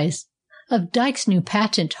prize of Dyke's new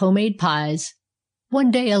patent homemade pies. One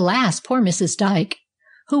day, alas, poor Mrs. Dyke,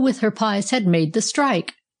 who with her pies had made the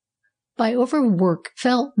strike, by overwork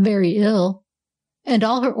fell very ill, and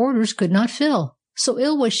all her orders could not fill. So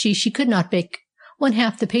ill was she could not bake one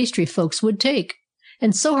half the pastry folks would take,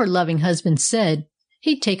 and so her loving husband said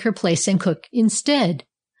he'd take her place and cook instead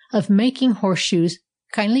of making horseshoes.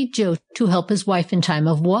 Kindly Joe, to help his wife in time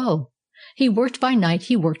of woe, he worked by night,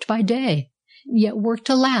 he worked by day, yet worked,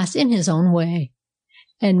 alas, in his own way,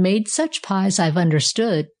 and made such pies, I've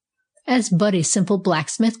understood, as but a simple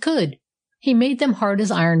blacksmith could. He made them hard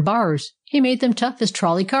as iron bars, he made them tough as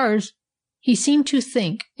trolley cars. He seemed to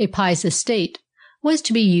think a pie's estate was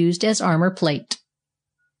to be used as armor plate,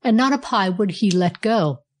 and not a pie would he let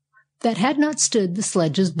go that had not stood the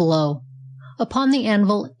sledge's blow upon the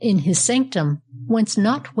anvil in his sanctum, whence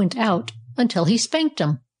not went out until he spanked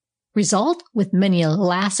 'em. Result, with many a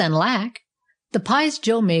lass and lack, the pies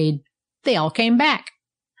Joe made, they all came back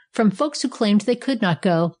from folks who claimed they could not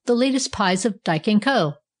go the latest pies of Dyke &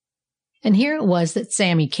 Co. And here it was that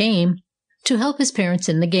Sammy came to help his parents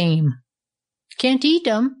in the game. "Can't eat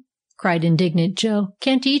 'em?" cried indignant Joe.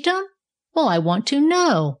 "Can't eat 'em? Well, I want to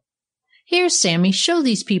know. Here, Sammy, show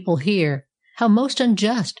these people here how most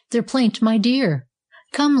unjust their plaint, my dear.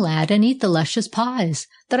 Come, lad, and eat the luscious pies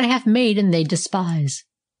that I have made and they despise."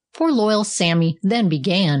 Poor loyal Sammy then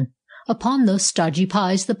began upon those stodgy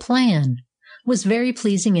pies. The plan was very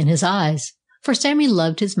pleasing in his eyes, for Sammy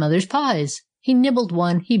loved his mother's pies. He nibbled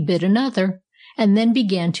one, he bit another, and then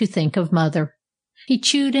began to think of mother. He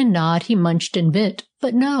chewed and gnawed, he munched and bit,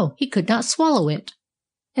 but no, he could not swallow it.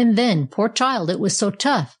 And then, poor child, it was so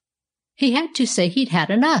tough, he had to say he'd had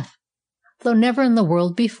enough, though never in the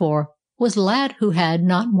world before was lad who had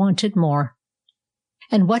not wanted more.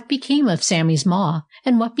 And what became of Sammy's ma,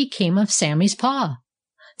 and what became of Sammy's pa?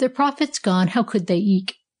 Their profits gone, how could they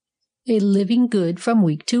eke a living good from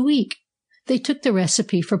week to week? They took the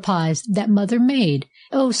recipe for pies that mother made,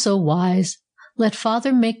 oh, so wise, let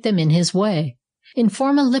father make them in his way. In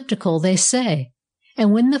form elliptical, they say,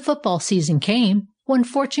 and when the football season came, won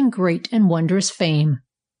fortune great and wondrous fame,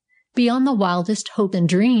 beyond the wildest hope and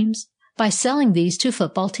dreams, by selling these to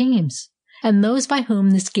football teams. And those by whom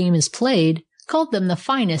this game is played called them the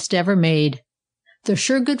finest ever made. The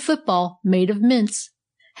sure good football, made of mince,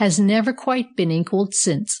 has never quite been equaled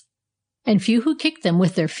since, and few who kick them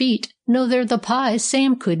with their feet know they're the pies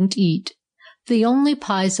Sam couldn't eat, the only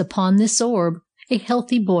pies upon this orb a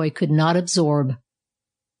healthy boy could not absorb.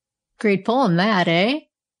 "Great poem that, eh?"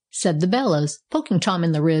 said the Bellows, poking Tom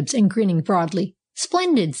in the ribs and grinning broadly.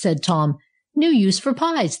 "Splendid," said Tom. "New use for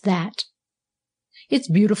pies, that." "It's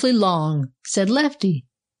beautifully long," said Lefty.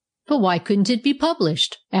 "But why couldn't it be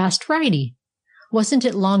published?" asked Righty. "Wasn't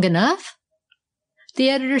it long enough?" "The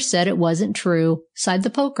editor said it wasn't true," sighed the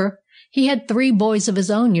Poker. "He had 3 boys of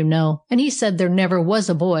his own, you know, and he said there never was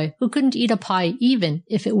a boy who couldn't eat a pie even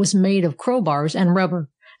if it was made of crowbars and rubber,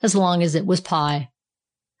 as long as it was pie."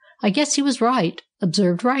 "I guess he was right,"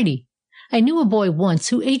 observed Righty. "I knew a boy once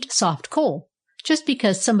who ate soft coal, just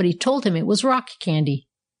because somebody told him it was rock candy."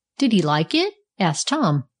 "Did he like it?" asked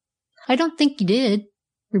Tom. "I don't think he did,"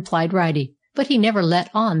 replied Righty, "but he never let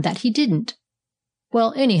on that he didn't."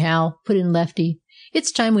 "Well, anyhow," put in Lefty,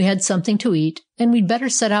 "it's time we had something to eat, and we'd better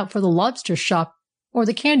set out for the lobster shop or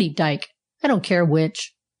the candy dike. I don't care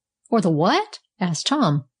which." "Or the what?" asked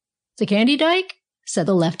Tom. "The candy dike?" said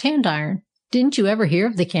the left-hand iron. "Didn't you ever hear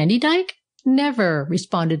of the candy dike?" "Never,"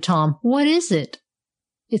 responded Tom. "What is it?"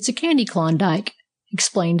 "It's a candy Klondike,"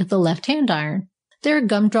 explained the left-hand iron. "There are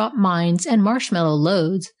gumdrop mines and marshmallow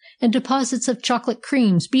loads and deposits of chocolate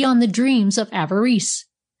creams beyond the dreams of avarice.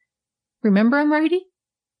 Remember 'em, Righty?"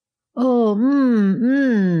 "Oh,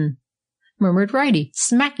 murmured Righty,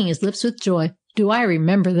 smacking his lips with joy. "Do I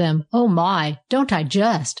remember them? Oh, my! Don't I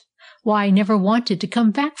just! Why, I never wanted to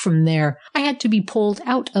come back from there. I had to be pulled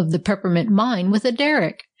out of the peppermint mine with a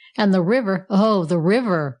derrick. And the river, oh, the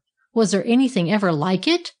river! Was there anything ever like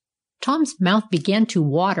it?" Tom's mouth began to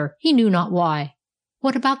water, he knew not why.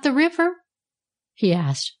 "What about the river?" he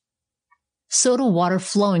asked. "Soda water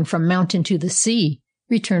flowing from mountain to the sea,"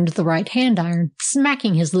 returned the right-hand iron,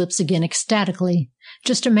 smacking his lips again ecstatically.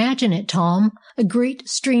 "Just imagine it, Tom, a great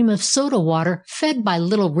stream of soda water fed by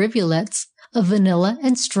little rivulets of vanilla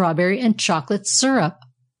and strawberry and chocolate syrup,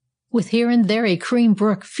 with here and there a cream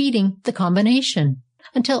brook feeding the combination,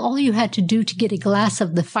 until all you had to do to get a glass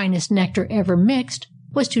of the finest nectar ever mixed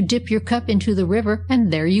was to dip your cup into the river,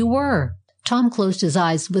 and there you were." Tom closed his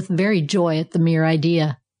eyes with very joy at the mere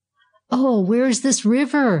idea. "Oh, where is this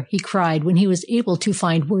river?" he cried when he was able to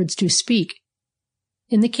find words to speak.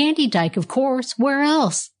 "In the candy dike, of course. Where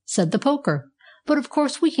else?" said the Poker. But of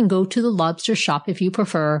course we can go to the lobster shop if you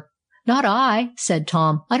prefer." "Not I," said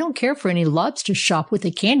Tom. "I don't care for any lobster shop with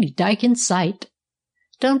a candy dike in sight."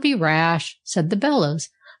 "Don't be rash," said the Bellows,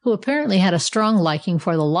 who apparently had a strong liking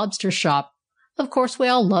for the lobster shop. "Of course we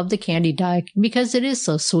all love the candy dike, because it is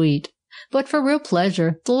so sweet. But for real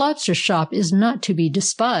pleasure, the lobster shop is not to be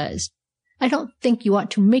despised. I don't think you ought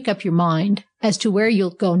to make up your mind as to where you'll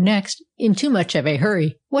go next in too much of a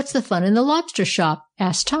hurry." "What's the fun in the lobster shop?"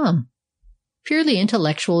 asked Tom. "Purely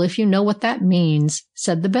intellectual, if you know what that means,"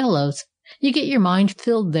 said the Bellows. "You get your mind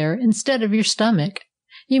filled there instead of your stomach.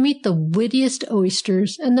 You meet the wittiest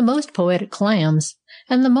oysters and the most poetic clams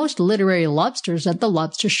and the most literary lobsters at the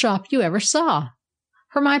lobster shop you ever saw.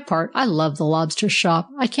 For my part, I love the lobster shop.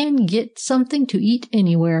 I can get something to eat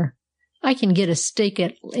anywhere. I can get a steak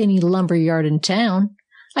at any lumber yard in town.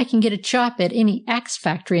 I can get a chop at any axe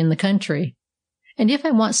factory in the country. And if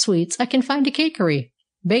I want sweets, I can find a cakery."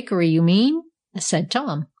 "Bakery, you mean?" said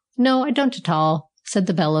Tom. "No, I don't at all," said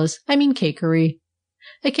the Bellows. "I mean cakery.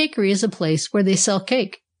 A cakery is a place where they sell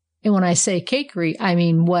cake. And when I say cakery, I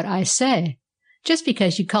mean what I say. Just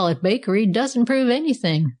because you call it bakery doesn't prove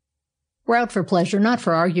anything." "We're out for pleasure, not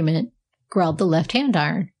for argument," growled the left-hand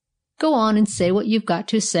iron. "Go on and say what you've got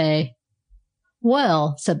to say."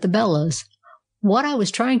 "Well," said the Bellows, "what I was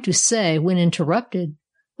trying to say when interrupted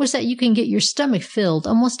was that you can get your stomach filled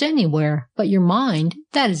almost anywhere, but your mind,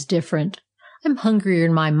 that is different. I'm hungrier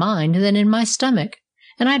in my mind than in my stomach,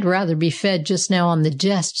 and I'd rather be fed just now on the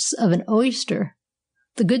jests of an oyster,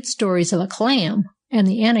 the good stories of a clam, and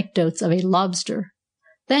the anecdotes of a lobster,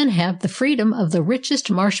 than have the freedom of the richest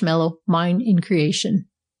marshmallow mine in creation."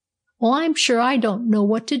 "Well, I'm sure I don't know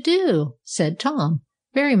what to do," said Tom,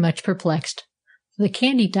 very much perplexed. The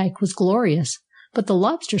candy dike was glorious, but the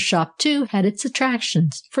lobster shop, too, had its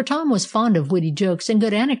attractions, for Tom was fond of witty jokes and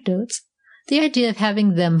good anecdotes. The idea of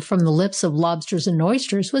having them from the lips of lobsters and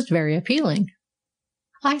oysters was very appealing.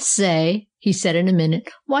 "I say," he said in a minute,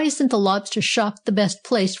 "why isn't the lobster shop the best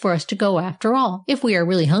place for us to go after all, if we are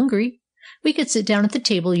really hungry? We could sit down at the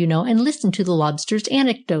table, you know, and listen to the lobster's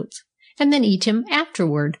anecdotes, and then eat him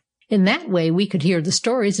afterward. In that way we could hear the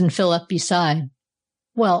stories and fill up beside."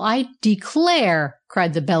 "Well, I declare!"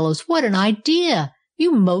 cried the Bellows. "What an idea!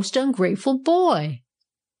 You most ungrateful boy!"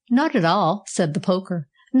 "Not at all," said the Poker.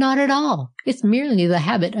 "Not at all. It's merely the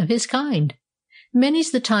habit of his kind.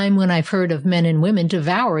 Many's the time when I've heard of men and women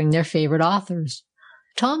devouring their favorite authors.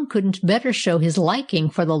 Tom couldn't better show his liking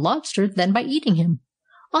for the lobster than by eating him.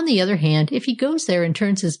 On the other hand, if he goes there and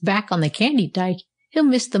turns his back on the candy dike, he'll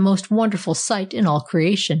miss the most wonderful sight in all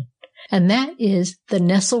creation, and that is the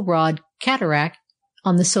Nesselrode Cataract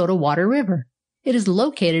on the Soda Water River. It is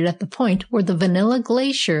located at the point where the Vanilla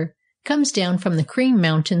Glacier comes down from the Cream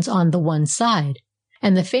Mountains on the one side,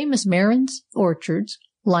 and the famous Marin's orchards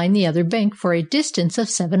line the other bank for a distance of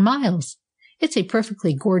 7 miles. It's a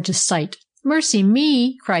perfectly gorgeous sight." "Mercy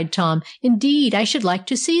me!" cried Tom. "Indeed, I should like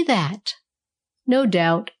to see that." "No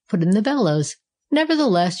doubt," put in the Bellows.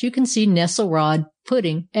 "Nevertheless, you can see Nesselrode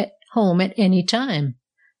pudding at home at any time.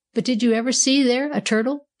 But did you ever see there a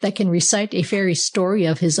turtle that can recite a fairy story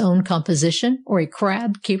of his own composition, or a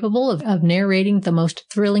crab capable of narrating the most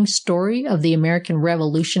thrilling story of the American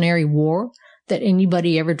Revolutionary War that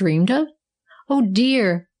anybody ever dreamed of?" "Oh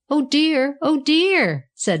dear! Oh dear! Oh dear!"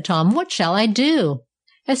 said Tom. "What shall I do?"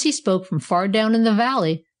 As he spoke, from far down in the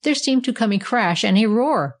valley there seemed to come a crash and a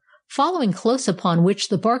roar, following close upon which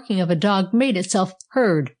the barking of a dog made itself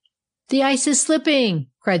heard. "The ice is slipping!"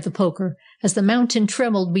 cried the Poker, as the mountain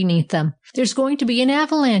trembled beneath them. "There's going to be an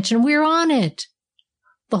avalanche, and we're on it!"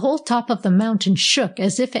 The whole top of the mountain shook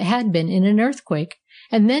as if it had been in an earthquake,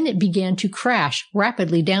 and then it began to crash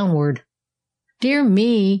rapidly downward. "Dear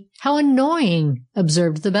me, how annoying!"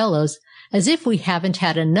 observed the Bellows. "As if we haven't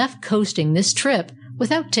had enough coasting this trip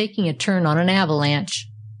without taking a turn on an avalanche."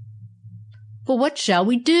 "But what shall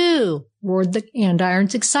we do?" roared the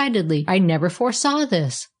andirons excitedly. "I never foresaw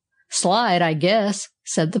this." "Slide, I guess,"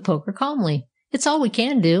 said the Poker calmly. "It's all we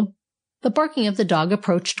can do." The barking of the dog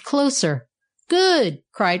approached closer. "Good!"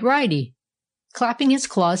 cried Ridey, clapping his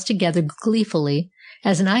claws together gleefully,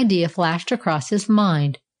 as an idea flashed across his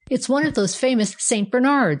mind. "It's one of those famous St.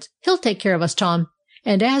 Bernards. He'll take care of us, Tom.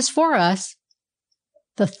 And as for us—"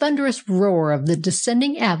 The thunderous roar of the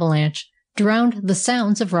descending avalanche drowned the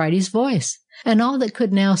sounds of Ridey's voice, and all that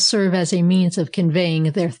could now serve as a means of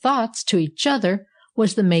conveying their thoughts to each other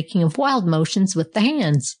was the making of wild motions with the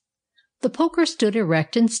hands. The Poker stood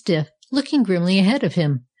erect and stiff, looking grimly ahead of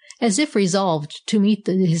him, as if resolved to meet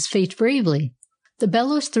his fate bravely. The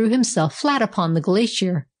Bellows threw himself flat upon the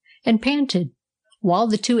glacier and panted, while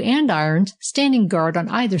the two andirons, standing guard on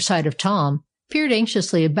either side of Tom, peered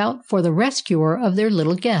anxiously about for the rescuer of their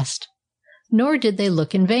little guest. Nor did they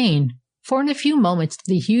look in vain, for in a few moments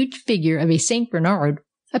the huge figure of a St. Bernard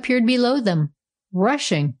appeared below them,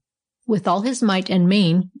 rushing with all his might and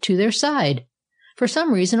main to their side. For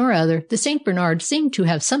some reason or other, the St. Bernard seemed to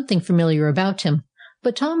have something familiar about him,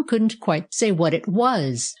 but Tom couldn't quite say what it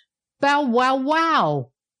was. "Bow wow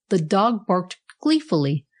wow!" The dog barked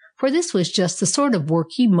gleefully, for this was just the sort of work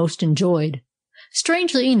he most enjoyed.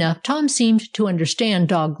 Strangely enough, Tom seemed to understand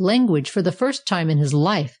dog language for the first time in his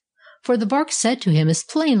life, for the bark said to him as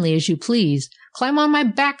plainly as you please, "Climb on my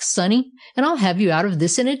back, sonny, and I'll have you out of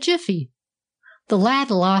this in a jiffy." The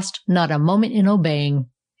lad lost not a moment in obeying.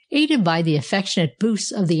 Aided by the affectionate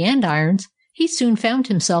boosts of the andirons, he soon found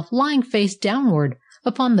himself lying face downward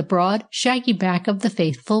upon the broad, shaggy back of the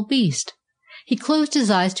faithful beast. He closed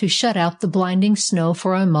his eyes to shut out the blinding snow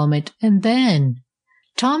for a moment, and then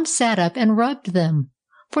Tom sat up and rubbed them,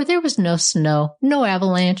 for there was no snow, no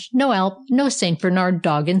avalanche, no Alp, no St. Bernard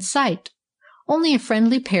dog in sight, only a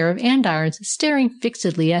friendly pair of andirons staring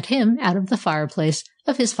fixedly at him out of the fireplace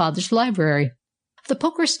of his father's library, the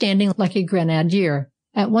poker standing like a grenadier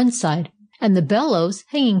at one side, and the bellows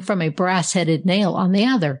hanging from a brass-headed nail on the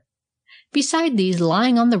other. Beside these,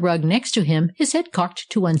 lying on the rug next to him, his head cocked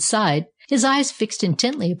to one side, his eyes fixed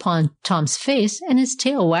intently upon Tom's face, and his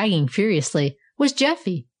tail wagging furiously, was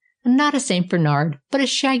Jeffy, not a St. Bernard, but a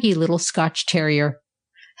shaggy little Scotch terrier.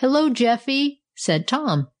 "Hello, Jeffy," said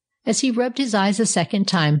Tom, as he rubbed his eyes a second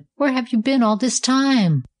time. "Where have you been all this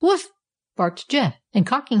time?" "Woof!" barked Jeff, and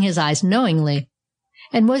cocking his eyes knowingly.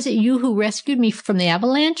 "And was it you who rescued me from the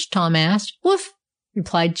avalanche?" Tom asked. "Woof!"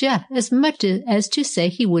 replied Jeff, as much as to say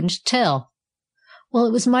he wouldn't tell. "Well,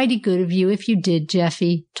 it was mighty good of you if you did,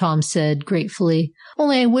 Jeffy," Tom said gratefully.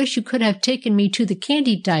 "Only I wish you could have taken me to the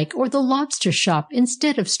candy dyke or the lobster shop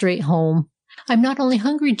instead of straight home. I'm not only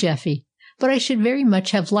hungry, Jeffy, but I should very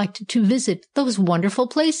much have liked to visit those wonderful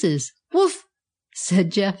places." "Woof!"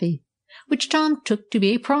 said Jeffy, which Tom took to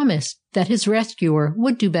be a promise that his rescuer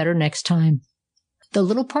would do better next time. The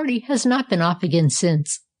little party has not been off again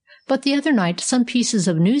since, but the other night some pieces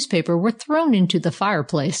of newspaper were thrown into the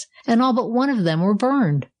fireplace, and all but one of them were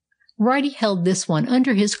burned. Righty held this one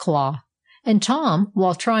under his claw, and Tom,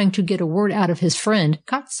 while trying to get a word out of his friend,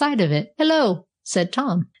 caught sight of it. "Hello," said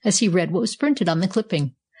Tom, as he read what was printed on the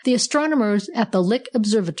clipping. "The astronomers at the Lick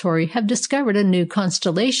Observatory have discovered a new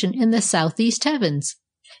constellation in the southeast heavens.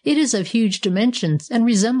 It is of huge dimensions, and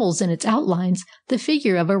resembles in its outlines the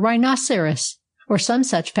figure of a rhinoceros, or some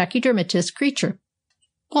such pachydermatous creature."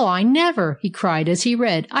 "Well, I never!" he cried as he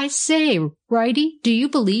read. "I say, Righty, do you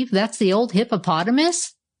believe that's the old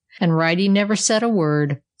hippopotamus?" And Righty never said a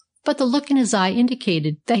word, but the look in his eye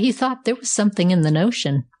indicated that he thought there was something in the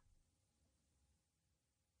notion.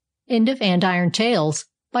 End of Andiron Tales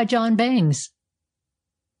by John Bangs.